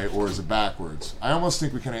overlay, or is it backwards? I almost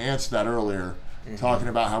think we kind of answered that earlier. talking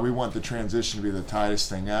about how we want the transition to be the tightest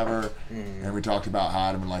thing ever, and we talked about how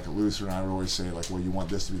Adam would like it looser, and I would always say, like, well, you want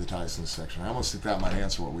this to be the tightest in this section. I almost think that might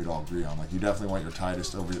answer what we'd all agree on. Like, you definitely want your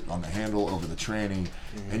tightest over on the handle, over the tranny,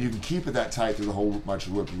 and you can keep it that tight through the whole much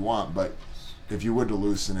of the whip you want, but if you would to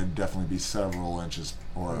loosen, it'd definitely be several inches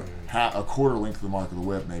or a quarter length of the mark of the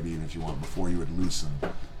whip, maybe even if you want, before you would loosen.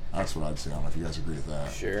 That's what I'd say. I don't know if you guys agree with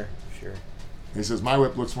that. Sure. He says, my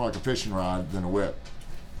whip looks more like a fishing rod than a whip.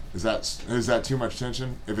 Is that too much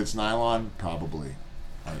tension? If it's nylon, probably.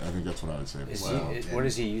 I think that's what I would say. What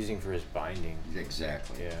is he using for his binding?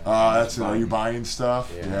 Exactly. Yeah. That's it. Are you binding stuff?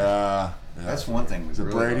 Yeah. That's one thing. Is it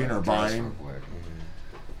braiding or binding?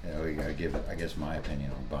 We gotta give it, I guess, my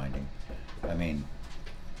opinion on binding. I mean,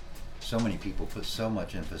 so many people put so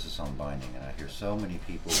much emphasis on binding, and I hear so many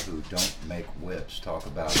people who don't make whips talk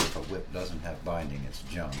about if a whip doesn't have binding, it's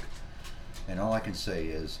junk. And all I can say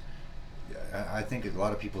is, I think a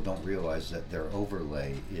lot of people don't realize that their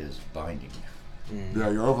overlay is binding. Yeah,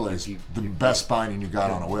 your overlay is the best binding you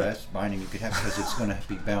got on a whip. The best binding you could have, because it's going to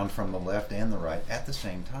be bound from the left and the right at the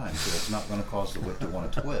same time, so it's not going to cause the whip to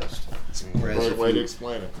want to twist. Whereas great way to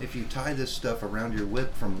explain it. If you tie this stuff around your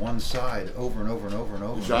whip from one side over and over and over and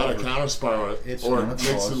over, you got to counter spiral it, or it makes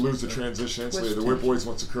it lose the transition instantly. The whip always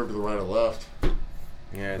wants to curve to the right or left.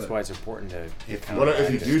 Yeah, that's why it's important to.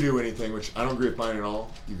 If you do anything, which I don't agree with binding at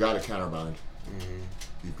all, you got to counterbind.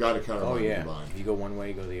 You've got to counterbind. Oh yeah. Bind. If you go one way,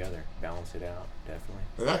 you go the other. Balance it out, definitely.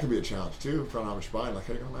 And that can be a challenge too, depending on how much you bind. Like,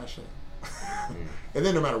 how are you gonna match that? And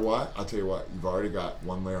then no matter what, I'll tell you what, you've already got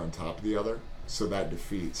one layer on top of the other, so that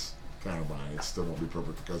defeats counterbind. It still won't be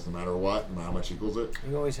perfect because no matter what, no matter how much equals it.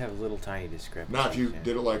 You always have little tiny discrepancies. Now, if you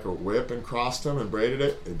did it like a whip and crossed them and braided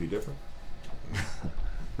it, it'd be different.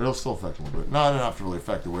 But it'll still affect a little bit. Not enough to really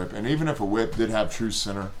affect the whip. And even if a whip did have true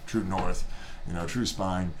center, true north, true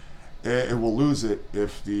spine, it will lose it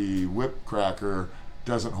if the whip cracker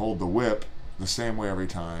doesn't hold the whip the same way every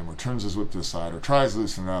time, or turns his whip to the side, or tries to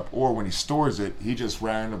loosen it up, or when he stores it, he just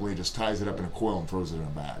randomly just ties it up in a coil and throws it in a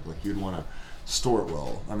bag. Like, you'd want to store it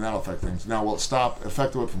well. I mean, that'll affect things. Now, will it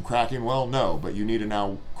affect the whip from cracking? Well, no, but you need to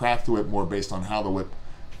now crack the whip more based on how the whip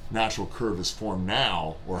natural curve is formed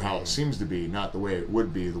now, or how it seems to be, not the way it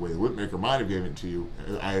would be, the way the whip maker might have given it to you.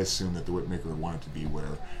 I assume that the whip maker would want it to be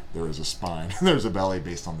where there is a spine and there's a belly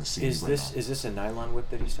based on the seam. Is this a nylon whip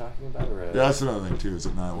that he's talking about? Or yeah, that's another thing too. Is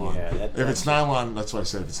it nylon? Yeah, if it's nylon, that's what I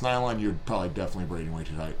said. If it's nylon, you're probably definitely braiding way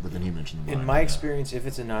too tight. But then he mentioned the in my experience, if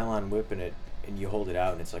it's a nylon whip and you hold it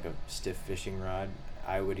out and it's like a stiff fishing rod,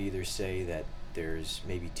 I would either say that there's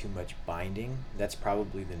maybe too much binding. That's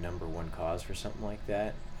probably the number one cause for something like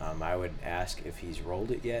that. I would ask if he's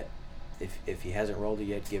rolled it yet. If he hasn't rolled it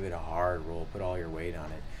yet, give it a hard roll. Put all your weight on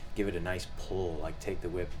it. Give it a nice pull. Like, take the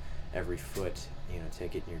whip every foot.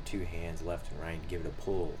 Take it in your two hands, left and right, and give it a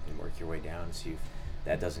pull and work your way down and see if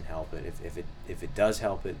that doesn't help it. If it does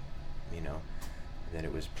help it, then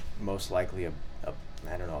it was most likely a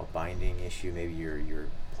binding issue. Maybe your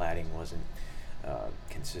plaiting wasn't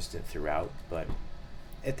consistent throughout. But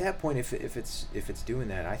at that point, if it's doing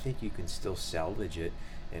that, I think you can still salvage it,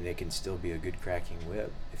 and it can still be a good cracking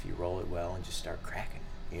whip if you roll it well and just start cracking.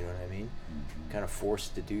 You know what I mean? Mm-hmm. Kind of force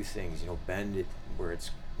it to do things. Bend it where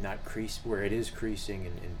it's not creased, where it is creasing,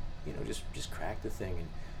 and just crack the thing, and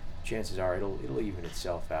chances are it'll even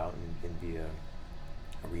itself out and be a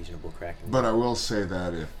reasonable cracking whip. But I will say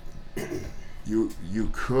that if you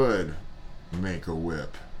could make a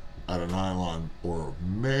whip out of nylon or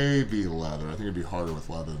maybe leather. I think it'd be harder with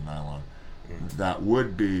leather than nylon. Mm-hmm. That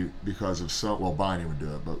would be because of binding would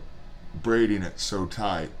do it, but braiding it so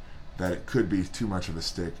tight that it could be too much of a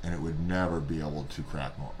stick and it would never be able to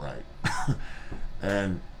crack right.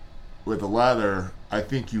 And with the leather, I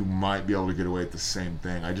think you might be able to get away with the same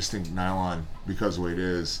thing. I just think nylon, because of the way it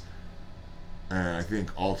is, and I think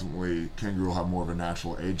ultimately kangaroo will have more of a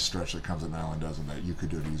natural age stretch that comes with nylon doesn't, that you could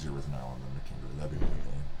do it easier with nylon than the kangaroo. That'd be my opinion.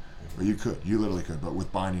 But you literally could. But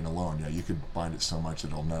with binding alone, you could bind it so much that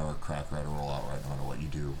it'll never crack right or roll out right, no matter what you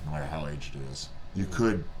do, no matter how aged it is. You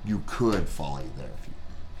could follow you there if you.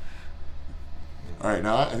 All right,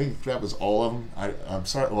 now I think that was all of them. I'm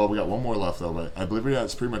sorry. Well, we got one more left though, but I believe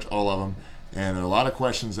that's pretty much all of them. And there are a lot of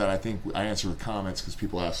questions that I think I answer with comments because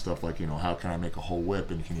people ask stuff like, how can I make a whole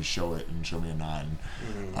whip and can you show it and show me a knot?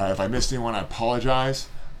 And if I missed anyone, I apologize.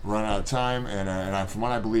 Run out of time, and from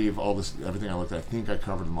what I believe, everything I looked at, I think I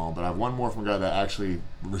covered them all. But I have one more from a guy that actually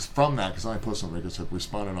was from that, because I only posted on Ricketts,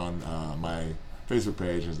 responded on my Facebook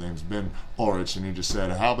page. His name's Ben Ulrich, and he just said,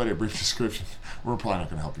 "How about a brief description?" We're probably not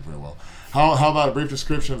going to help you very well. How about a brief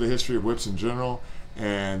description of the history of whips in general,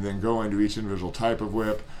 and then go into each individual type of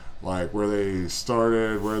whip, like where they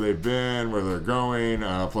started, where they've been, where they're going,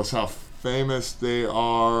 plus how famous they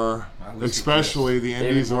are, I was especially the David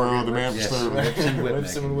Indies or Morgan, the Man from Yes, Snowy Whips River. and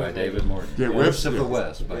Whips and Whipmaking by Whip David Morgan. Yeah, Whips of the yeah.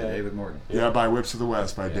 West by Yeah. David Morgan. Yeah, by Whips of the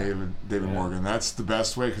West by Yeah. David Yeah. Morgan. That's the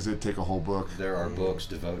best way because it'd take a whole book. There are books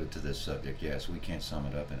devoted to this subject. Yes, we can't sum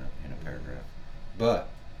it up in a paragraph. But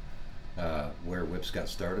where whips got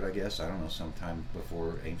started, I guess, I don't know, sometime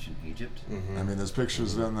before ancient Egypt. Mm-hmm. I mean, there's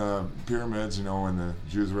pictures in the pyramids, you know, when the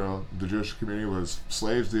Jewish community was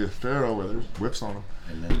slaves to Pharaoh, where there's whips on them.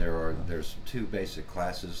 And then there's two basic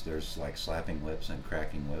classes. There's like slapping whips and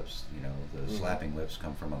cracking whips. You know, the slapping whips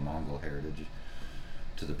come from a Mongol heritage,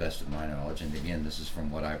 to the best of my knowledge. And again, this is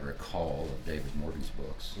from what I recall of David Morgan's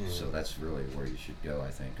books. So that's really where you should go,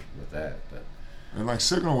 I think, with that. But And like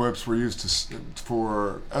signal whips were used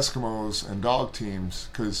for Eskimos and dog teams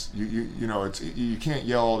because you know you can't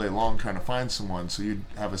yell all day long trying to find someone, so you'd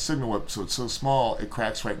have a signal whip so it's so small it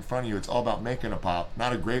cracks right in front of you. It's all about making a pop,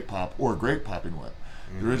 not a great pop or a great popping whip.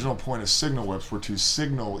 The original point of signal whips were to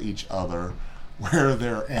signal each other where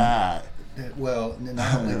they're at. well,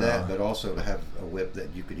 not only that, but also to have a whip that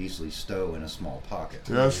you could easily stow in a small pocket.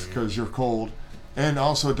 Yes, because you're cold. And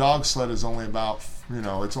also, a dog sled is only about, you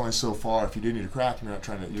know, it's only so far. If you do need to crack them, you're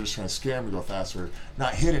just trying to scare them to go faster,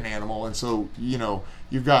 not hit an animal. And so, you know,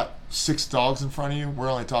 you've got 6 dogs in front of you.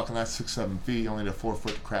 We're only talking that's 6-7 feet. You only need a 4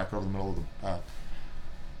 foot to crack over the middle of the path.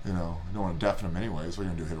 You know, you don't want to deafen them anyways. What are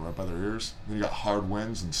you going to do, hit them right by their ears? Then you got hard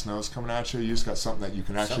winds and snow's coming at you. You just got something that you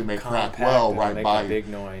can actually make crack well right make by a you. big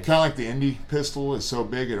noise. Kind of like the Indy pistol is so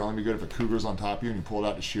big, it'd only be good if a cougar's on top of you and you pull it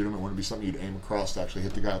out to shoot him. It wouldn't be something you'd aim across to actually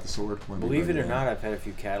hit the guy with the sword. Believe it or not, I've had a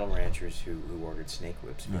few cattle ranchers who ordered snake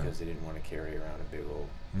whips because they didn't want to carry around a big old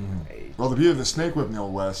aid. Well, the beauty of the snake whip in the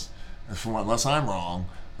Old West, unless I'm wrong,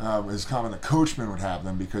 is common that coachmen would have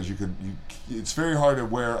them because it's very hard to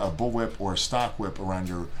wear a bullwhip or a stock whip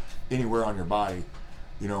around anywhere on your body,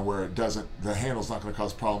 you know, where the handle's not going to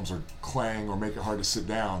cause problems or clang or make it hard to sit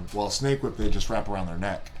down. While a snake whip, they just wrap around their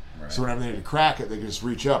neck. Right. So whenever they need to crack it, they can just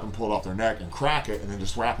reach up and pull it off their neck and crack it and then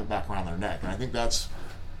just wrap it back around their neck. And I think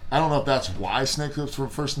I don't know if that's why snake whips were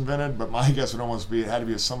first invented, but my guess would almost be it had to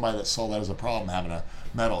be somebody that saw that as a problem, having a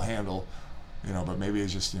metal handle. You know, but maybe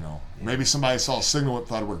it's just, you know, maybe somebody saw a signal whip,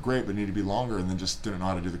 thought it worked great, but needed to be longer, and then just didn't know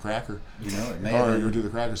how to do the cracker. You know, it may have Or been, do the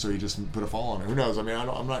cracker, so he just put a fall on it. Who knows? I mean,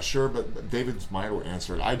 I'm not sure, but David might have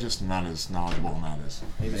answered. I just not as knowledgeable on that as.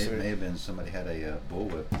 may have been somebody had a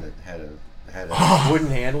bullwhip that had a Wooden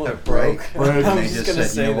handle that break. broke. Right. And I they was just gonna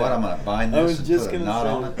said, you know say what, that. I'm going to bind I this was and just put a gonna knot say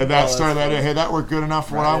on that. it. And that Oh, started that's that. funny. Hey, that worked good enough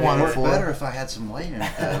for what I It wanted worked for. better if I had some weight in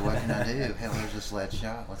it. What can I do? Hell, there's this lead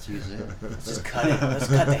shot. Let's use it. Let's just cut it. Let's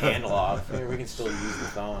cut the handle off. Here, we can still use the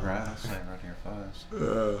thong. Right, I'll say right here fast.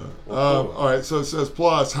 All right, so it says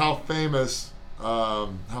plus how famous I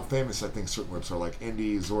think certain whips are, like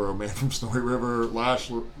Indy, Zorro, Man from Snowy River,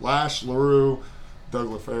 Lash LaRue,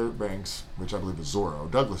 Douglas Fairbanks, which I believe is Zorro.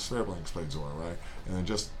 Douglas Fairbanks played Zorro, right? And then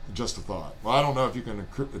just a thought. Well, I don't know if you can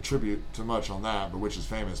attribute too much on that, but which is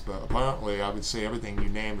famous. But apparently, I would say everything you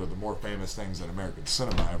named are the more famous things that American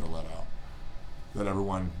cinema ever let out. That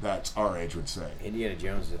everyone that's our age would say. Indiana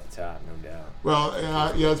Jones is at the top, no doubt.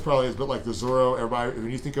 Well, yeah, it probably is. But like the Zorro, everybody, when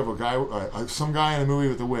you think of a guy, some guy in a movie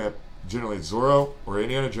with a whip, generally it's Zorro or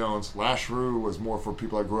Indiana Jones. Lash LaRue was more for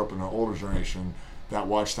people that grew up in an older generation that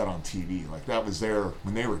watched that on TV. Like that was there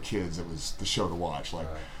when they were kids. It was the show to watch. Like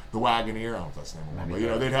the Wagoneer, I don't know if that's the name of one, but you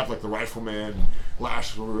know they'd have like the Rifleman,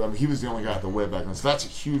 Lash LaRue. I mean, he was the only guy with the whip back then. So that's a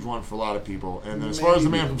huge one for a lot of people. And then as far as the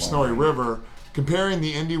Man from Snowy River, comparing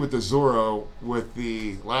the Indy with the Zorro with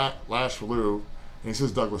the Lash LaRue, and he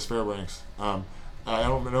says Douglas Fairbanks. I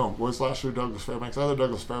don't know. Was Lash LaRue Douglas Fairbanks? I thought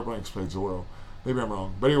Douglas Fairbanks played Zorro. Maybe I'm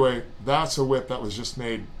wrong. But anyway, that's a whip that was just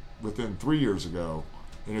made within 3 years ago.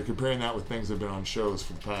 And you're comparing that with things that have been on shows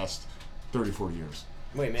for the past 30, 40 years.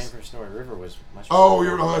 Wait, Man from Snowy River was much. Oh,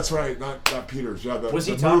 that's right. Not Peters. Yeah, Was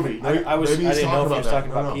he the talking? movie. I Maybe he's didn't know if he was that.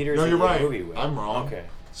 talking about Peters. No, or you're the right. Movie with. I'm wrong. Okay.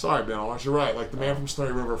 Sorry, Ben. You're right. Like the Man from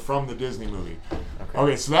Snowy River from the Disney movie. Okay.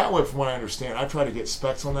 Okay, so that one, from what I understand, I try to get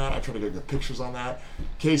specs on that. I try to get good pictures on that.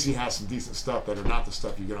 Casey has some decent stuff that are not the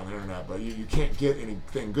stuff you get on the internet, but you can't get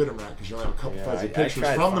anything good on that because you only have a couple fuzzy pictures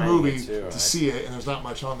tried from the finding movie it too. to see it, and there's not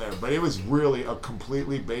much on there. But it was really a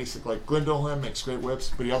completely basic, like Glenn Dolan makes great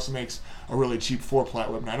whips, but he also makes a really cheap 4-plat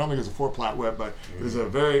whip. And I don't think it's a 4-plat whip, but it was a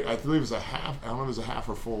very, I believe it was a half, I don't know if it was a half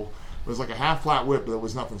or full. It was like a half-flat whip, but it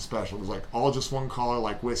was nothing special. It was like all just one color,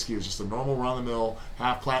 like whiskey. It was just a normal run-of-the-mill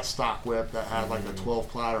half-plat stock whip that had like a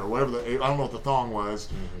 12-plat or whatever. I don't know what the thong was,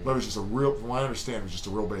 but it was just a real, from what I understand, it was just a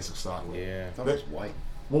real basic stock whip. Yeah. I thought it was white.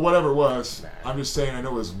 Well, whatever it was, Nah. I'm just saying I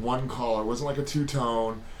know it was one color. It wasn't like a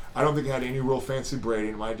two-tone. I don't think it had any real fancy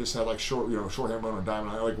braiding. It might have just had like short hair bone or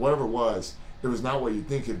diamond, like whatever it was not what you'd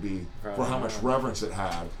think it'd be for how much reverence it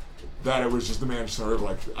had. that it was just the Manchester River.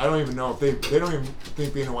 Like, I don't even know if they don't even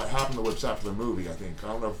think they know what happened to whips after the movie. I think I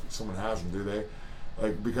don't know if someone has them, do they?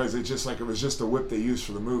 Like, because it's just like it was just a whip they used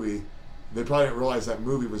for the movie. They probably didn't realize that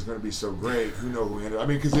movie was going to be so great. Who knows who ended up? I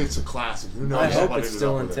mean, because it's a classic. Who knows? I hope what it's ended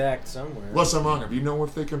still up with it. intact somewhere. Unless I'm wrong, if you know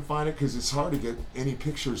if they can find it, because it's hard to get any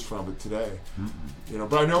pictures from it today. You know,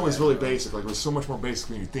 but I know it was really basic. Like, it was so much more basic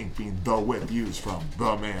than you think, being the whip used from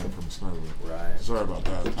the man from Snowy. Right. Sorry about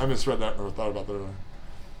that. I misread that. Never thought about that.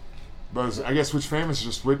 But I guess which famous is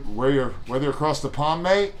just whether you're across the pond,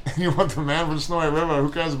 mate, and you want the man from the Snowy River.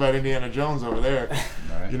 Who cares about Indiana Jones over there?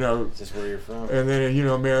 Right. You know. Just where you're from. And then, you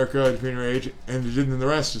know, America, depending on your age, and then the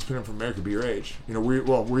rest, just depending from America, be your age. You know,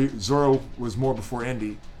 Zorro was more before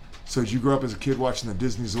Indy. So did you grow up as a kid watching the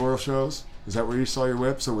Disney Zorro shows? Is that where you saw your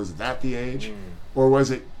whip? So was that the age? Or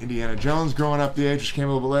was it Indiana Jones growing up the age, which came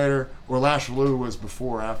a little bit later? Or Lashley was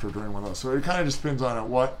before or after during one of those? So it kind of just depends on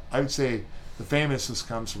what, I would say, the famousness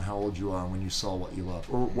comes from how old you are and when you saw what you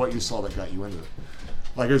loved, or what you saw that got you into it.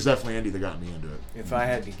 Like, it was definitely Indy that got me into it. If I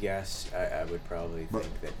had to guess, I would probably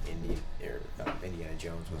think that Indiana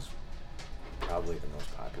Jones was probably the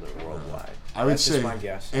most popular worldwide. I would That's say just my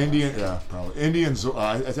guess. probably Indian.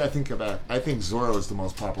 I think Zorro is the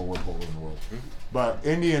most popular whip holder in the world. But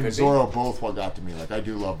Indy and Could be. Zorro both what got to me. Like, I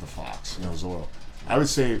do love the Fox, you know, Zorro. I would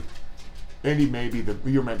say Indy may be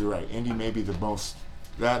you might be right. Indy may be the most.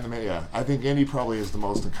 I think Indy probably is the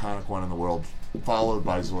most iconic one in the world, followed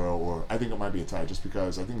by Zorro, or I think it might be a tie, just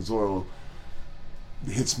because I think Zorro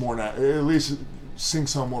hits more now, at least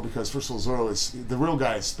sings home more, because first of all, Zorro is the real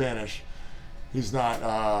guy is Spanish. He's not,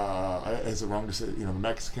 is it wrong to say, you know, the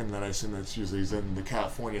Mexican that I assume that's usually he's in the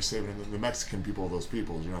California saving the Mexican people of those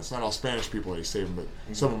peoples. You know, it's not all Spanish people that he's saving, but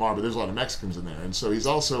some of them are, but there's a lot of Mexicans in there. And so he's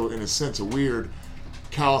also, in a sense, a weird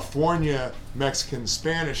California Mexican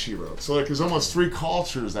Spanish hero. So like there's almost three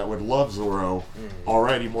cultures that would love Zorro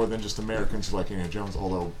already more than just Americans who like Indiana Jones,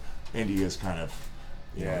 although Indy is kind of,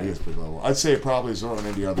 you know, he is pretty level. I'd say probably Zorro and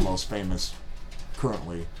Indy are the most famous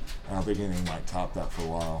currently. I don't think anything might top that for a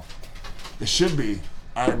while. It should be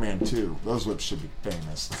Iron Man 2. Those whips should be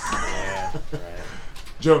famous. Yeah, right.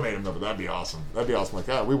 Joe made them though, but that'd be awesome. That'd be awesome.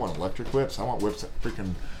 Like, we want electric whips. I want whips that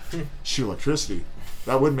freaking shoot electricity.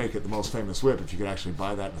 That would make it the most famous whip if you could actually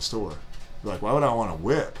buy that in a store. You're like, why would I want a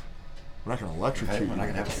whip? We're not going to electrocute you. We're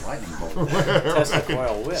not going to have a lightning bolt. Tesla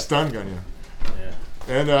coil whip. Stun gun you. Yeah.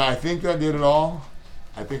 And I think that did it all.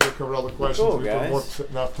 I think we covered all the questions. Cool, we guys. put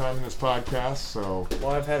enough time in this podcast, so. Well,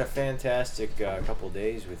 I've had a fantastic couple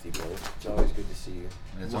days with you both. It's always good to see you.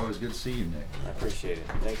 It's always good to see you, Nick. I appreciate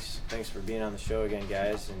it. Thanks for being on the show again,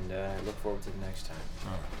 guys, and I look forward to the next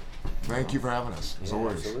time. Thank you for having us, as Yeah,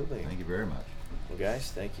 always. absolutely. Thank you very much. Well,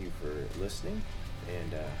 guys, thank you for listening,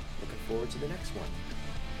 and looking forward to the next one.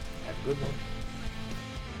 Have a good one.